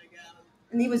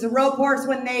 And he was a rope horse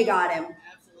when they got him.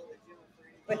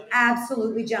 But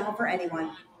absolutely gentle for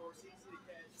anyone.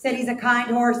 Said he's a kind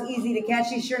horse, easy to catch.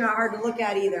 He's sure not hard to look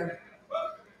at either.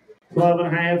 12 and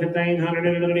a half, 1500, 12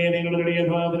 and a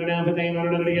half,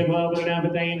 1500, 12 and a half,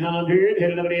 1500,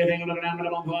 hit another 12 and a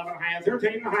half,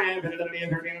 13 and a half, 13 and a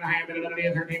half,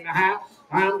 13 and a half.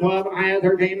 I'm 12 and a half,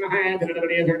 13 and a half,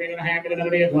 13 and a half,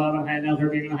 12 and a half, now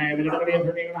 13 and a half, 13 and a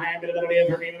half,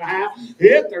 13 and a half.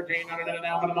 Hit 13 and a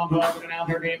half, 12 and now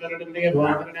 13 and a half,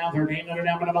 12 and now 13 and a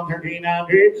half, 13 now.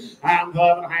 I'm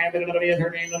 12 and a half, 13 and a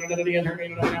half, 13 and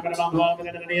a half, 12 and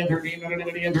a half, 13 and a half,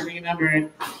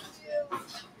 1300.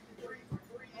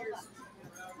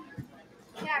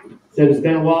 Said it's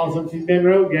been a while since he's been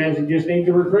road, guys. He just needs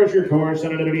a refresher course.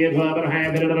 And it'll be a 12 and a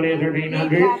half, it'll be a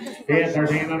 1300. Yeah,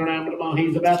 1300.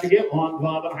 He's about to get one.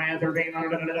 12 and a half,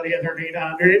 1300, it'll be a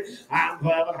 1300. I'm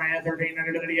 12 and a half,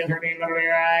 1300, it'll be a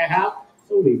 1300. I have.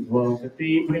 So we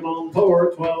 1250. Put him on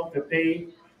forward.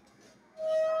 1250.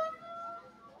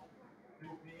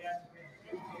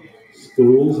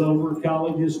 School's over.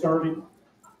 College is starting.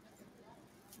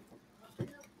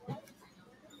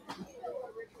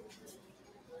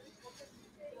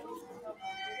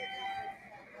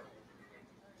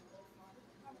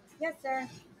 Yes, sir.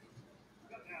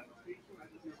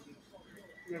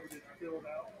 Never did fill it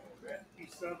out.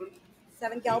 He's 7.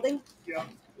 7 gelding. Yeah.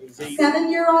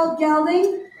 7-year-old gelding.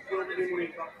 I gelded him when he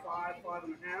was about 5, 5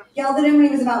 and a half. Gelded him when he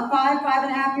was about 5,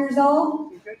 5.5 years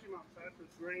old. You can catch him out fast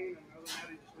with grain, and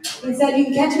other than that, he just leaves. He said you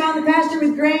can catch him out in the pasture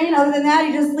with grain. Other than that,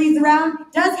 he just leads around.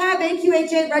 Does have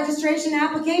AQH8 registration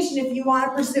application if you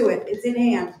want to pursue it. It's in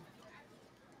hand.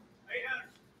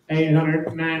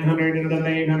 800, 900,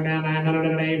 800 now,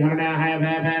 900, 800 now, half,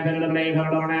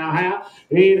 800 now, half,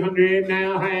 800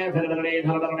 now, half,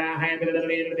 800 now, half, 800 now, half,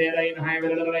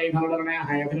 800 now,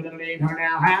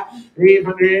 half,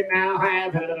 800 now, half, 800 now,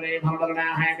 half, 800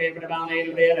 now, half,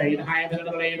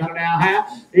 800 now, half,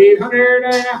 800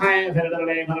 now, half,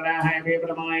 800 now, half,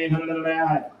 800 now,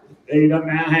 half,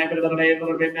 800 now, half,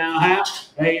 800 now, half,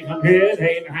 800,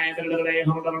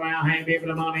 800 now, half,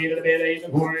 800 money, 8 and a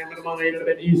quarter, 8 money,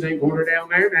 8 easy quarter down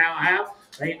there now, half,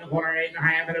 8 and a quarter, 8 and a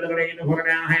half, 8 and a quarter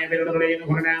now, half, 8 and a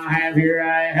quarter now, half, here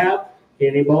I have,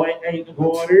 Kenny Boy, 8 and a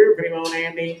quarter, put him on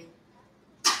Andy.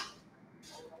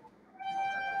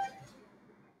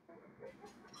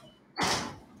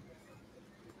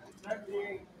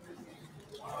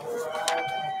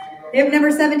 Hip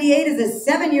number 78 is a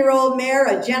 7-year-old mare,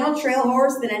 a gentle trail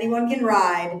horse that anyone can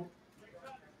ride.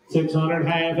 600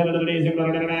 half,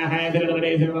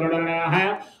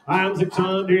 half. I'm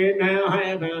 600 now,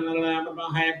 half,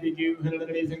 did you,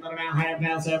 half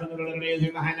now, 7, now 7, yes,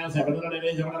 now 7, now 7, now half,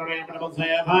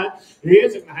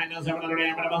 it's 700 now, half,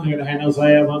 now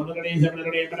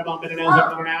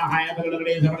half,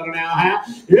 it's 700 now, half,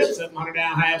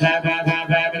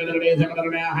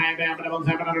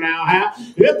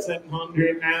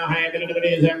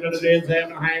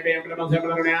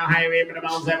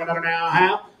 700 now,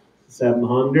 half.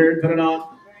 700, put it on.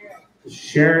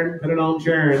 Sharon, put it on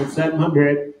Sharon.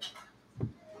 700.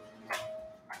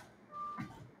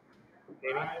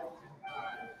 I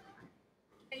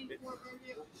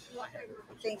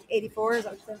think 84 is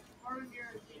up to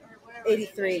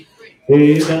 83.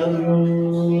 He does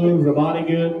move the body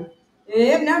good.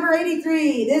 Hip number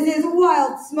 83. This is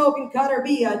Wild Smoking Cutter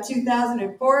B, a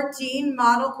 2014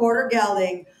 model quarter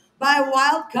gelding by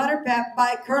Wild Cutter Pep,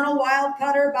 by Colonel Wild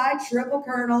Cutter, by Triple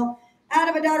Colonel. Out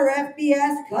of a daughter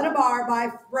FBS, Cut a Bar by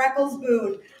Freckles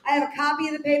Boone. I have a copy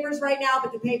of the papers right now,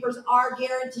 but the papers are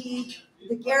guaranteed.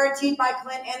 They're guaranteed by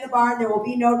Clint and the barn. There will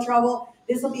be no trouble.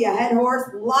 This will be a head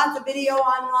horse. Lots of video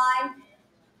online.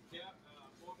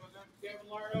 Kevin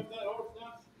learned up that horse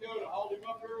down to Dakota. Hold him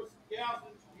up here with some cows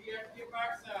and he had to get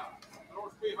back south. The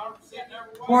horse will be 100%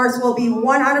 every way. Horse will be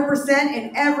 100%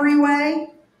 in every way.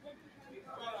 He's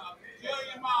got a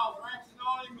jillion miles ranching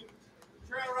on him and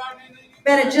trail riding in the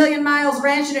Bet a jillion miles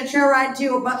ranching and trail ride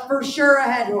too, but for sure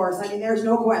a head horse. I mean, there's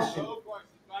no question. No question.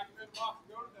 Back him in the box.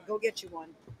 Go to that. Go get you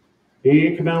one.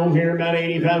 He come on here about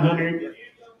 8,500.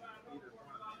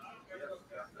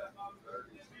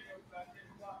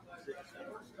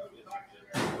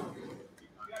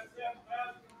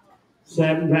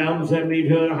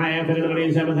 $7,072.5.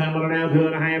 $7,000 now.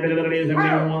 2.5.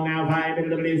 $71 now. 5.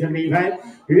 $75.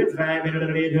 It's 5.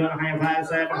 $2.5. 5.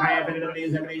 7. 5. $77. 5.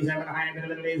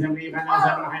 $75 now.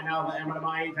 7 now.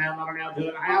 $8,000 now.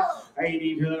 2.5.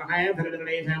 82.5.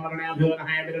 $8,000 now.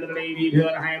 2.5.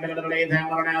 82.5.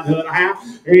 $8,000 now.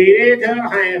 2.5.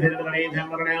 82.5.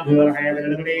 $8,000 now.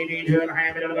 2.5.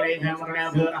 82.5. $8,000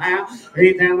 now. 2.5.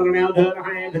 8,000 now.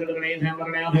 2.5.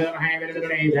 $8,000 now. 2.5.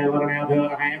 $8,000 now.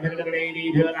 2.5.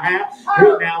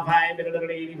 82.5. Now 5.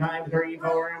 85. 3.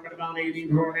 4. I'm about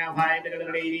 84 now. 5.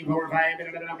 84. 5.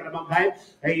 5.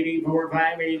 84.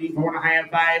 5. 84.5.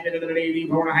 5.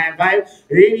 84.5. 5.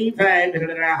 85.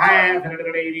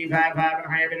 1/2. 85.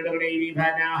 5.5.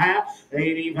 85 now. Half.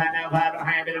 85 now.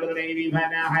 5.5.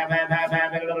 85 now. Half.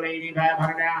 85.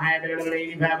 100 now. Half.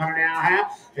 85. 100 now.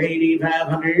 Half.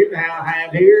 8,500 now.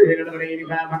 Half here.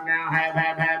 85 now. Half.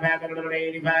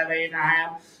 85.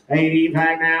 8.5.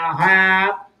 85 now.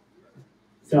 Half.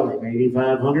 Selling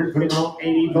 8,500. Putting on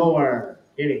 84.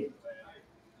 Get it.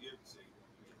 You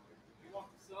want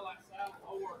to sell that saddle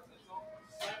horse. That's on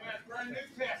that brand new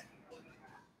test.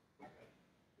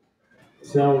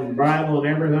 Selling bridle and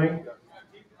everything.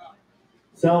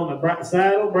 Selling the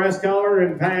saddle, breast collar,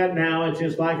 and pad now. It's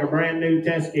just like a brand new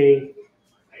Teskey.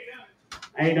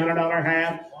 $800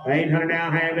 half. 800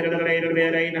 now, half it, 800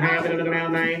 bid, 8.5, it now,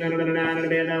 900 down, and a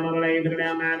bid, down on the 8,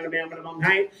 down, 900 down, but among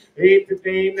height,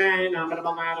 815, 9, I'm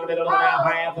about 900 bid, now,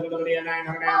 half, it, 900 now,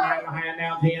 900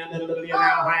 now, 10,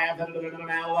 now, half, it,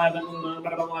 now, 11,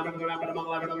 but among 11, but among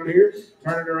 11 here.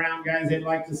 Turn it around, guys. They'd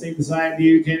like to see the side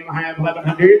view, 10 and a half,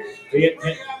 1100.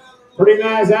 Pretty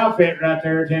nice outfit right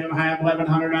there, 10 and a half,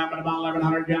 1100, I'm about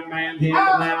 1100, young man, 10,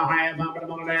 now, half, I'm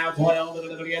about now, 12,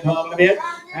 12 a bit,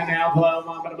 and now 12,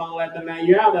 I'm about 11, now,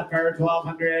 you have that for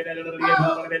 1,200, and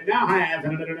 12 a bit, now, half,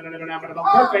 and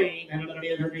about 13, and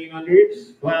 1,300,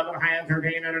 12 and a half,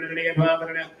 13, and 12,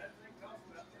 and it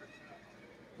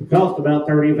cost about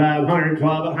 3,500,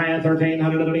 12 and a half,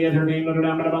 1,300, 13,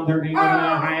 about 13,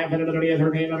 half, and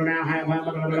 13, now half,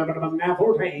 now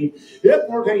 14. Yep,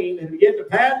 14, and get the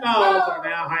pad now,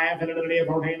 now half, and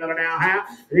 14, now half,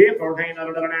 yep, 14,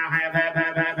 now half, half,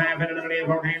 and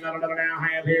 14, now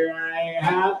half, here I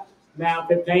have. Now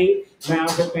 15, now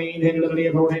 15, hit a little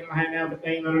bit, 14, now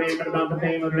 15, about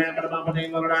 15, about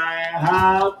 15,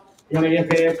 half. You're going to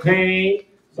get 15.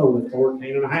 Sold at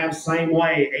 14 and a half, same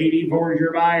way. 84 is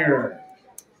your buyer.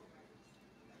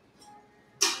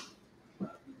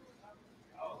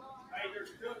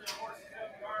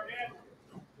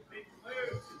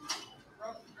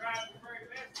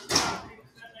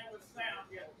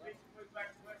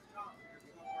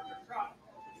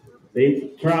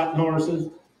 These trot horses.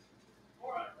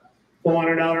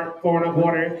 $400, 4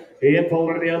 1/4. Hit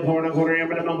 4 bill, 4 1/4.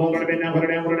 But the bump over the bid now, put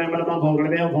it down, put it down, but the bump over the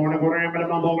bill, 4 1/4. But the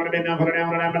bump over the bid now, put it down,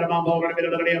 but the bump over the bid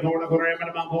of the bill, 4 1/4. But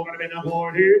the bump over the bid now,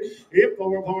 4 2. Hit 4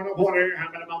 1/4. But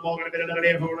the bump over the bid of the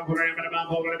bill, 4 1/4. But the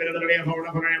bump over the bid of the bill, 4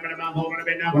 1/4. But the bump over the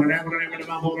bid now, put it down, put it down, but the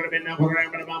bump over the bid now, put it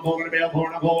down, but the bump over the bill, 4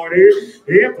 1/4.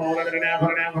 Hit 4 over the bid now, put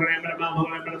it down, put it down, but the bump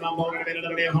over the bid of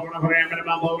the bill, 4 1/4. But the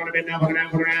bump over the bid now, put it down,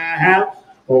 put it down. Half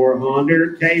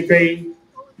 400 KP.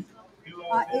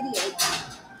 88.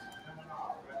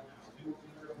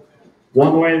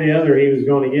 One way or the other, he was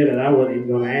going to get it. I wasn't even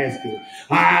going to ask him.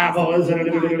 Boys,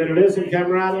 this one come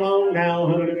right along now.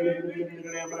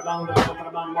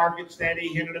 Market steady.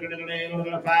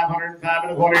 500, 5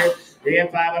 1/4. Yeah,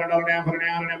 $500 down, put it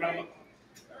down.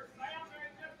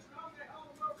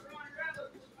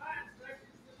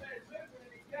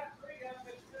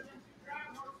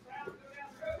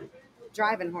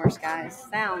 Driving horse, guys.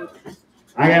 Sound.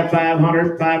 I got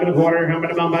 500, 5 1/4. I'm going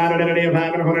to bump out of it.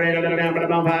 5 1/4. I'm going to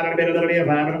bump out of it. 5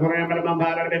 1/4. I'm going to bump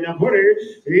out of it. 1/4.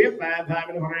 If 5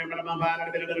 1/4. I'm going to bump out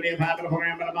of it. 5 1/4.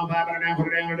 I'm going to bump out of it. 5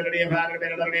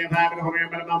 1/4. 5 1/4. I'm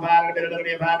going to bump out of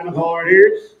it. 5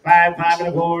 1/4. 5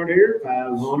 1/4.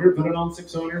 500. Put it on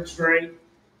 600 straight.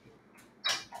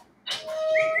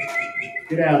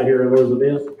 Get out of here,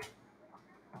 Elizabeth.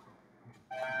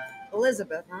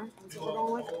 Elizabeth, huh? That's what we're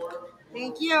going with.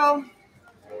 Thank you.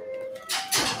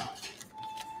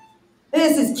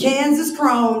 This is Kansas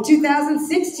Chrome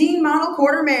 2016 model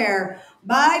quarter mare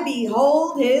by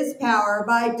Behold His Power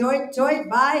by Doit Toit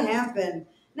by Hempen.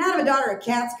 Now to a daughter of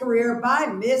Cat's Career by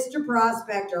Mr.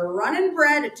 Prospector. Running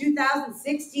bred, a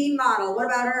 2016 model. What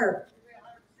about her?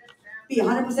 Be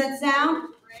 100%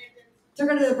 sound? Took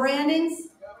her to the brandings?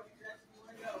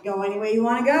 Go any way you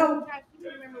want to go. I can't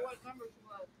remember what number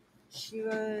She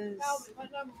was...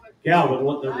 What number was Calvin,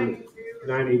 what number?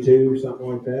 92, something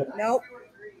like that. Nope.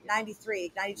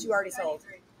 93. 92 already sold.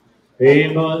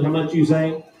 Hey, boys, how much you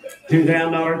say?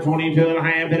 $2,000, 22 and a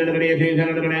half, bit of the video, 2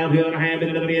 and a half, 2 and a half, bit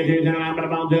of the video, 2 and a half, bit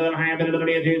of 2 and a half, bit of the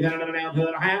video, 2 and a half, 2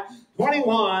 and a half,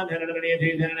 21, 10 of the video,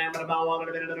 2 and a half, bit of 1,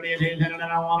 bit of the video, 2 and a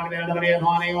half, 1, bit of the video,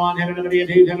 21, 10 of the video,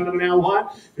 2 and a half,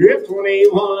 1,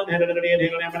 21, 10 of the video,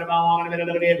 2 and a half, bit of 1, bit of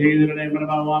the video, 2 and a half, bit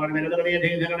of 1, bit of the video,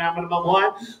 2 and a half, bit of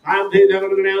 1, I'm 2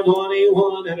 and a half,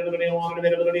 21, 10 of the video, 1,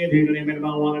 bit of the video, 2 and a half, bit of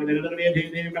 1, bit of the video, 2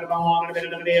 and a half, bit of 1, bit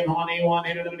of the video, 21,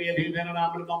 10 of the video, 2 and a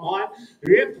half, bit of 1,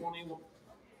 21.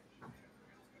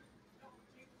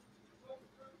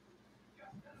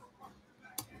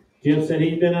 Jim said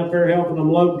he's been up there helping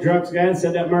them load trucks, guys.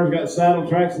 Said that mare's got saddle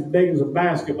tracks as big as a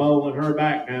basketball in her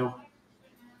back now.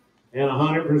 And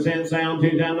 100% sound,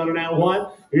 2 times under now,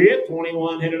 what? Hit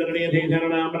 21, hit it at the 2 times under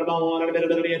now, but about 1, a bit of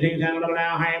the 2 times under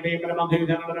now, half, hit about 2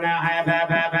 times under now, half,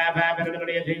 hit it at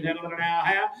the 2 times under now,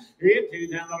 half, hit 2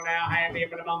 times under now, half,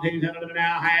 hit about 2 times under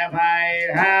now,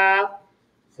 half.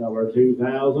 So we're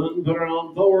 2,000, put her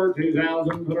on 4,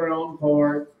 2,000, put her on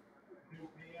 4.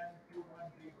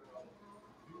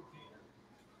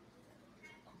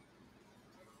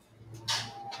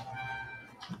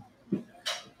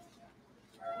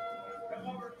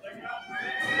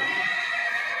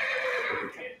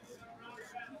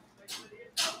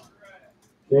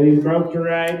 Daddy's broke to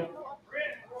ride.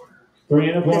 3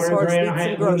 and a quarter, This horse 3 and a needs half,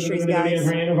 some groceries, guys.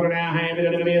 3 and a quarter now, half, 3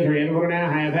 and a quarter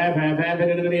now, half, 3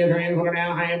 and a quarter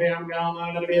now, half, I'm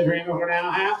gone, 3 and a quarter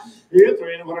now, half, 3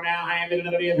 and a quarter now, half, 3 and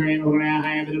a quarter now,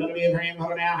 half, 3 and a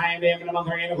quarter now, half, 3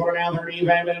 and a quarter now,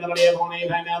 35,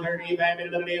 25 now, 35,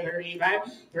 35,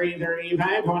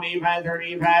 335, 25,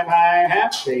 35,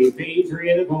 half, 3 feet,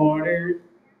 3 and a quarter.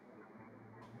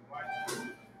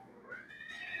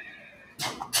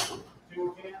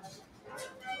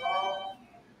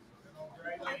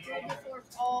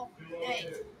 all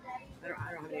day. I don't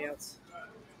have any notes.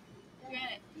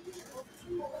 Janet.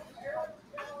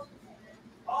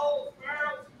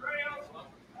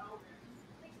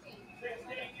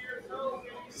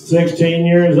 16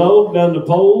 years old, done the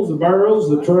poles, the burrows,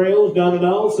 the trails, done it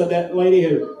all. Said that lady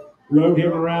who rode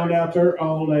him around out there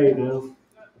all day now.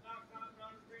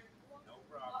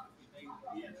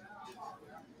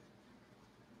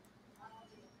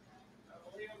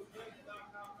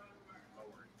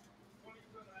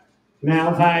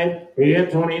 Now 5, we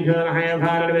hit 22 and a half,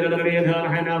 5 a bit of the video, 2 and a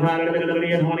half, now 5 a bit of the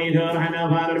video, 22 and a half, now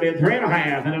 5 a bit, 3 and a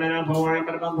half, and then 4, and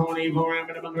then 24, and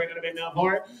then 3 and a bit, now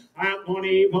 4, I'm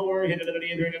 24, hit the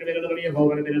video, 3 and a bit of the video,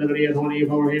 4 and a bit of the video,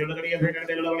 24, hit the video, 3 and a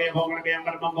bit of the video, 4 and a bit, and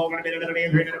then 4 and a bit of the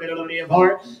video, 3 and a bit of the video,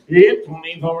 4, hit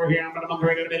 24, here, and then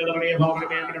 3 and a bit of the video, 4 and a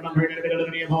bit, and then 3 and a bit of the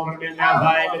video, 4 and a bit, now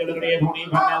 5, bit of the video, 25,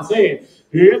 now 6.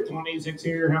 Hit 26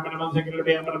 here, how many months ago to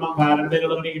be able to bump out of the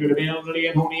middle of the league to be able to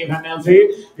be 25 now,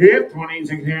 see? Hit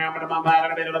 26 here, I'm going to bump out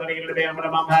of the middle of the league to be able to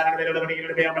bump out of the middle of the league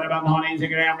to be able to bump 26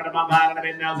 here, I'm going to bump out of the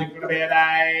middle now, 6 to be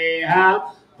I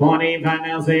have 25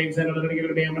 now, 6 and the league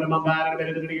to be able to bump out of the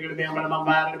middle of the league to be able to bump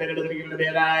out of the middle of the league to be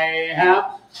I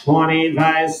have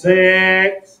 25,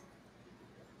 6.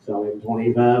 Selling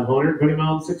 2,500, put him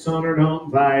on 600 on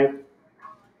 5.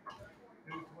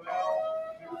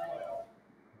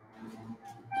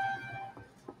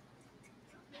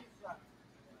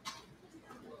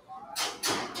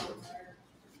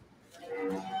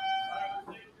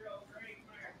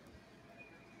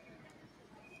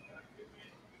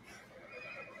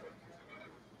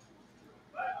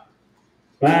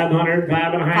 $500,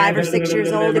 5 and a half. 5 or 6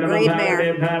 years old, a grade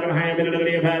mare. 5 and a half, 5 and a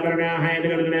half, 5 and a half,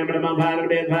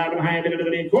 5 and a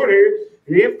half, quarter.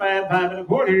 If 5 and a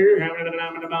quarter, how many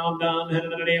of the bomb done? 5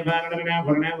 and a half, 4 and a half,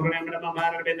 4 and a half, 5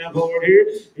 and a half, 4 here.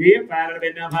 If 5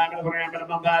 and a half, 5 and a quarter, 5 and a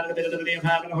half, 5 and a half,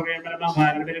 5 and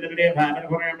a quarter, 5 and a half, 5 and a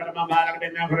quarter, 5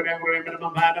 and a half, 5 and a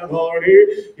half, 5 and a 4 here.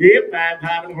 If 5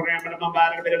 and a quarter, 5 and a half,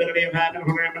 5 and a quarter, 5 and a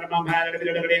quarter,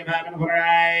 5 and a quarter,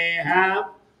 I have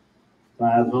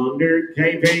 500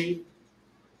 KP.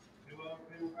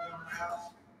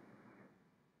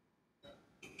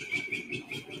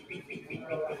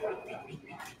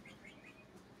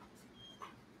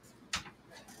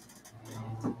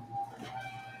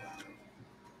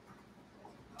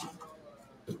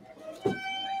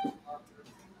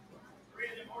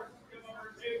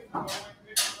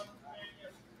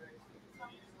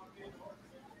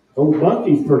 Old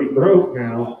Bucky's pretty broke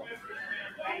now.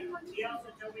 He also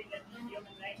told me that he owned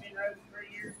the name road for 3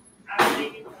 years. I was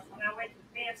thinking when I went to the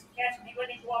fence to catch him, he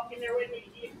wouldn't even walk in there with me.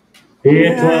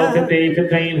 It's 12, 15,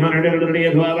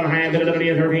 1500, 12 and a half,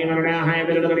 1300 now, half,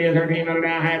 1300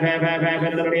 now, half,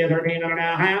 1300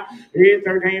 now, half, it's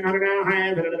 1300 now,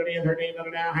 half, 1300 now, half,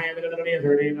 1300 now, half, 1300 now, half,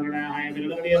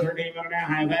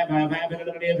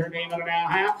 1300 now,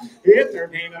 half, it's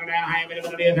 1300 now, half,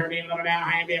 1300 now,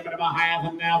 half,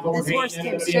 and now 14. This horse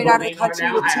came straight out of the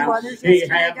country with 2 others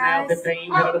yesterday, guys.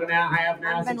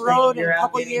 I've been rode in a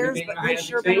couple years, but they've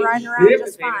sure been riding around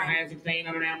just fine.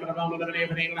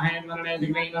 And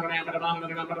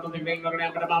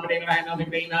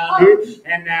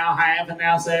now half, and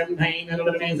now 17, and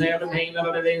 17, 17,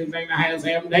 half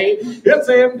 17, it's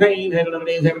 17,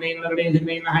 17, 17, half, 17,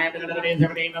 17, half,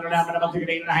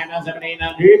 17,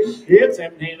 it's 17,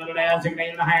 16 and a half,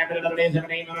 17, 17,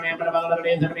 16 and a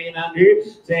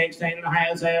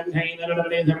half,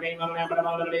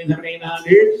 17, 17,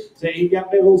 so he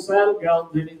got big old saddle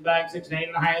guns in his back, 16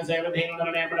 and a half, 17,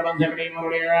 17,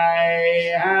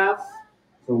 I have.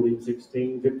 Sold him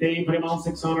 16, 15, put him on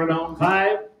 600 on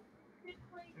 5.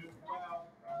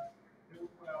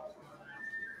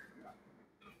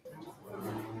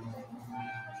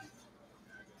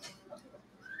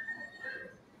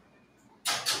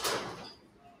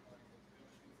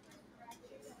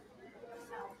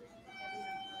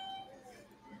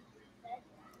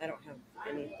 I don't know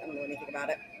anything about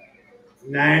it.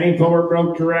 94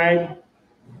 broke to ride.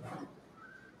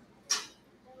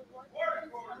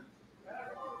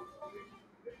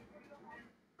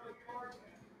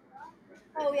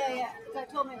 Oh, yeah. That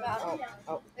told me about it.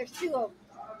 Oh. There's 2 of them.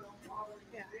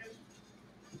 Yeah.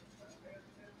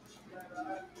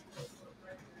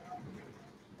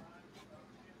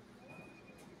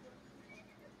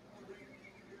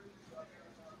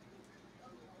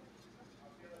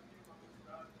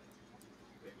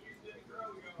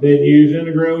 Been used in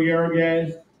the grow yard,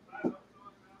 guys.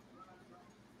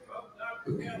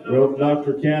 Rope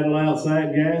Dr. Cattle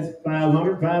outside, guys.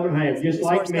 500, 5 and a half, just This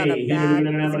like horse me. got a bad,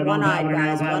 it's one eye,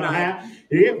 guys, one eye.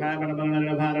 Yeah, 5 and a half, 5 and a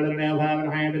half, 5 and a half, 5 and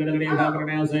a half, 6,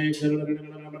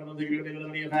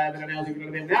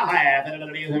 now half,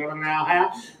 now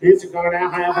half. It's going now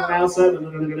half, and now 7, now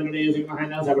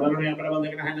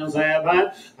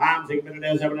 7. I'm thinking it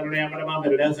is 7,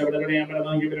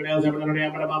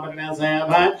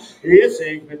 it's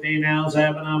 6, 15 now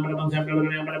 7, I'm going to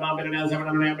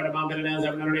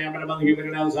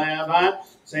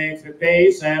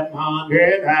 650,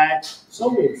 700, high.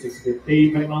 So it's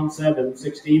 650, put him on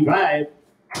 765.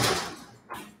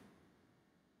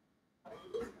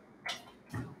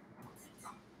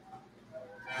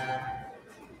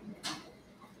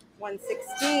 $116.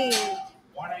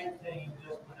 118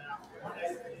 just went out.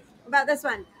 118. What about this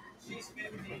one? She's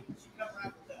 15. She come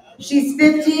right with the other. She's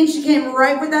 15. She came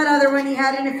right with that other one you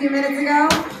had in a few minutes ago.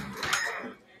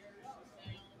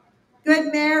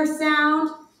 Good mare sound.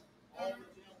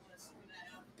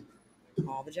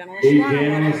 All the gentlemen.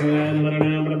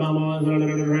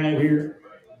 Right here.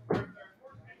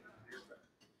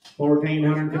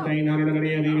 1400,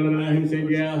 1500, who said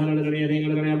yeah, 100,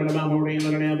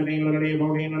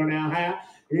 1400 now, half.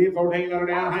 1400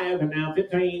 now, half, and now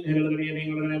 15.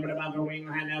 1500, now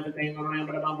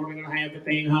 1500, half,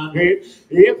 1500.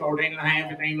 14 and a half,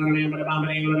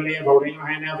 1500, 14 and a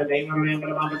half, now 1500,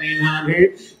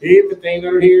 1500.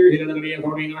 1500 here,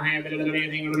 14 and a half, 14 and a half, now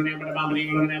 1500. 1500, 14 and a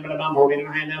half,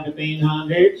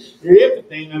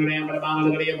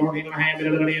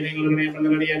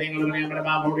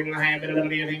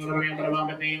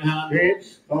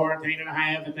 14 and a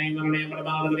half,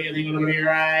 1500,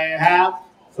 I have.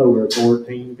 So we're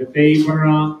 14, 15, we're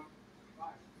on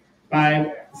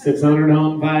 5, 600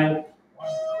 on 5.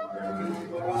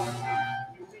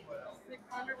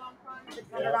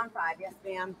 600 on 5, yes,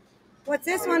 ma'am. What's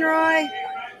this one, Roy?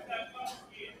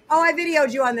 Oh, I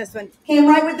videoed you on this one. Came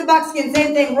right with the buckskin,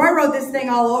 same thing. Roy rode this thing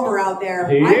all over out there.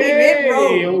 Hey, I mean, it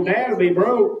rode. Old Dad'll be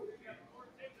broke.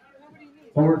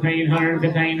 1400,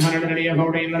 1500,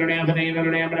 1400,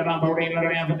 1500, about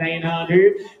 1400,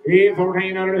 1500,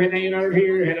 1400, 1500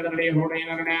 here,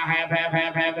 1400 now, half,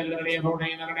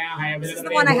 1400 now, half. This is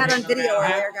the one I had on video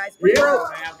earlier, guys. Pretty broke.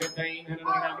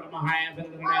 1500,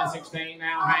 half, 16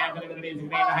 now, half, 16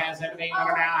 half, 1700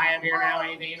 now, half here now,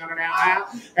 1800 now,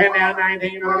 half, and now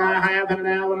 1900 now, half, and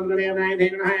now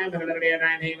 19 and a half,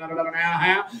 1900 now,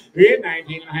 half, 19 and a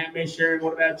half, Miss Sharon,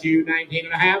 what about you? 19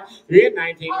 and a half, 19 and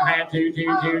a half, 2,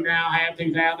 2 now half,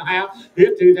 2,000 half,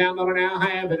 hit 2,000 now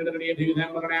half, hit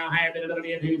 2,000 now half,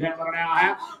 hit 2,000 now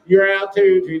half. You're out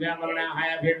 2,000 now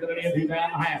half, hit 2,000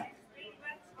 half.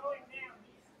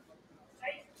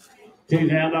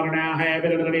 $2,000 now half,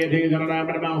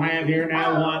 $2,000 half here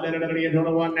now one,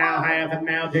 $1 now half, and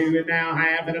now 2, and now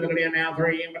half, and now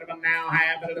 3, and now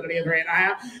half, and 3 and a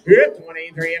half,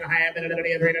 23 and a half, and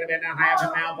 3 and a half,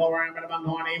 and now 4, and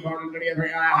 24, and 3 and a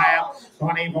half,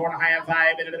 24 and a half,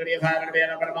 5, and 5 and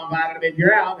a bit,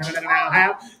 you're out, and now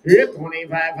half, 25, 5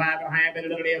 and a half, and 5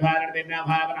 and a bit, now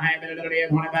 5 and a half, and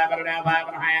 25 and now 5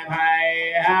 and a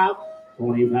half,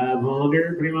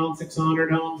 2,500, pretty much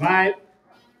 600 on 5.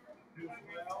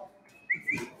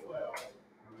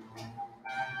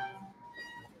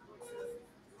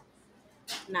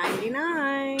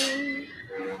 $99.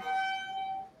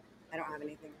 I don't have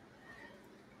anything.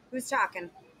 Who's talking?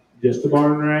 Just the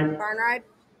barn ride. Barn ride?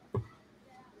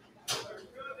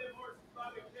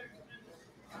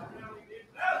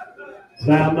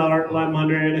 $1,100,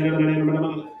 $1,100.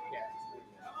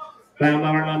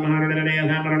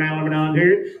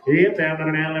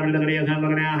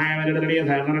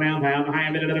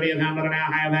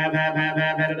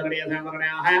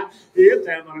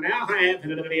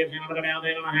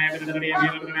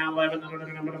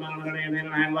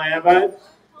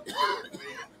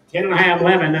 Ten and a half,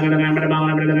 11.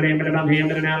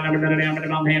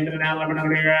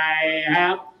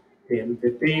 10,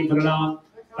 15, put it on.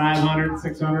 500,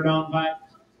 600 on 5.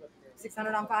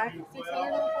 600 on 5?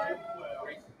 600 on 5?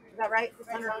 Is that right?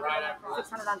 600 on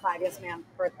 5, yes, ma'am.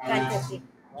 For $10.50.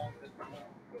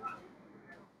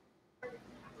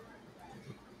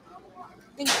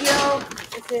 Thank you.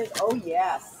 This is, oh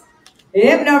yes.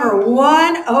 Hip number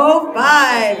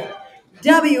 105.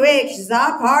 W.H.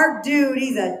 Zophar Dude.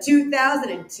 He's a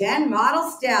 2010 model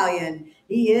stallion.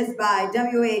 He is by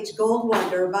W.H. Gold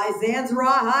Wonder, by Zan's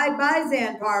Rawhide, by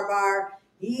Zan Parbar.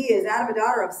 He is out of a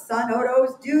daughter of Sun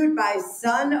Odo's Dude by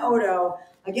Sun Odo.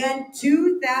 Again,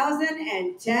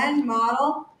 2010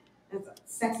 model. That's a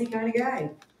sexy kind of guy.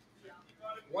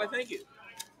 Why, thank you.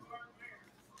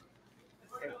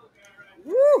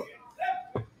 Woo!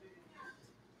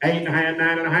 8 and a half,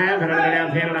 9 and a half, 10 and a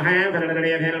half, 10 and a half, 10 and a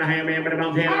half, 10 and a half, 11 and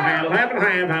a half,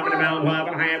 12 and a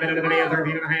half, 13 and a half,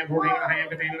 14 and a half,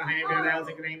 15 and a half,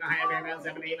 16 and a half,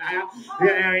 17 and a half,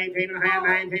 18 and a half,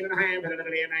 19 and a half,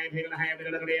 19 and a half,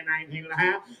 19 and a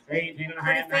half, 18 and a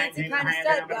half, 19 and a half, 19 and a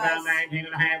half, 18 and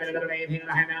a half,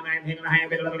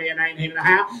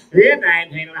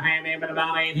 19 and a half, 19 and a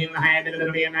half, 19 and a half, 18 and a half,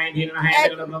 19 and a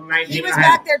half, He was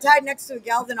back there tied next to a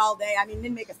gelding all day. I mean,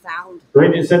 didn't make a sound.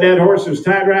 Bridget said that horse was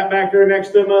tied right back there next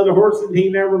to them other horses, and he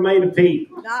never made a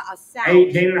peep. Not a sound.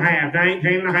 18 and a half, 19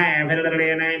 and a half, 19 and a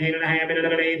half, 18 and a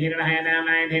half, now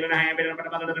 19 and a half, 19 and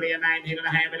a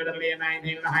half,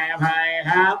 19 and a half, high,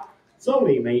 half. Sold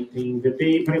him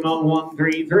 1850, put him on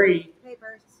 133.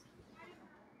 Papers.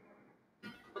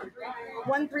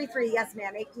 133, yes,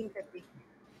 ma'am, 1850.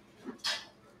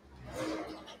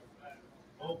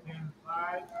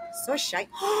 So shy.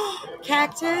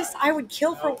 Cactus, I would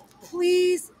kill for,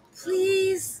 please,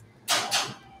 please.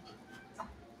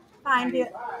 Find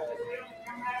it.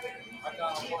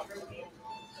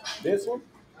 This one?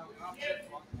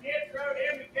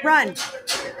 Run.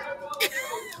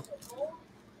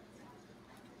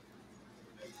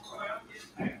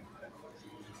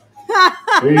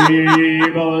 Right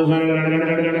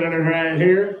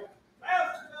here.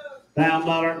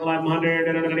 $1,000, $1,100,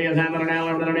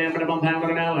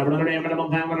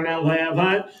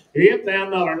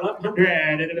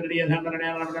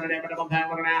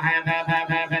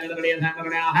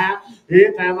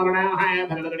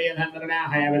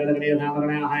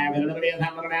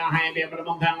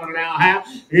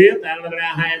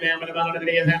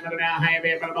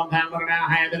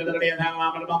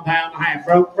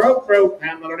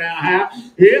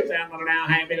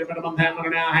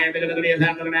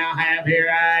 half here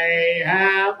I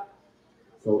have.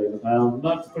 Sold him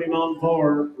 $1,000, put him on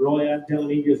 4. Roy, I'm telling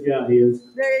he just got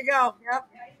his. There you go. Yep.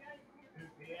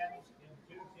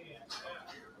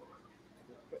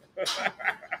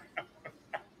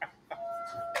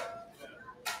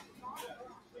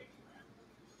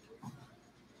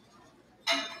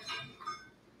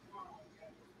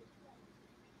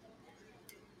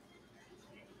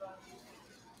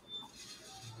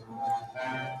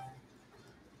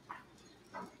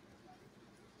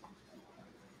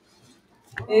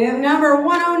 And number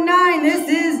 109, this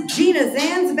is Gina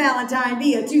Zan's Valentine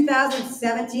B, a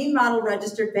 2017 model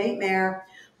registered paint mare.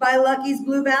 by Lucky's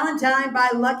Blue Valentine, by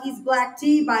Lucky's Black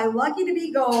Tea, by Lucky to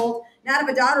Be Gold, not of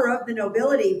a daughter of the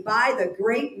nobility, by the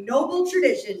Great Noble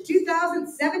Tradition,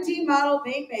 2017 model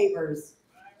paint papers.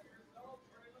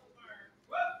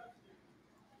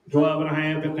 12 and a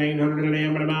half, 1500,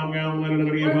 and a bomb going,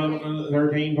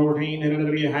 13, 14,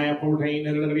 and a half, 14,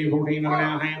 and a 14, and a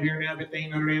half, here now,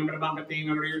 1500, and a bomb,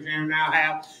 1500, here's now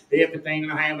half, 15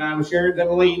 and a half, I'm sure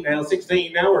that lead now,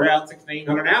 16, now we're out,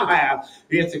 1600, now half,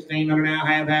 1600, now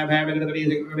half, and it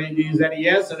is that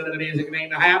yes, and it is 16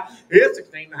 and a half,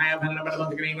 16 and a half, and a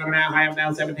 16 and a half,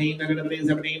 now 17, and it is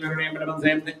 1700, and a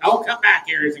 17, oh, come back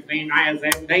here, 16, I have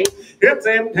 17, it's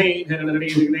 17, and it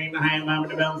is 16 and a half, I'm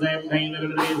about 17,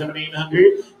 and it is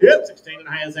 1700. Yep, 16 and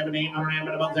a half, 17 on and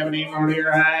about 17 on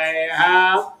here.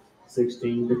 High,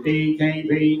 1650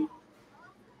 kb.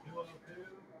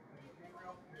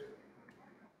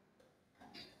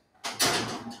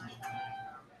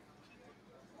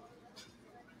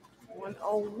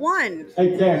 101.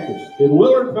 Hey, Cactus, did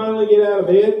Willard finally get out of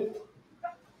bed?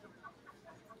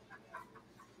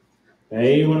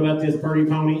 Hey, what about this pretty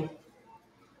pony?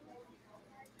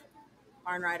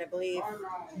 Barn ride, I believe.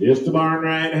 Just a barn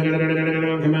ride.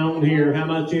 Come on here. How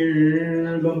much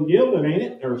here? Little gilded, ain't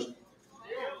it? Or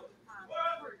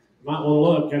might want to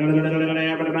look.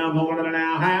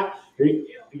 How?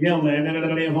 Gilded.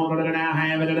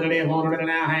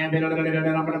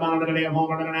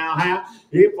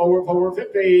 Hit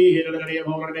 450. Hit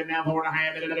 450 now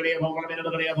 4.5. Hit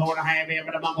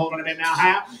 4.5. Now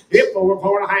half. Hit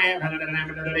 4.5.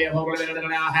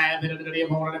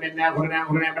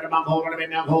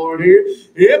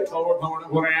 Hit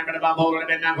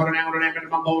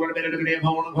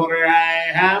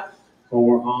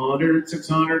 400,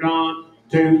 600 on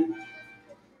 2.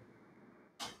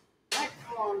 Next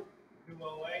one,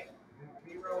 208,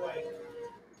 08.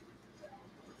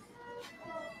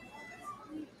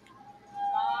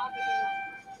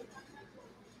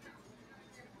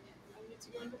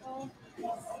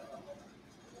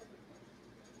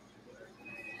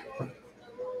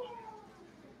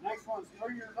 Next one's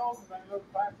 3 years old and been rode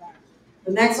 5 times.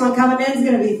 The next one coming in is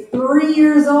going to be 3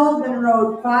 years old, been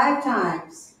rode 5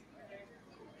 times.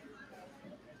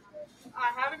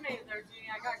 I haven't made it there, Jeannie.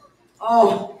 I got.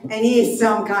 Oh, and he is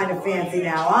some kind of fancy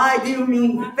now. I do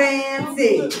mean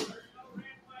fancy.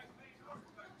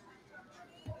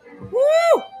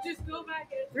 Woo! Just go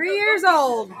back and 3 years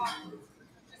old.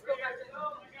 Just go back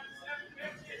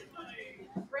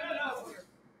and bring it over here.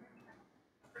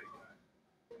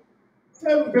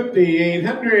 750,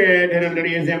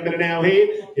 800, now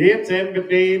he hit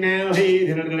 750 now he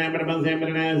hit it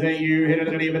now say you hit it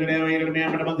now hit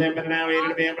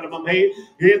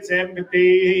hit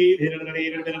 750 hit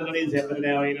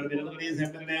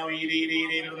it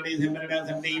now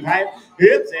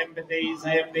hit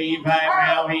 75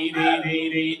 now he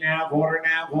now quarter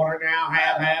now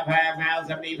half now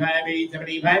 75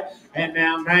 75 and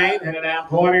now 9 hit it now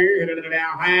quarter hit it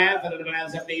now half hit it now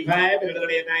 75 hit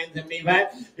it 975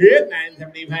 hit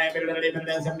 975 hit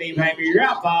it 75 you're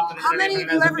up off. How many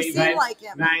have you ever seen like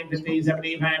him? 950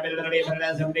 75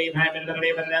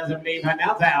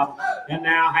 now south and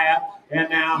now half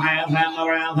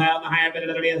around half half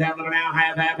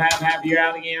you're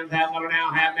out again half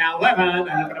now 11 and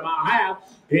half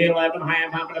 11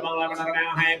 half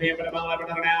now half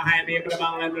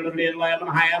 11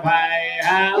 half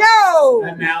Yo!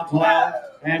 and now 12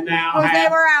 and now Jose, half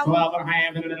we're out. 12 and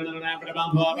half 12 and half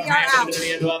 12 and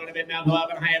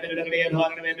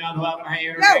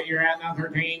half you're at now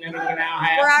 13 and now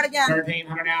half We're out again.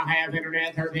 1300 now half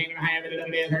internet 13 and a half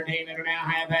 13 and now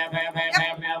half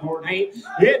now 14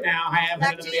 it now half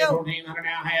 1400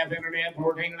 now half internet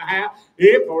 14 and a half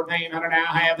it 1400 now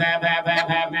half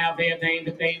now 15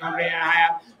 1500 and a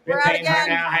half 1500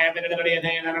 now half it now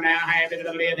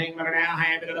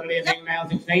half it now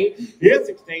 16 it's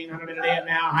 1600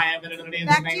 now half it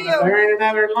there ain't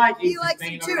another like He likes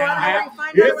him too. I don't know where you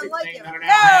find it's anyone like him. 1600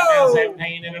 now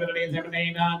 1700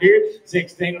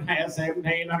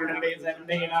 1700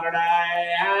 1700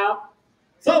 out.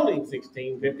 Sold him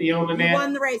 1650 on the He net.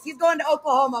 won the race. He's going to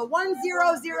Oklahoma.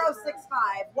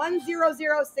 10065.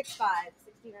 10065.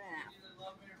 16 and a half.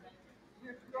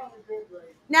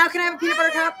 Now can I have a peanut butter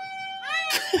cup?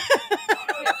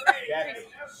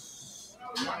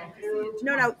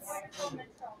 No notes.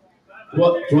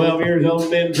 12 years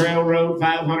old, then Trail Road,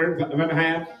 500 and a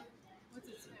half.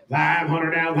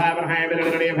 500 now, 5 and a half, 5 and a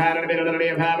half, 5 and a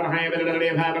half, 5 and a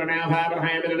half, 5 and a half,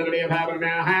 5 and a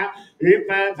half. Hit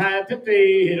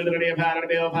 550, hit 5 and a half, 5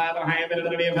 and a half, 5 and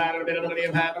a half, 5 and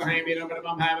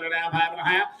a half, 5 and a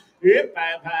half. Hit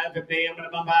 550, I'm going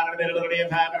to bump out of the middle of the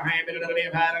 5 and a half,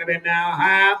 now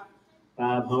half.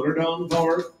 500 on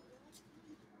fourth.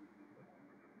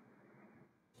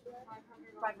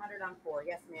 500 on 4.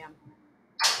 Yes, ma'am.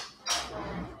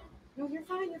 No, you're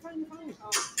fine. You're fine. You're fine.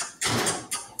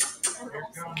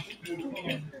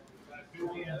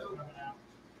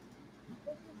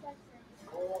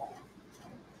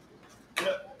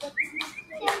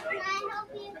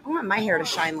 I want my hair to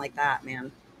shine like that,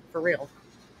 man. For real.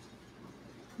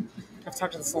 I have to talk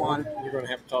to the salon. You're going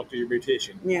to have to talk to your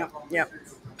beautician. Yeah. Yep.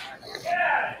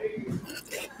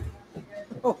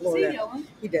 Oh, Lord.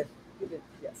 He did. He did.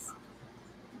 Yes.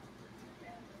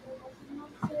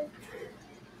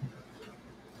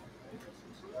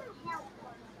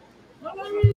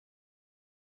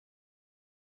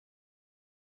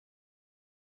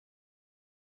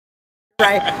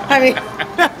 Right. I mean,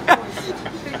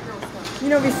 you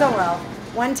know me so well.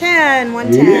 110,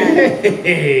 110.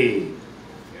 Yay.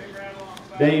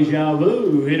 Deja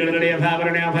vu. Hit it at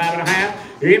 500 now,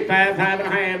 5.5. Hit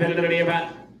 5.5. Hit it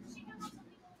about.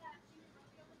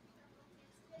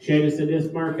 Shayna said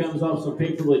this mark comes off some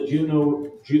picture with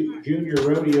junior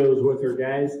rodeos with her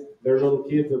guys. They're little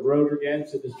kids that rode her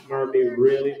guys. So this mark be a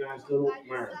really nice little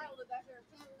mark.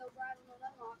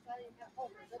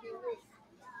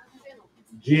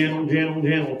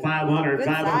 Gentle, 500, Good 5.5,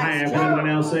 size. and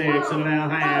now 6, and now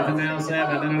half, and now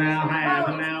 7, and now half,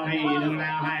 and now 8, and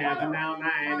now half, and now 9,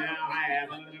 and now half,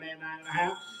 and then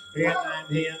 9.5. Hit 9,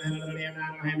 10, and then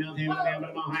 9.5, now 10, and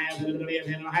then half, and then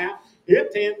 10.5. Hit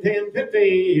 10, 10,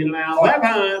 50, and now 11.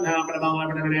 I'm going to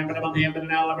 11, and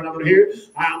now 11 over here.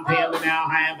 I'm 10, and now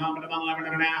half, I'm going to 11,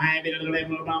 and now half, and then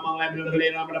 11, I'm going to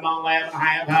 11,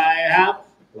 half.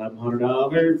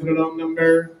 $1,100 for the long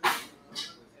number.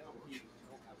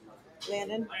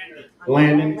 Landon.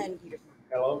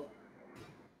 Hello.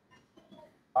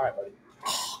 All right, buddy.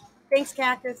 Thanks,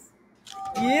 Cactus.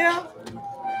 Yeah.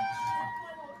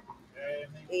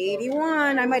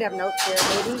 81. I might have notes here,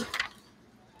 maybe.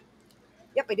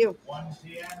 Yep, I do.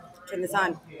 Turn this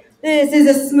on. This is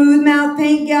a smooth mouth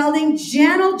paint gelding.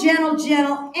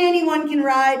 Gentle. Anyone can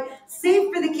ride.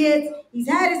 Safe for the kids. He's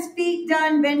had his feet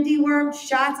done. Bendy worm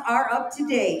shots are up to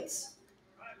date.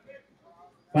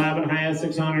 5.5,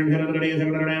 600, 700,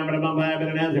 but I'm 5,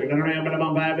 and now 600, but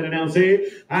I'm 5, and now 6.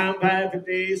 I'm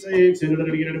 556, and a bit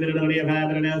of 5,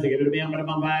 and now 6, but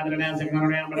I'm 5, and now 600,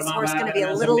 but I'm 5. This horse is going to be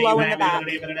a little low in the back.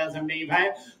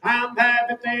 I'm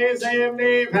 550,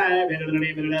 75, and a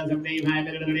bit of 75,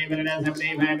 and a bit of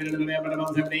 75, and a bit of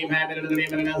 75, and a bit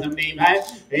of 75,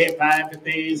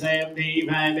 550,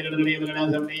 75, and a bit of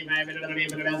 75, and a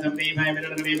bit of 75, and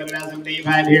a bit of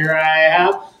 75. Here I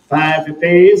have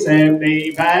 550,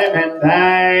 75, and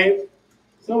 5.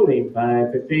 Sold him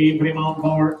 550. Put him on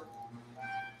board.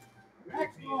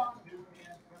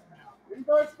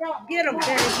 Get him,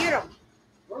 Barry, get him.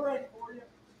 We're ready for you.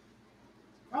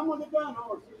 Come with the gun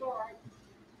horse. It's all right.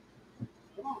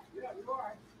 Come on. Yeah, you're all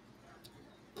right.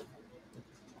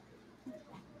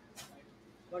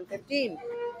 115.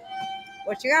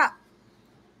 What you got?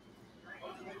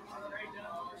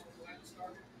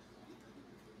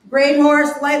 Great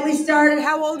horse, lightly started.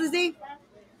 How old is he?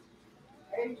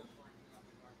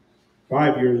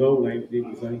 5 years old, I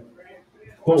didn't say.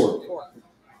 4.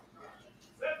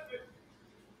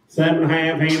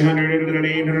 7.5, 800,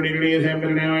 800,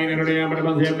 7 now,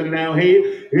 800, 7 now,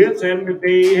 it's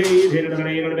 750, 800, 7 now,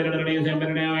 800,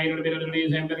 7 now, 800,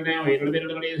 7 now,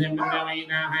 8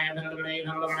 now, half, 800, 8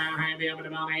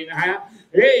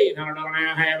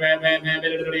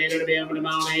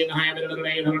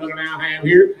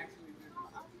 here.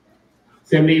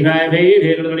 75, 8,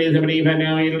 hit it, 75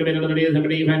 now, 8,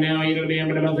 75 now, 8,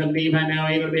 75 now,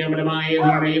 8,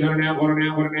 800 now,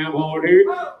 quarter,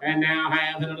 and now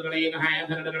half, and another 8, half,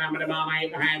 and another number,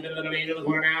 8, half, and another 8,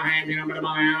 quarter now, half, number,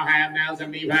 half, now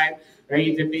 75,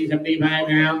 8, 50, 75,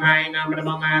 now 9, number,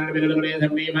 9,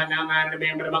 75, now 9,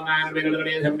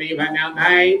 75, now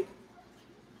 9.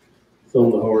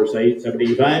 Sold the horse,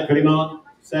 875, put him on,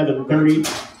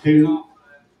 732.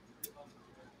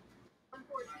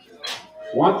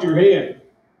 Watch your head.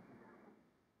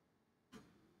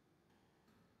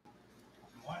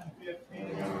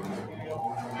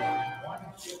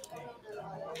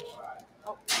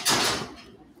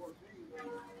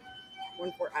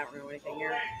 1-4. I don't know anything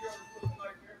here.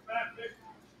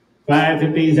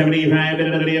 550, 75,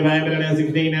 75,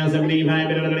 16, now 75,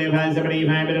 75,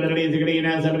 16,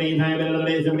 now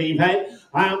 75, 75.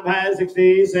 I'm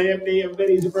 560, 70,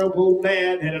 everybody's a broke old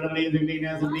man. 16,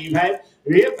 now 75.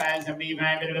 If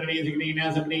 575, 16,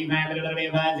 now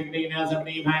 75, 16, now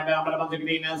 75, down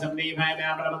 16, now 75,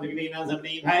 down 16, now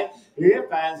 75. If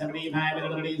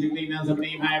 575, 16, now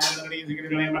 75,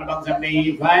 16, now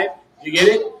 75. Did you get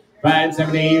it?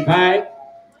 575.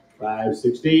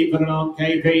 560. Put it on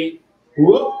KP.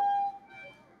 Whoop.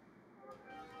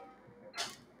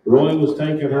 Roy was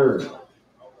taking her.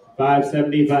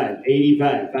 575.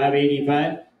 85.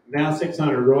 585. Now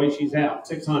 600. Roy, she's out.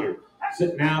 600.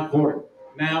 Now quarter.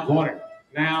 Now quarter.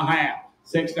 Now half.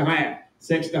 6 to half.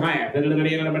 6 to half. 35.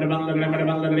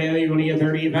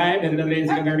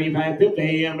 35.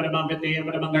 50.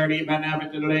 35. Now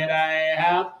 50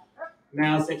 half.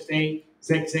 Now 16.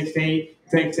 616.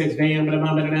 616.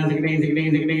 Now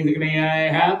 16.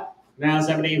 Half. Now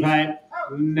 75.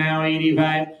 Now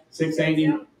 85.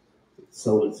 680.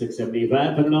 Sold at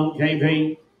 675. Put it on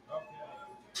KP.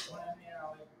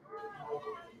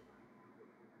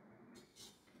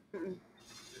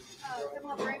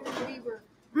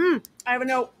 I have a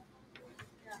note.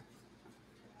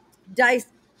 Dice.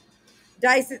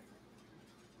 Test it.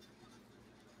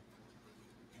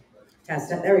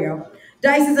 There we go.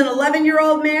 Dice is an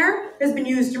 11-year-old mare, has been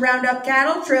used to round up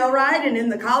cattle, trail ride, and in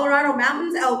the Colorado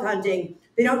mountains elk hunting.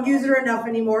 They don't use her enough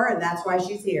anymore, and that's why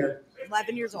she's here.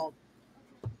 11 years old.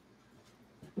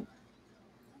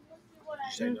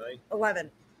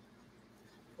 11.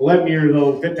 11 years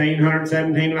old, 1,500,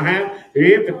 17 and a half.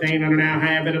 1,500 now,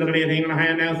 half, 18 and a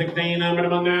half, now 16, I'm going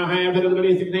to now half, 16 and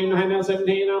a half, now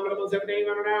 17, I'm going to 17,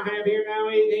 I'm now half here, now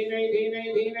 18,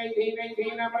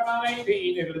 I'm about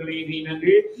 18,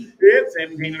 1,800. It's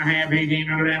 17 and a half,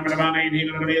 1,800, I'm about 18,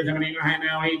 17 and a half,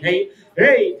 now 18,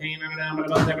 1,800, I'm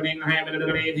about 17 and a half,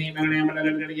 18, I'm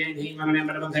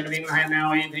about 17 and a half, now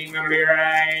 1,800 here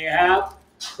I have.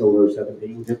 Solar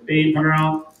 1750, put her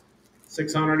on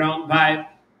 600 on 5.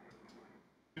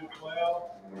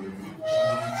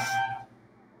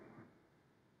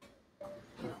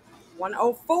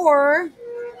 104.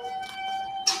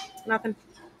 Nothing.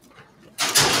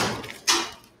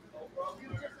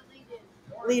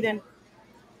 Lead in.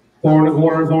 4 and a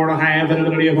quarter, 4 and a half, 4 and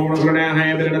a quarter now,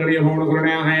 half, 4 and a quarter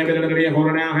now, half, 4 and a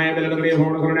quarter now, half, 4 and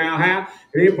a quarter now, half,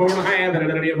 4 and a half, 4 and a half, 4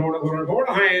 and a quarter, 4 and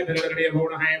a half, 4 and a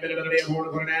half, 4 and a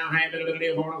quarter now, half, 4 and a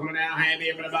quarter now, half, 4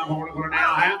 and a quarter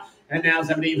now, half, and now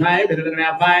 75, and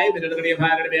now 5, and now 5,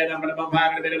 and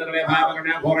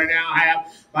now quarter now, half,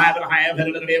 5 and a half, and 5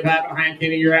 and a half,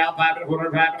 Kenny, you're out, 5 and a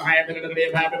quarter, 5 and a half, and 5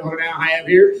 and a quarter now, half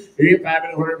here, 5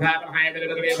 and a quarter, 5 and a half, and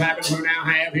 5 and a quarter now,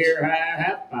 half here,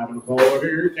 half, 5 and a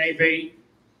quarter, JP.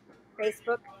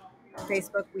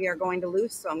 Facebook, we are going to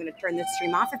lose, so I'm going to turn this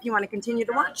stream off. If you want to continue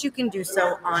to watch, you can do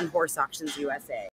so on Horse Auctions USA.